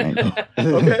 I think.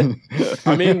 Okay.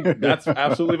 I mean, that's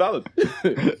absolutely valid.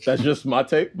 That's just my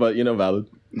take, but, valid.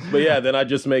 But yeah, then I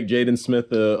just make Jaden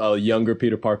Smith a younger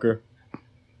Peter Parker.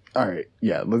 All right.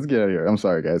 Yeah, let's get out of here. I'm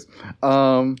sorry, guys.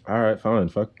 All right, fine.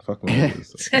 Fuck me.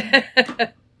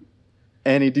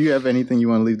 Annie, do you have anything you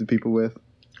want to leave the people with?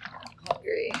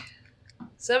 Hungry.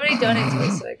 Somebody donate to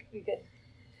us so we can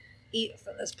eat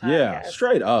from this podcast. Yeah,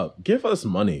 straight up. Give us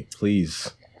money,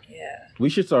 please. Yeah. We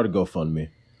should start a GoFundMe.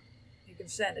 You can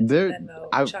send it to Venmo.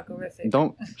 Chuckerific.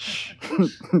 Don't.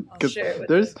 I'll share it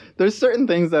with there's certain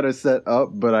things that are set up,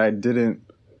 but I didn't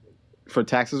for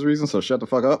taxes reasons. So shut the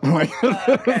fuck up. Okay.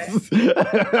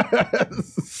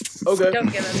 Okay.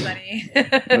 Don't give us money.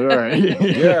 All right.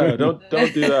 Yeah, don't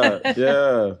do that.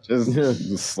 Yeah,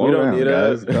 just slow we don't down, need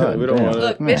guys. it. We don't want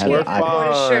Look, it. Mitch can't We're afford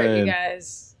a shirt, you fine.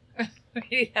 guys. We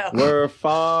need help. We're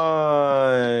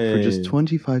fine. For just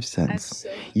 25 cents,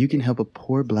 you can help a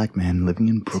poor black man living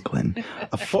in Brooklyn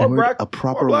afford a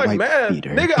proper white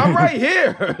feeder. Nigga, I'm right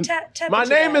here. My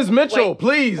name is Mitchell.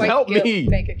 Please help me.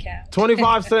 Bank account.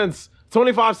 25 cents.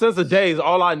 25 cents a day is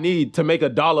all I need to make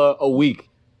 $1 a week.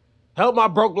 Help my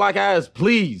broke black ass,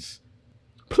 please.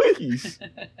 Please.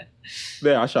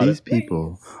 There, I shot These it.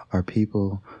 people are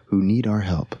people who need our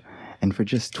help. And for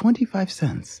just 25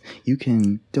 cents, you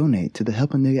can donate to the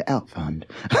Help a Nigga Out Fund.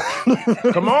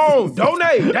 Come on,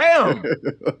 donate. Damn.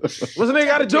 What's the nigga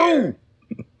got to do?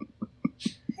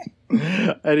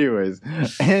 Anyways,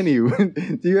 Annie,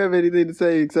 do you have anything to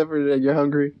say except for that you're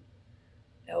hungry?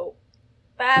 Nope.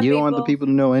 Bye, You don't want the people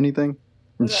to know anything?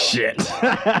 Shit.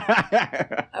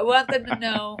 I want them to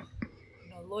know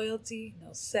no loyalty, no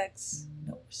sex,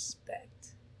 no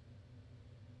respect.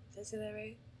 Did I say that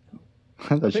right?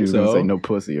 I thought she was going to say no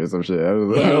pussy or some shit. I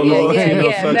was like, No sex,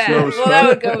 no Well, that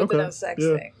would go with respect. the no sex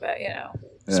Yeah. thing. But,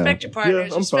 respect your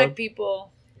partners, I'm respect fine.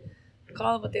 people.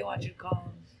 Call them what they want you to call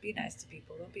them. Be nice to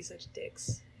people. Don't be such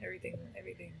dicks. Everything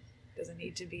doesn't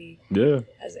need to be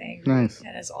as angry Nice.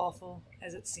 and as awful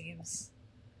as it seems.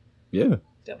 Yeah.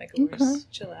 Don't make it worse.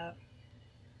 Chill out.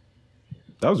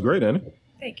 That was great, Annie.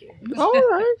 Thank you. all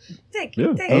right. Thank you.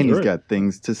 Yeah. Thank Annie's you. great. got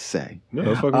things to say. Yeah,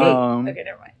 that's fucking great. Okay,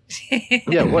 never mind.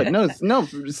 Yeah, what? No,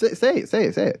 say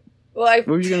it. Well, What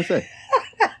were you going to say?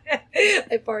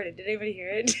 I farted. Did anybody hear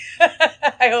it?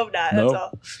 I hope not. No. That's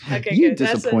all. Okay, You good.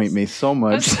 disappoint me so I'm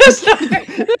much. so sorry.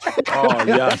 Oh,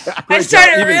 yes. I Great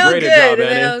started job. Even real greater good. job,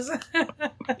 And then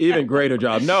Annie. Even greater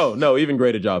job. No, even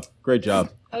greater job. Great job.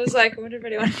 I was like, I wonder if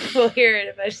anyone will hear it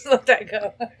if I just let that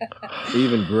go.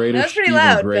 Even greater. That's pretty even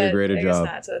loud. Greater but I guess job.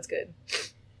 not, so that's good.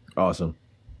 Awesome.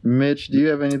 Mitch, do you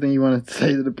have anything you want to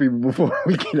say to the people before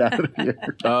we get out of here?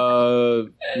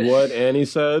 What Annie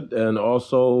said, and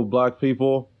also black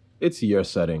people, it's your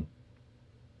setting.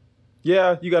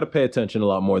 Yeah, you got to pay attention a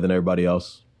lot more than everybody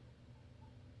else.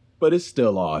 But it's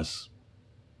still ours.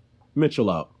 Mitchell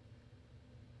out.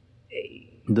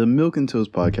 The Milk and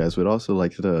Toast podcast would also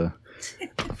like to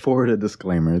forward a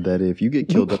disclaimer that if you get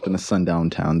killed up in a sundown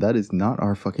town, that is not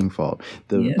our fucking fault.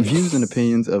 The views and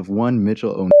opinions of one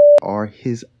Mitchell O are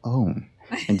his own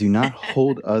and do not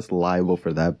hold us liable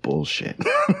for that bullshit.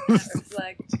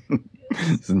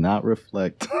 Does not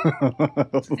reflect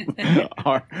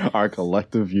our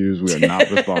collective views. We are not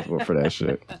responsible for that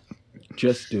shit.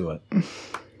 Just do it.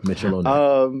 Mitchell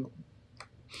O.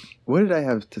 What did I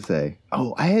have to say?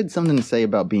 Oh, I had something to say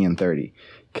about being 30.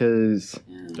 Cause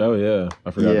Oh yeah,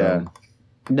 I forgot. yeah,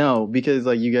 no, because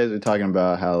like you guys were talking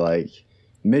about how like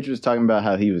Mitch was talking about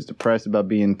how he was depressed about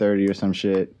being 30 or some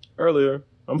shit Earlier,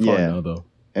 I'm fine now though.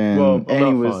 and Well, I'm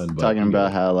Annie not was fine, but talking I'm about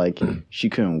good. how like she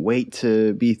couldn't wait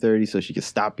to be 30 so she could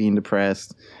stop being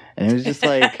depressed, and it was just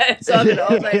like It's all good.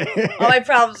 All my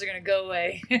problems are going to go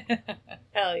away.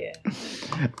 Hell yeah.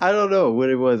 I don't know what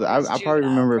it was. I probably juvenile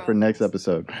remember it for next problems.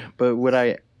 episode. But what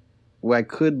I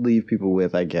could leave people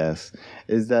with, I guess,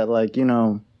 is that like,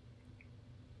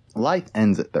 life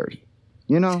ends at 30.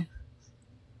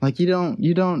 Like you don't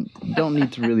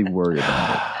need to really worry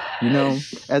about it.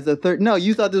 As a no,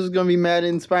 you thought this was gonna be mad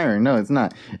inspiring. No, it's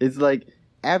not. It's like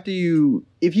if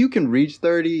you can reach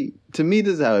 30, to me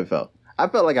this is how it felt. I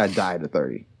felt like I died at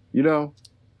 30.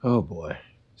 Oh boy.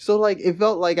 So like it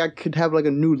felt like I could have like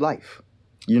a new life.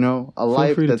 A life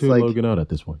Feel free to that's tune like Logan out at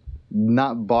this point.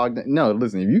 not bogged down. No,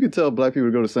 listen, if you could tell black people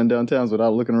to go to sundown towns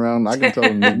without looking around, I can tell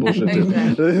them this bullshit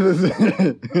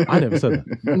too. I never said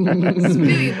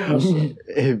that.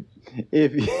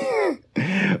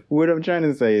 if what I'm trying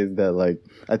to say is that like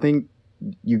I think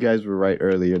you guys were right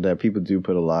earlier that people do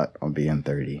put a lot on being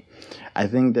 30. I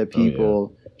think that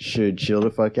people should chill the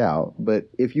fuck out, but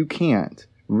if you can't,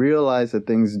 realize that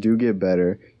things do get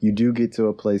better. You do get to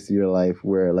a place in your life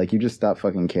where like you just stop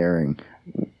fucking caring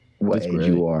what That's age great.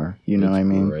 you are. You know what I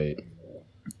mean? Great.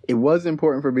 It was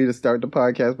important for me to start the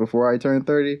podcast before I turned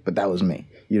 30, but that was me.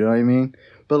 You know what I mean?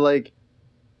 But like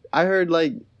I heard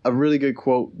like a really good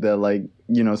quote that like,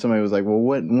 you know, somebody was like, well,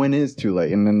 when is too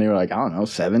late? And then they were like, I don't know,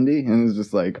 70? And it's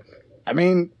just like, I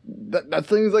mean, that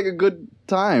seems like a good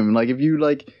time. Like if you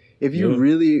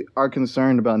really are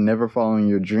concerned about never following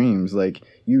your dreams, like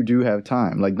you do have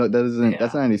time. Like that's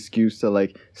not an excuse to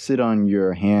like sit on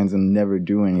your hands and never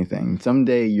do anything.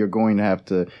 Someday you're going to have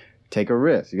to take a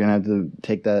risk. You're going to have to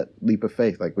take that leap of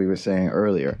faith like we were saying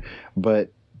earlier.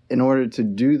 But in order to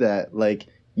do that, like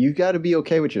you got to be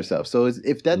okay with yourself. So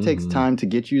if that takes time to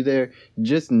get you there,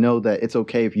 just know that it's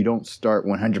okay if you don't start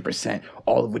 100%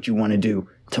 all of what you want to do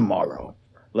tomorrow.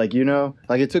 Like, you know,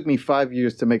 like it took me 5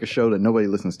 years to make a show that nobody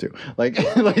listens to. Like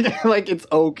it's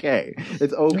okay.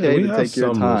 It's okay to take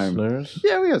your time. Listeners.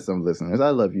 Yeah, we have some listeners. I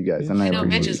love you guys. And I know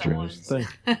Mitch is one.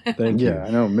 Thank you. Yeah,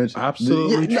 I know Mitch.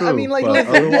 Absolutely true. I mean, like,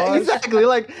 exactly.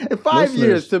 Like 5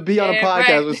 years to be on a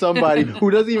podcast with somebody who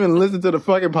doesn't even listen to the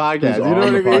fucking podcast. You know what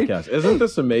I mean? Podcast. Isn't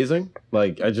this amazing?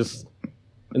 Like, I just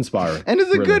inspiring. And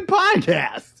it's a good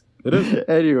podcast. It is.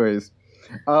 Anyways,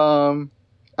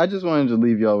 I just wanted to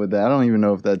leave y'all with that. I don't even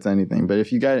know if that's anything, but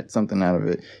if you got something out of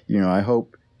it, you know, I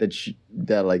hope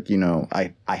that like, you know,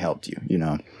 I helped you, you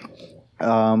know.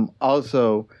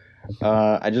 Also,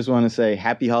 I just want to say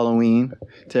happy Halloween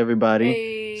to everybody.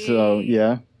 Hey. So,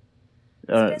 yeah. It's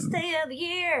the best day of the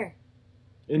year.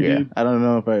 Indeed. Yeah, I don't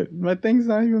know if my thing's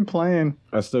not even playing.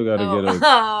 I still gotta get a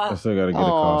costume.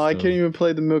 Oh, I can't even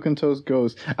play the Milk and Toast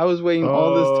Ghost. I was waiting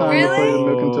all this time to play the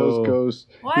Milk and Toast Ghost.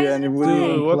 Why isn't it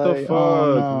Dude, what the fuck?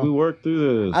 Oh, no. We worked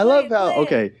through this. I love how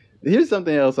okay. Here's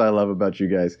something else I love about you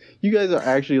guys. You guys are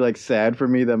actually like sad for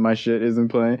me that my shit isn't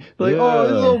playing. Like, oh,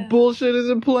 this little bullshit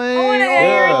isn't playing. I want to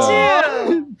hear it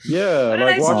too. Yeah,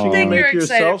 like watching you make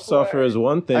yourself suffer is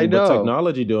one thing, but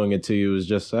technology doing it to you is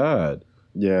just sad.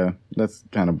 Yeah, that's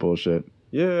kind of bullshit.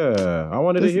 Yeah, I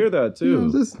wanted to hear that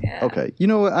too. Okay, you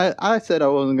know what? I said I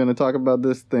wasn't going to talk about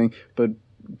this thing, but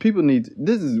people need.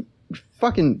 This is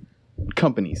fucking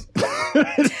companies.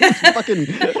 This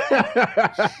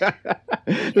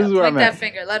is where I'm at. That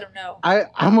finger, let them know.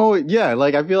 I'm always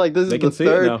like I feel like this is the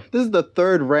third. This is the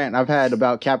third rant I've had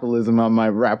about capitalism on my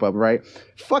wrap up. Right?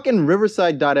 Fucking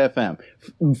Riverside.fm.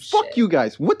 Fuck you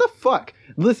guys. What the fuck?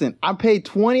 Listen, I paid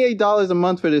 $28 a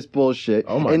month for this bullshit.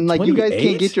 Oh my, and like 28? You guys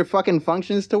can't get your fucking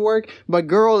functions to work. My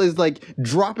girl is like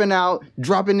dropping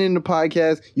in the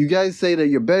podcast. You guys say that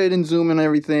you're better than Zoom and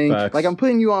everything. Facts. Like I'm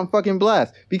putting you on fucking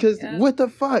blast because what the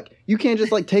fuck? You can't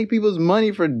just like take people's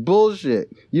money for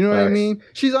bullshit. You know what I mean?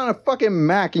 She's on a fucking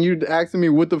Mac and you're asking me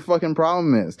what the fucking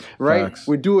problem is, right? Facts.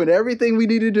 We're doing everything we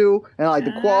need to do and like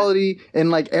the quality and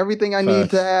like everything I need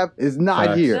to have is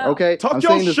not here, okay? Talk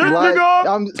your shit, nigga!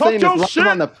 I'm saying this live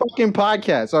on the fucking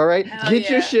podcast, all right? Get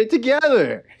your shit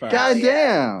together. Facts.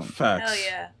 Goddamn. Facts. Hell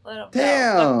yeah. Let them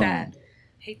Damn. know. Fuck that.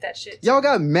 Hate that shit. Y'all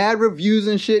got mad reviews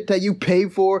and shit that you pay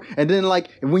for, and then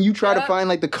like when you try to find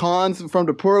like the cons from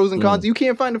the pros and cons, you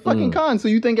can't find the fucking cons, so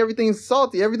you think everything's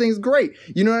salty, everything's great.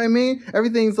 You know what I mean?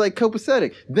 Everything's like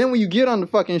copacetic. Then when you get on the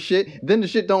fucking shit, then the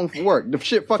shit don't work. The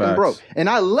shit fucking broke. And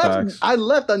I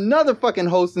left another fucking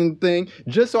hosting thing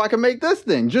just so I could make this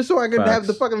thing, just so I could have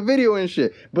the fucking video and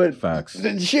shit. But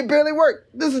the shit barely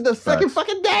worked. This is the second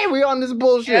fucking day we on this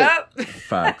bullshit. Yep.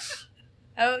 Facts.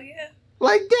 Oh yeah.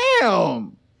 Like,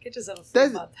 damn. Get yourself a free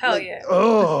month. Hell yeah.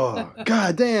 Oh,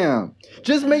 goddamn.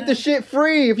 Just make the shit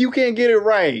free if you can't get it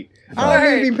right. I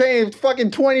don't need to be paying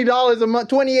fucking $20 a month,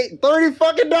 $28, $30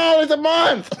 fucking dollars a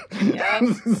month. Yep.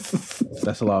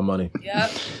 That's a lot of money.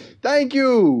 Yep. Thank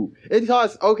you. It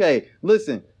costs, okay,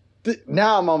 listen.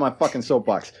 Now I'm on my fucking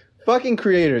soapbox. Fucking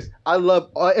creators, I love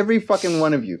every fucking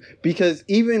one of you. Because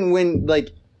even when, like,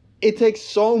 it takes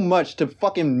so much to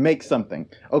fucking make something,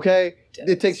 okay?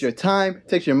 It takes your time,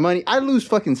 takes your money. I lose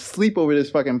fucking sleep over this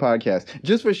fucking podcast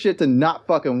just for shit to not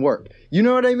fucking work. You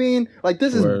know what I mean? Like,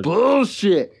 this is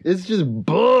bullshit. It's just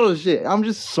bullshit. I'm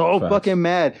just so fucking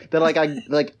mad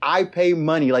that I pay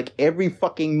money like every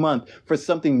fucking month for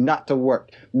something not to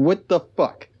work. What the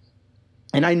fuck?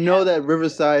 And I know that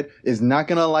Riverside is not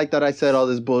going to like that I said all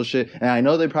this bullshit. And I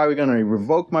know they're probably going to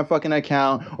revoke my fucking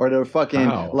account or they're fucking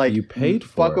like you paid for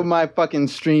fuck with my fucking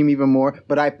stream even more.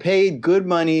 But I paid good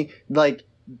money like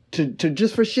to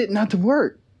just for shit not to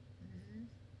work.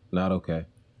 Not okay.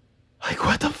 Like,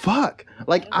 what the fuck?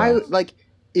 Like,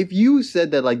 if you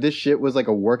said that like this shit was like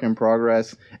a work in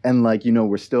progress and like, you know,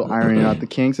 we're still ironing out the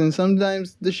kinks and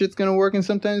sometimes the shit's going to work and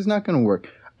sometimes it's not going to work,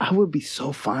 I would be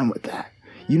so fine with that.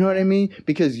 You know what I mean?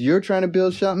 Because you're trying to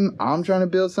build something, I'm trying to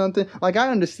build something. Like, I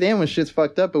understand when shit's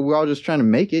fucked up, but we're all just trying to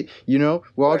make it, you know?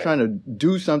 We're all trying to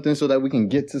do something so that we can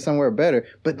get to somewhere better.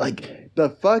 But, like, the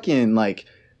fucking, like,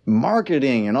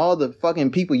 marketing and all the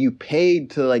fucking people you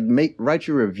paid to, like, write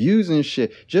your reviews and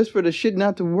shit just for the shit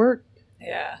not to work.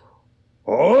 Yeah.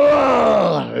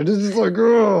 Oh, this is like,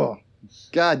 oh,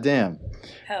 god damn.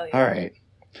 Hell yeah. All right.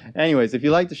 Anyways, if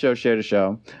you like the show, share the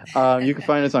show. You can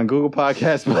find us on Google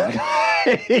Podcasts,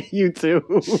 YouTube.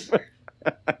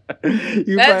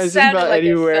 You that find us sounded about like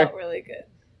anywhere. It felt really good.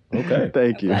 Okay.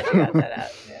 Thank you. I'm glad you got that out.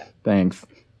 Yeah. Thanks.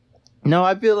 No,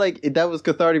 I feel like that was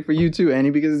cathartic for you too,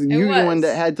 Annie, because you're the one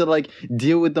that had to like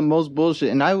deal with the most bullshit.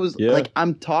 And I was like,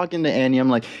 I'm talking to Annie. I'm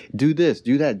like, do this,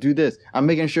 do that, do this. I'm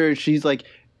making sure she's like,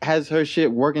 has her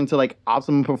shit working to like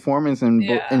optimum performance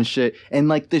and shit, and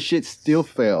like the shit still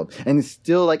failed, and it's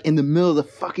still like in the middle of the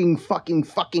fucking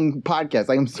podcast.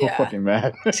 Like I'm so fucking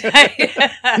mad.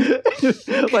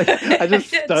 Like I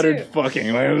just stuttered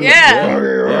fucking. Like,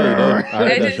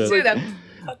 I did too. That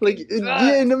like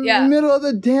in the middle of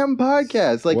the damn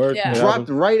podcast, like dropped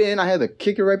right in. I had to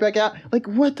kick it right back out. Like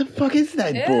what the fuck is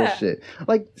that bullshit?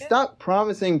 Like stop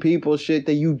promising people shit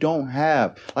that you don't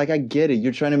have. Like I get it,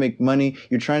 you're trying to make money,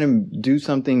 you're trying to do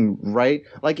something right.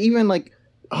 Like even like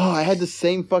I had the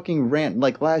same fucking rant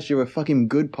like last year with fucking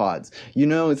Good Pods. You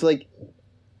know, it's like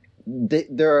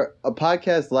they're a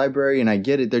podcast library, and I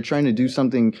get it. They're trying to do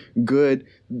something good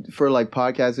for like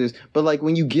podcasters, but like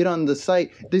when you get on the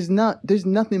site, there's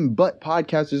nothing but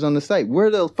podcasters on the site. We're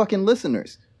the fucking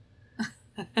listeners.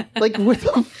 Like what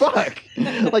the fuck?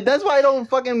 Like that's why I don't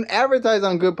fucking advertise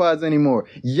on Good Pods anymore.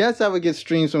 Yes, I would get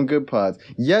streams from Good Pods.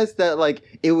 Yes, that like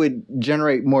it would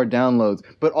generate more downloads,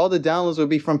 but all the downloads would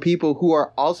be from people who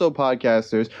are also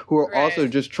podcasters, who are also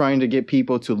just trying to get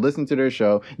people to listen to their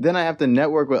show. Then I have to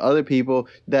network with other people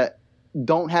that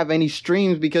don't have any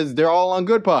streams because they're all on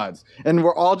Good Pods, and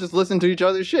we're all just listening to each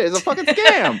other's shit. It's a fucking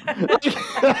scam.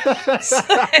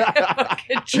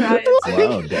 It's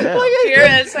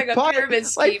like a pyramid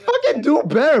scheme. Like fucking do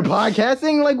better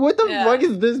podcasting. Like what the fuck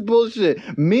is this bullshit?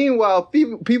 Meanwhile,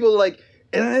 people like.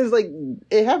 And it's like,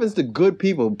 it happens to good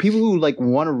people who like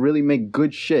want to really make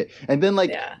good shit. And then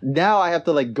like, now I have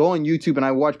to like go on YouTube and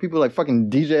I watch people like fucking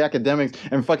DJ Academics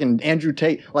and fucking Andrew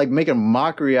Tate like make a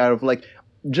mockery out of like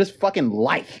just fucking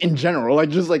life in general. Like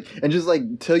just like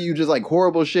tell you just like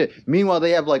horrible shit. Meanwhile, they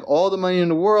have like all the money in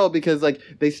the world because like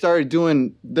they started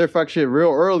doing their fuck shit real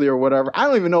early or whatever. I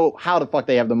don't even know how the fuck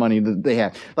they have the money that they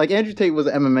have. Like Andrew Tate was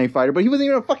an MMA fighter, but he wasn't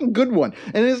even a fucking good one.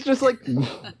 And it's just like,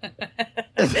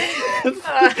 it's just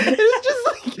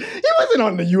like, he wasn't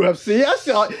on the UFC. I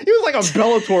saw he was like on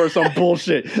Bellator or some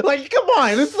bullshit. Like, come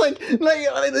on. It's like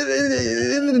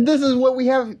this is what we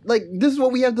have. Like, this is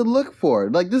what we have to look for.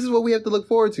 Like, this is what we have to look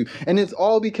forward to. And it's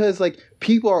all because like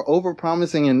people are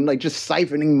overpromising and like just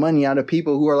siphoning money out of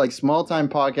people who are like small-time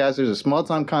podcasters or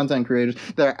small-time content creators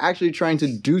that are actually trying to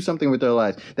do something with their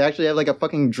lives. They actually have like a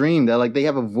fucking dream, that like they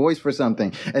have a voice for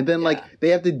something. And then like they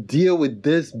have to deal with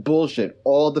this bullshit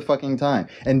all the fucking time.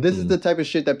 And this is the type of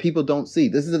shit that people don't see.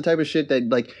 This is the type of shit that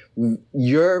like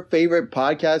your favorite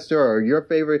podcaster or your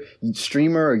favorite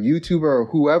streamer or YouTuber or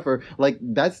whoever, like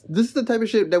this is the type of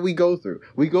shit that we go through.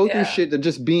 We go through shit that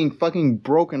just being fucking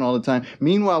broken all the time.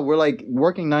 Meanwhile, we're like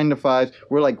working 9 to 5s.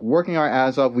 We're like working our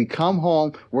ass off. We come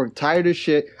home. We're tired as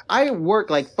shit. I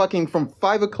work like fucking from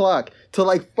 5 o'clock to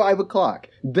like 5 o'clock.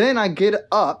 Then I get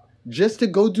up just to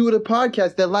go do the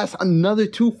podcast that lasts another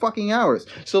 2 fucking hours.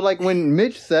 So like when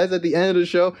Mitch says at the end of the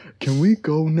show, can we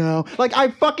go now? Like I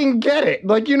fucking get it.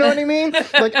 Like, you know what I mean?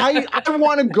 Like I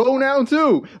want to go now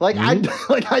too. Like I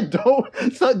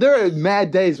don't. So there are mad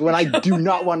days when I do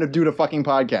not want to do the fucking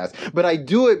podcast, but I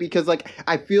do it because like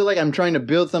I feel like I'm trying to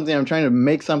build something. I'm trying to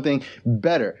make something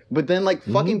better. But then like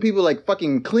fucking people like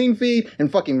fucking Clean Feed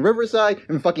and fucking Riverside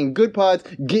and fucking Good Pods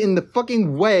get in the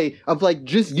fucking way of like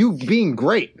just you being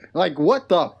great. Like, what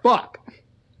the fuck?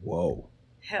 Whoa.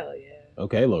 Hell yeah.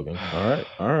 Okay, Logan.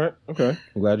 All right. Okay.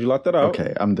 I'm glad you locked that out.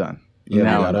 Okay, I'm done.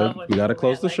 Yeah, we gotta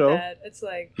close the show. That. It's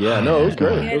like, no, it was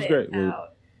great. It was great.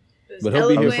 But he'll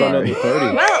be here for another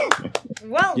 30.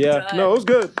 Well done. No, it was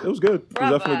good. It was good.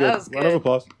 Bravo, it was definitely good. Round of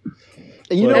applause.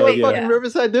 And you know what, fucking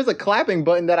Riverside? There's a clapping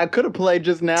button that I could have played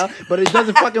just now, but it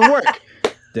doesn't fucking work.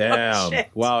 Damn.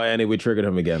 Wow, Annie, we triggered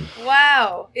him again.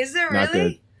 Wow. Is there Not really?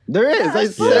 good. There is.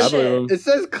 It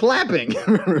says clapping.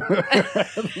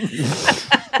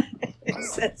 It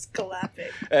says clapping.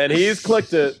 And he's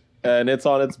clicked it, and it's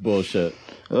on its bullshit.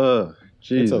 Ugh,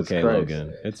 Jesus It's okay, Christ.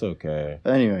 Logan. It's okay.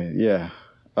 Anyway, yeah.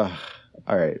 All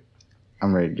right.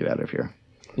 I'm ready to get out of here.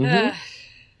 I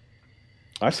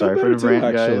feel Sorry better for the rant, too,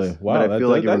 actually. guys. Wow, but I feel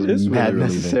like it was mad really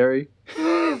necessary.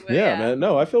 Yeah, man.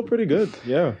 No, I feel pretty good.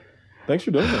 Yeah. Thanks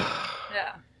for doing that.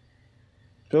 Yeah.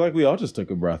 I feel like we all just took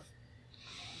a breath.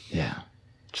 Yeah.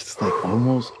 Just like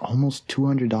almost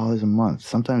 $200 a month.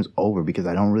 Sometimes over because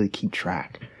I don't really keep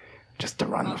track. Just to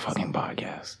run the fucking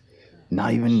podcast.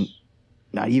 Not even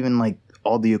like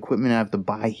all the equipment I have to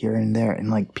buy here and there, and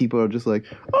like people are just like,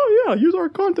 oh yeah, use our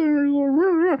content.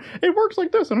 It works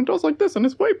like this and it does like this and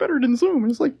it's way better than Zoom.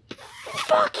 And it's like,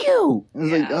 fuck you.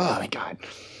 And it's like, oh my god.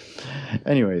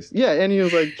 Anyways, yeah, and he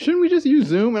was like, shouldn't we just use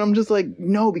Zoom? And I'm just like,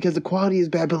 no, because the quality is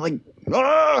bad. But like,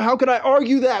 how could I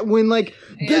argue that when like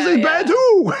this is bad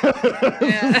too?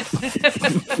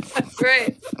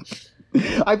 Right.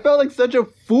 I felt like such a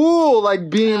fool, like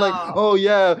being like, oh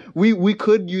yeah, we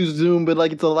could use Zoom, but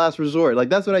like it's a last resort. Like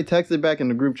that's what I texted back in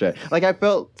the group chat. Like I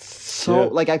felt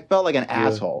like I felt like an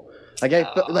asshole. Like I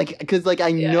felt like because like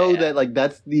I know that like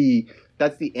that's the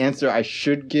answer I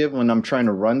should give when I'm trying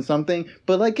to run something.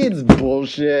 But like it's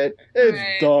bullshit.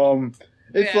 It's dumb.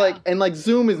 It's like and like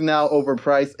Zoom is now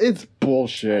overpriced. It's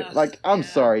bullshit. Like I'm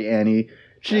sorry, Annie.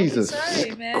 Jesus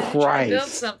sorry, man. Christ. Build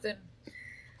something.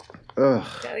 Ugh.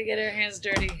 Gotta get our hands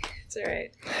dirty. It's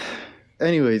alright.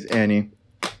 Anyways, Annie,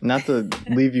 not to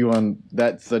leave you on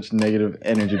that such negative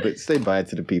energy, but say bye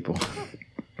to the people.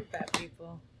 Bad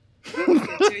people. Be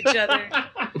good to each other.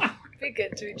 Be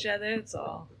good to each other. That's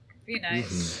all. Be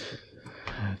nice.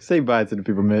 Say bye to the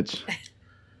people, Mitch.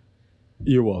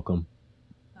 You're welcome.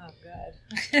 Oh, God.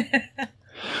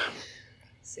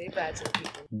 Say bye to the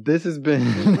people. This has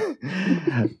been...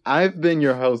 I've been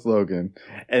your host, Logan.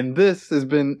 And this has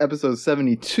been episode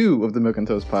 72 of the Milk and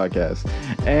Toast podcast.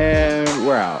 And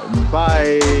we're out.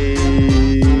 Bye.